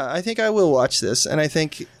 this. Yeah, I think I will watch this, and I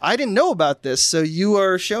think I didn't know about this, so you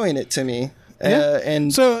are showing it to me.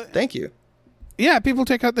 And So- thank you. Yeah, people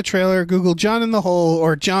take out the trailer, Google John in the Hole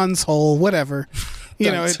or John's Hole, whatever. It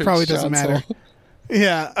Don't search probably doesn't John's matter. Hole.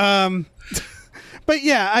 Yeah. But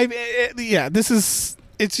yeah,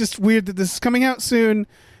 it's just weird that this is coming out soon,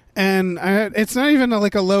 and it's not even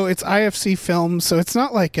it's IFC film, so it's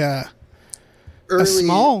not like a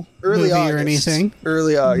small movie August, or anything.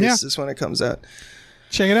 Early August Yeah. is when it comes out.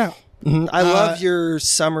 Check it out. I love your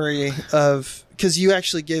summary of, because you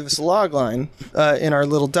actually gave us a log line in our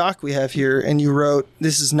little doc we have here, and you wrote,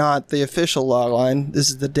 this is not the official log line, this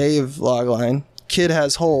is the Dave log line. Kid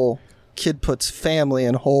has hole, kid puts family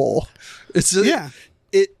in hole. It's Yeah.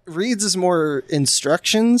 It reads as more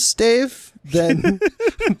instructions, Dave, than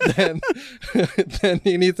than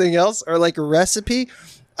anything else, or like a recipe.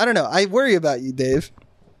 I don't know. I worry about you, Dave.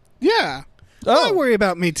 Yeah. Don't worry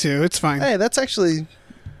about me too. It's fine. Hey, that's actually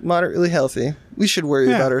moderately healthy. We should worry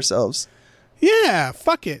Yeah. about ourselves. Yeah.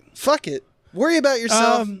 Fuck it. Fuck it. Worry about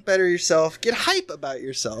yourself, Um, better yourself, get hype about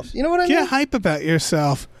yourself. You know what I Get mean? hype about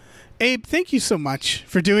yourself. Abe, thank you so much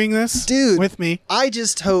for doing this, Dude. with me. I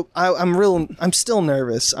just hope I'm still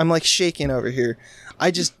nervous. I'm like shaking over here. I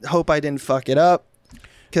just hope I didn't fuck it up.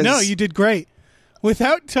 'Cause No, you did great.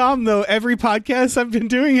 Without Tom, though, every podcast I've been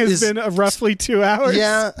doing has been roughly 2 hours.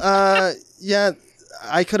 Yeah, yeah.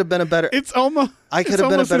 I could have been a better. It's almost. I could have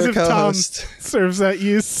been a better co-host. Serves that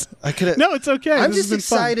use. I could have. No, it's okay. I'm This just has been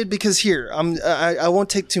excited because here I won't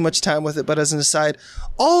take too much time with it, but as an aside,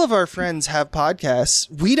 all of our friends have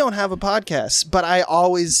podcasts. We don't have a podcast, but I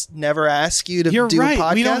always never ask you to You're do right. a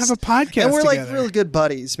podcast. We don't have a podcast and we're like together. really good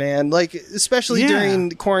buddies, man. Like especially Yeah.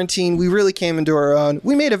 during quarantine, we really came into our own.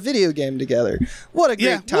 We made a video game together. What a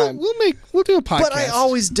great time! We'll do a podcast. But I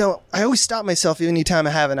always stop myself anytime I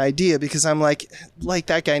have an idea because I'm like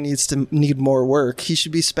that guy need more work. He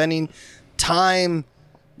should be spending time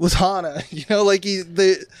with Hana. You know, like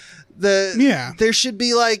there should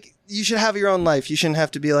be like, you should have your own life. You shouldn't have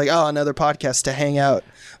to be like, oh, another podcast to hang out.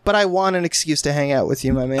 But I want an excuse to hang out with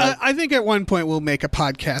you, my man. I think at one point we'll make a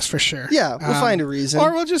podcast for sure. Yeah, we'll find a reason.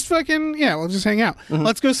 Or we'll just we'll just hang out.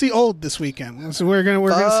 Let's go see Old this weekend. So we're gonna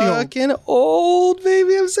see Old. Fucking old,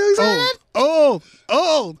 baby. I'm so excited. Old.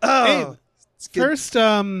 Oh, Hey, it's good. first,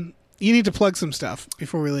 you need to plug some stuff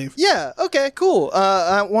before we leave. Yeah, okay, cool.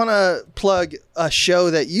 I want to plug a show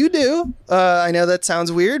that you do. I know that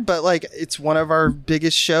sounds weird, but like it's one of our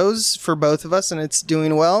biggest shows for both of us and it's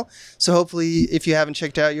doing well. So hopefully if you haven't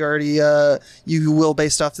checked out, you already you will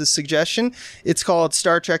based off this suggestion. It's called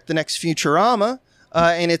Star Trek The Next Futurama,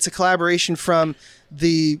 and it's a collaboration from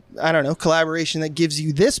the collaboration that gives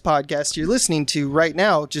you this podcast you're listening to right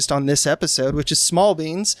now, just on this episode, which is Small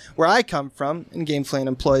Beans, where I come from, in Gamefully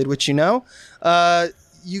Unemployed, which you know.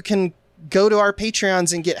 You can go to our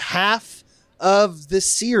Patreons and get half of this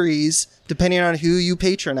series, depending on who you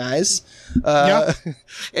patronize.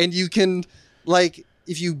 And you can, like,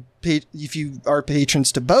 if you are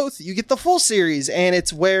patrons to both, you get the full series, and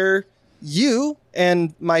it's where you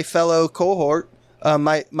and my fellow cohort,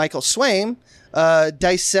 Michael Swaim,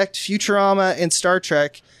 dissect Futurama and Star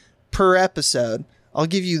Trek per episode. I'll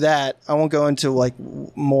give you that. I won't go into like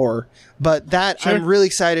more, but that Sure. I'm really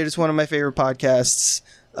excited. It's one of my favorite podcasts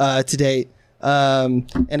to date, and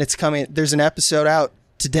it's coming. There's an episode out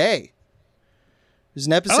today. There's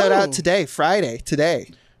an episode out today, Friday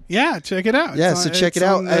today. Yeah, check it out. Yeah, It's so on- check it it's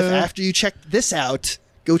out. on After you check this out,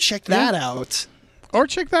 go check that out. or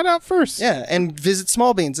check that out first. Yeah, and visit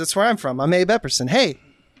Small Beans. That's where I'm from. I'm Abe Epperson. Hey.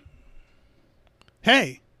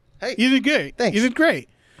 Hey, Hey. you did great. Thanks. You did great.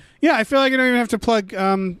 Yeah, I feel like I don't even have to plug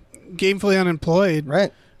Gamefully Unemployed.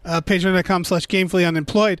 Right. Patreon.com/Gamefully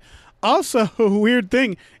Unemployed. Also, a weird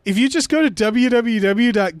thing. If you just go to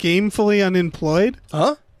www.gamefullyunemployed,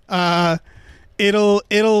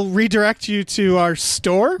 it'll redirect you to our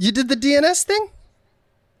store, You did the DNS thing?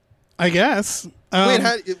 I guess. Wait,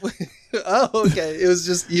 how? Oh, okay. It was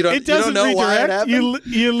just you It doesn't don't know why it redirect. happened.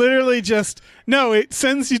 You literally just it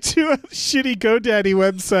sends you to a shitty GoDaddy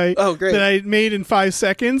website. Oh, great. That I made in 5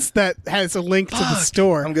 seconds that has a link to the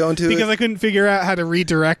store. I'm going to because it. I couldn't figure out how to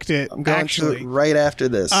redirect it. I'm going actually. to it right after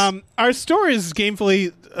this. Our store is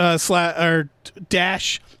Gamefully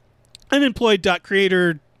dash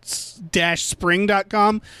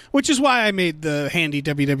unemployed.creator-spring.com, which is why I made the handy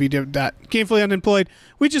www.gamefullyunemployed.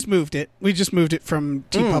 We just moved it. From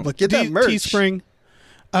TeePublic get to that merch. Teespring.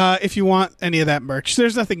 If you want any of that merch,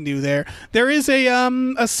 there's nothing new there. There is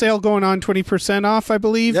a sale going on, 20% off, I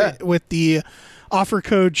believe, Yeah. with the offer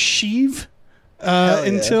code SHEEV yeah.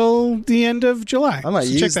 until the end of July. I might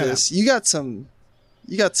So check use that this. You got some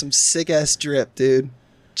sick ass drip, dude.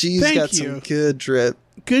 G's Thank got you. some good drip.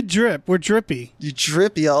 Good drip. We're drippy. You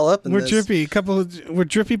drippy all up in We're this. drippy. We're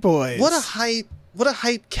drippy boys. What a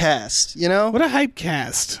hype cast, you know? What a hype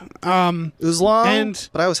cast. It was long, and-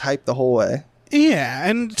 but I was hyped the whole way. Yeah,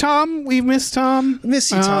 and Tom, we miss Tom.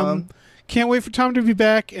 Miss you, Tom. Can't wait for Tom to be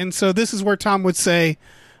back. And so this is where Tom would say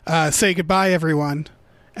goodbye, everyone.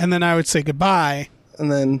 And then I would say goodbye.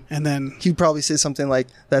 And then he'd probably say something like,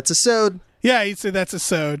 "That's a sode." Yeah, he'd say that's a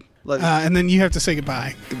sode. Love you. And then you have to say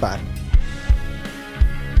goodbye. Goodbye.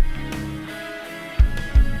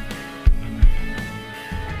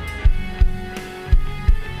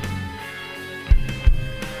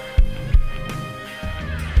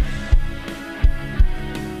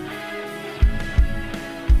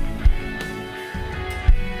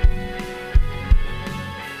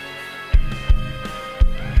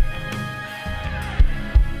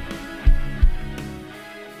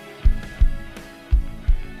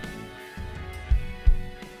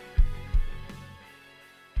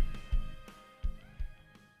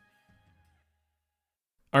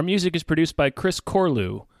 Our music is produced by Chris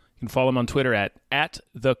Corlew. You can follow him on Twitter at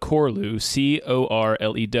 @thecorlew,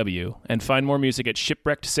 CORLEW, and find more music at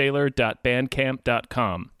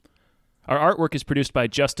shipwreckedsailor.bandcamp.com. Our artwork is produced by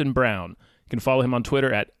Justin Brown. You can follow him on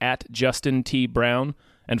Twitter at @JustinTBrown,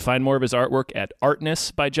 and find more of his artwork at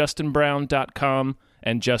artnessbyjustinbrown.com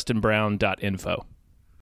and justinbrown.info.